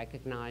not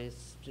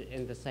recognized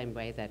in the same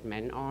way that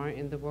men are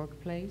in the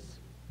workplace?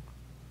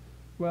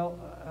 Well,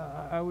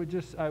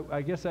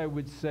 I guess I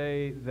would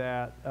say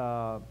that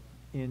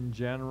in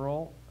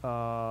general,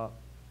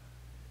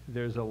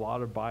 there's a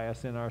lot of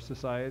bias in our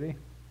society,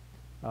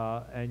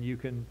 and you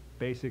can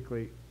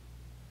basically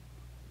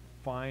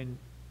find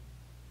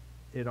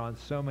it on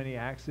so many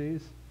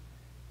axes,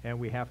 and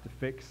we have to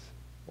fix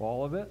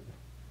all of it,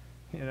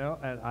 you know.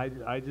 And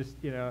I just,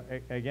 you know,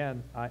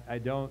 again, I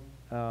don't,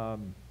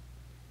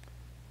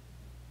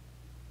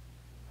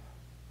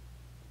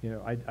 you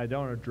know, I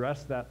don't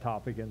address that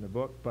topic in the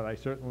book, but I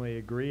certainly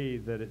agree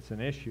that it's an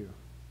issue.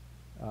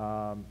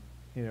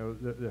 You know,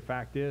 the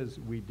fact is,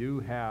 we do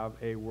have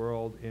a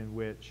world in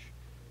which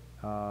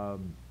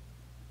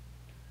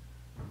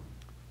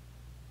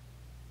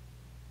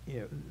you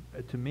know,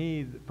 to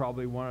me,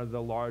 probably one of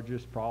the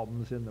largest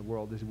problems in the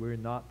world is we're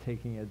not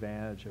taking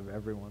advantage of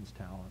everyone's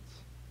talents.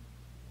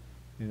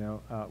 You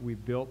know, we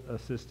built a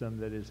system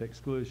that is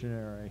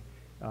exclusionary,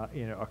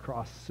 you know,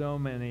 across so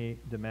many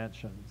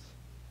dimensions,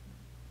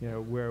 you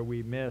know, where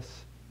we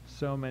miss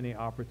so many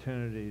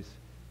opportunities,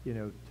 you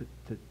know,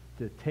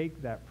 to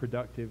take that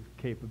productive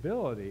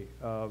capability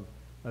of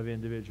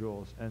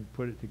individuals and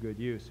put it to good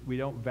use. We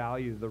don't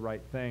value the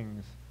right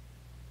things.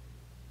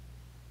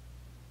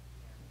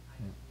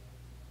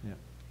 Yeah.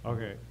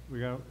 Okay, we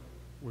got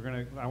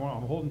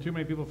I'm holding too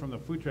many people from the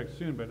food truck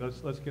soon, but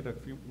let's get a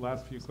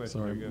last few questions.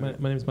 Sorry, my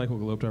name is Michael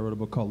Galopta. I wrote a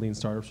book called Lean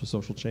Startups for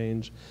Social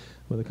Change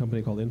with a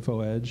company called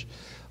InfoEdge.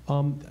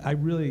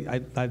 I've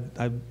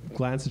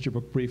glanced at your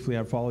book briefly.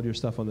 I've followed your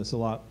stuff on this a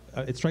lot.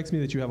 It strikes me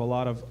that you have a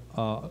lot of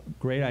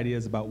great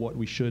ideas about what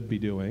we should be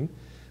doing,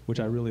 which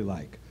I really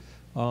like.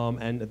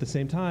 And at the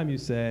same time, you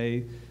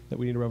say that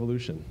we need a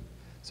revolution.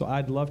 So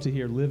I'd love to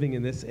hear, living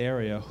in this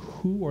area,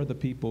 who are the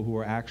people who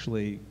are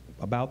actually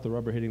about the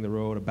rubber hitting the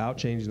road, about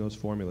changing those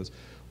formulas?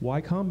 Y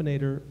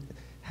Combinator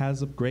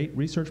has a great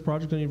research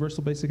project on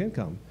universal basic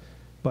income,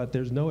 but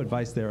there's no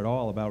advice there at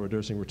all about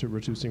reducing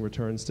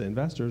returns to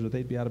investors, or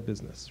they'd be out of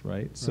business,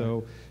 right?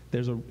 So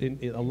there's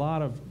a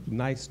lot of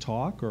nice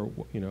talk, or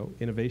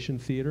innovation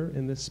theater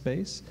in this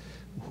space.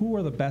 Who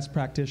are the best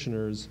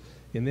practitioners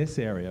in this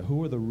area?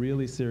 Who are the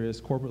really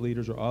serious corporate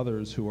leaders or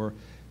others who are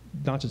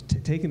not just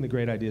taking the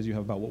great ideas you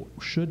have about what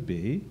should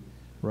be,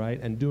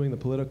 right, and doing the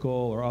political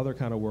or other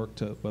kind of work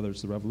to, whether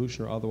it's the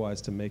revolution or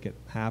otherwise, to make it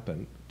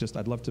happen? Just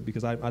I'd love to,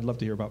 because I'd love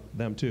to hear about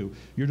them too.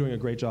 You're doing a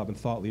great job in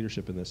thought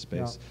leadership in this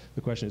space. Yeah.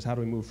 The question is, how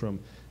do we move from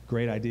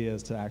great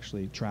ideas to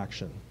actually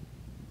traction?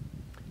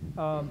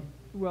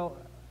 Well,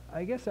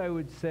 I guess I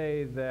would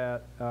say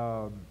that,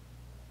 I'm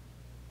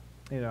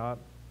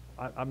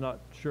not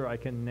sure I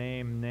can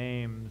name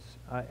names.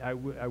 I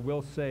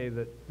will say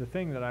that the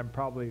thing that I'm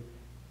probably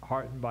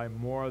heartened by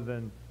more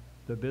than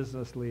the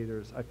business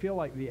leaders, I feel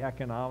like the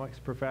economics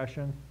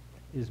profession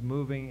is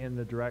moving in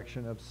the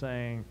direction of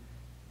saying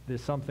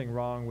there's something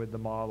wrong with the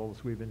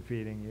models we've been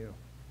feeding you.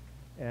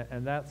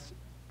 And that's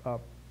a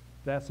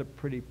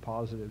pretty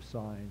positive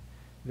sign.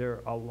 There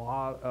are a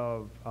lot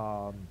of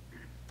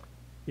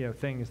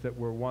things that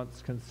were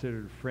once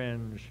considered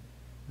fringe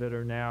that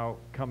are now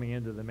coming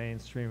into the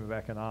mainstream of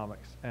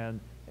economics. And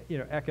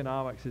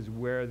economics is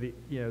where the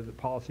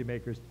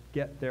policymakers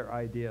get their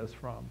ideas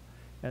from.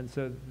 And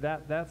so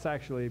that's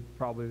actually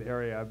probably the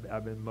area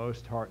I've been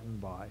most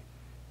heartened by.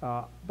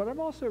 But I'm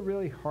also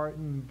really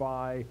heartened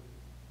by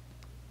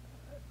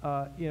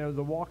the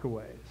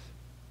walkaways.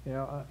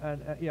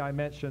 I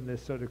mentioned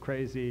this sort of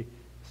crazy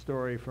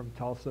story from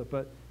Tulsa,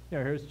 but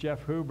here's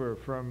Jeff Huber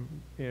from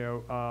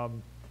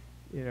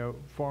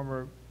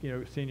former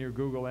senior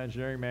Google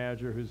engineering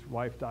manager whose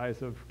wife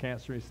dies of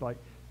cancer. He's like,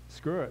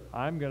 screw it,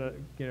 I'm gonna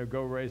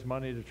go raise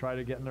money to try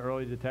to get an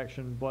early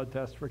detection blood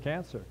test for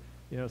cancer.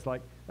 It's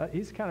like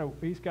he's kind of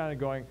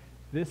going,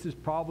 this is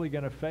probably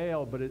going to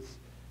fail, but it's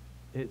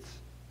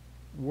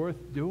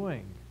worth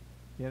doing,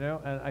 And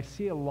I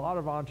see a lot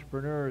of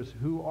entrepreneurs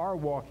who are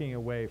walking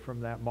away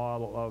from that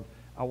model of,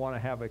 I want to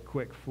have a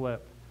quick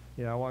flip.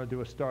 I want to do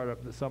a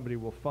startup that somebody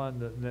will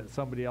fund and that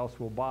somebody else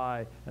will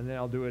buy, and then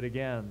I'll do it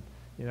again.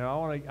 I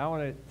want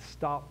to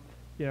stop.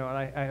 And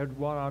I had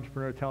one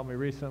entrepreneur tell me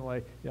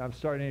recently, I'm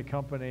starting a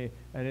company,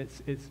 and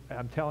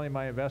I'm telling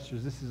my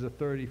investors this is a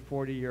 30,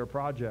 40-year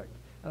project.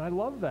 And I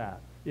love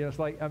that. It's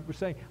like we're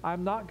saying,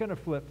 I'm not going to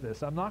flip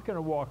this. I'm not going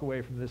to walk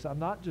away from this. I'm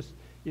not just,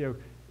 in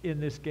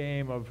this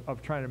game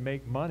of trying to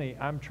make money.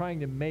 I'm trying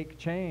to make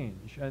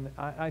change. And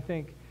I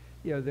think,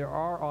 there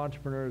are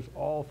entrepreneurs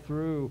all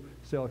through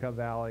Silicon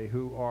Valley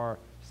who are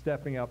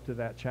stepping up to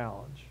that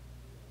challenge.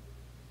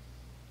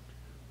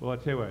 Well, I'll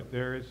tell you what,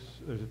 there's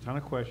a ton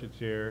of questions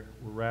here.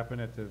 We're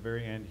wrapping at the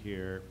very end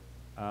here.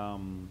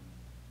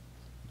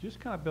 Just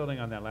kind of building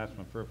on that last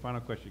one for a final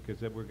question, because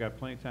we've got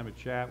plenty of time to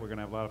chat. We're going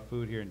to have a lot of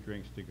food here and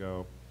drinks to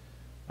go.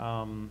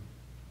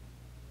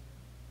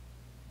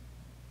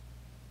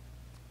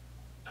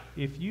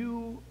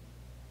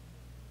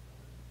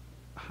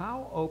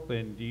 How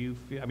open do you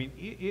feel? I mean,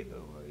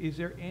 is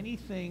there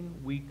anything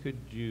we could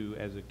do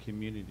as a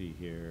community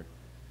here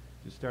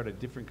to start a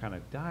different kind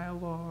of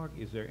dialogue?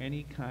 Is there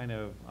any kind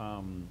of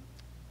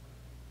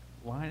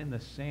line in the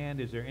sand?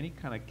 Is there any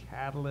kind of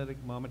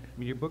catalytic moment? I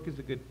mean, your book is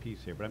a good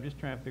piece here, but I'm just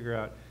trying to figure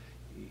out,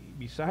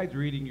 besides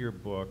reading your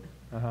book,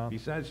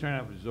 besides trying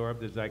to absorb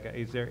the zeitgeist,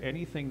 is there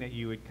anything that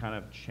you would kind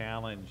of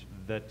challenge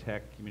the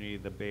tech community,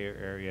 the Bay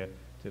Area,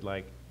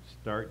 to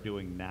start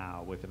doing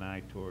now with an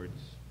eye towards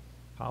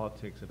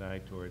politics, an eye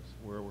towards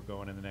where we're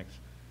going in the next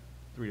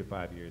 3 to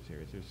 5 years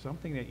here? Is there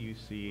something that you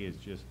see as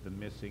just the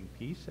missing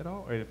piece at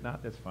all? Or if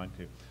not, that's fine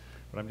too.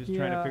 But I'm just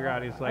trying to figure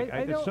out,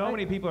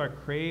 many people are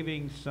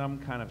craving some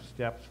kind of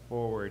steps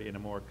forward in a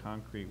more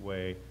concrete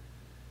way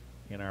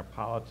in our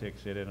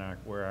politics and in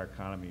where our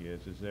economy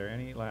is. Is there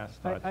any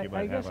last thoughts you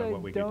might have on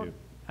what we could do?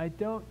 I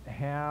don't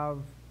have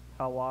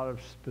a lot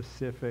of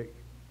specific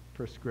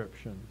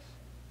prescriptions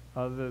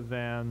other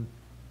than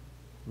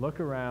look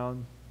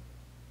around,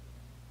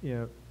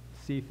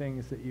 see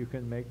things that you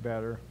can make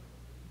better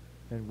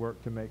and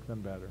work to make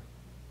them better.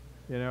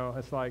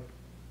 It's like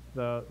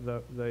the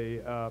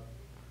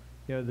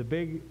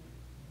big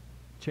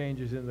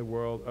changes in the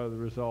world are the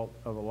result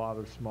of a lot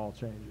of small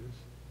changes.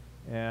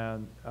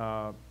 And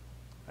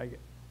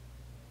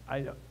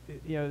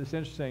it's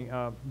interesting.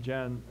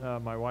 Jen,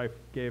 my wife,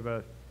 gave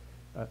a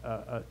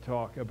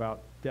talk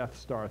about Death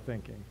Star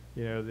thinking.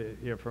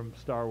 From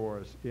Star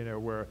Wars.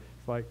 Where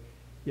it's like,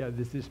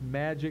 there's this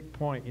magic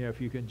point.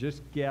 If you can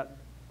just get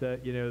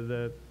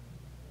the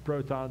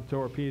proton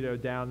torpedo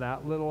down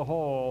that little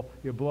hole,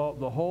 you blow up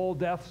the whole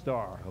Death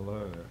Star. I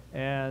love it.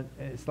 And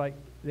it's like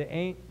there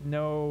ain't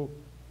no,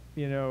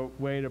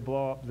 way to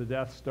blow up the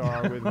Death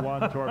Star with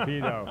one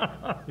torpedo,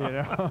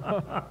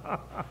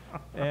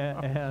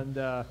 and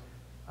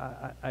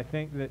I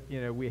think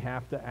that we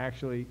have to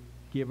actually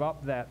give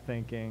up that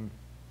thinking,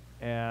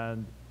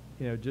 and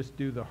just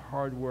do the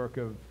hard work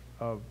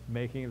of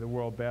making the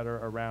world better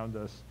around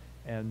us,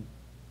 and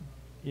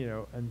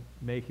and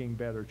making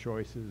better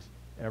choices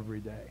every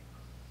day.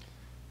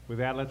 With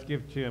that, let's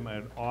give Tim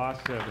an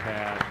awesome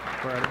hand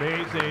for an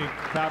amazing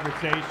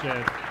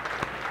conversation.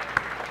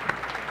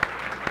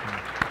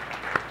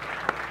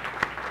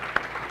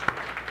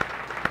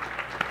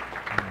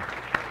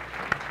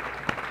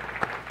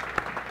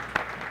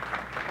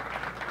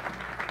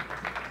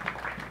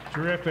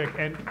 Terrific.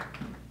 And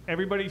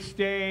everybody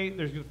stay.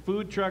 There's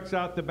food trucks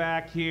out the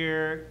back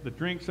here. The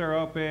drinks are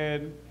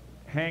open.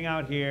 Hang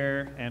out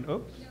here. And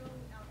oops.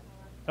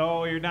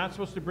 Oh, you're not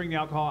supposed to bring the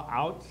alcohol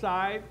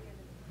outside?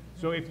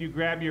 So if you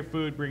grab your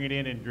food, bring it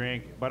in and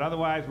drink. But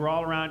otherwise, we're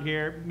all around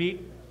here.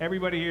 Meet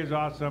everybody here is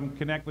awesome.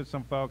 Connect with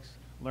some folks.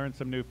 Learn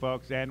some new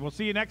folks. And we'll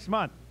see you next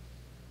month.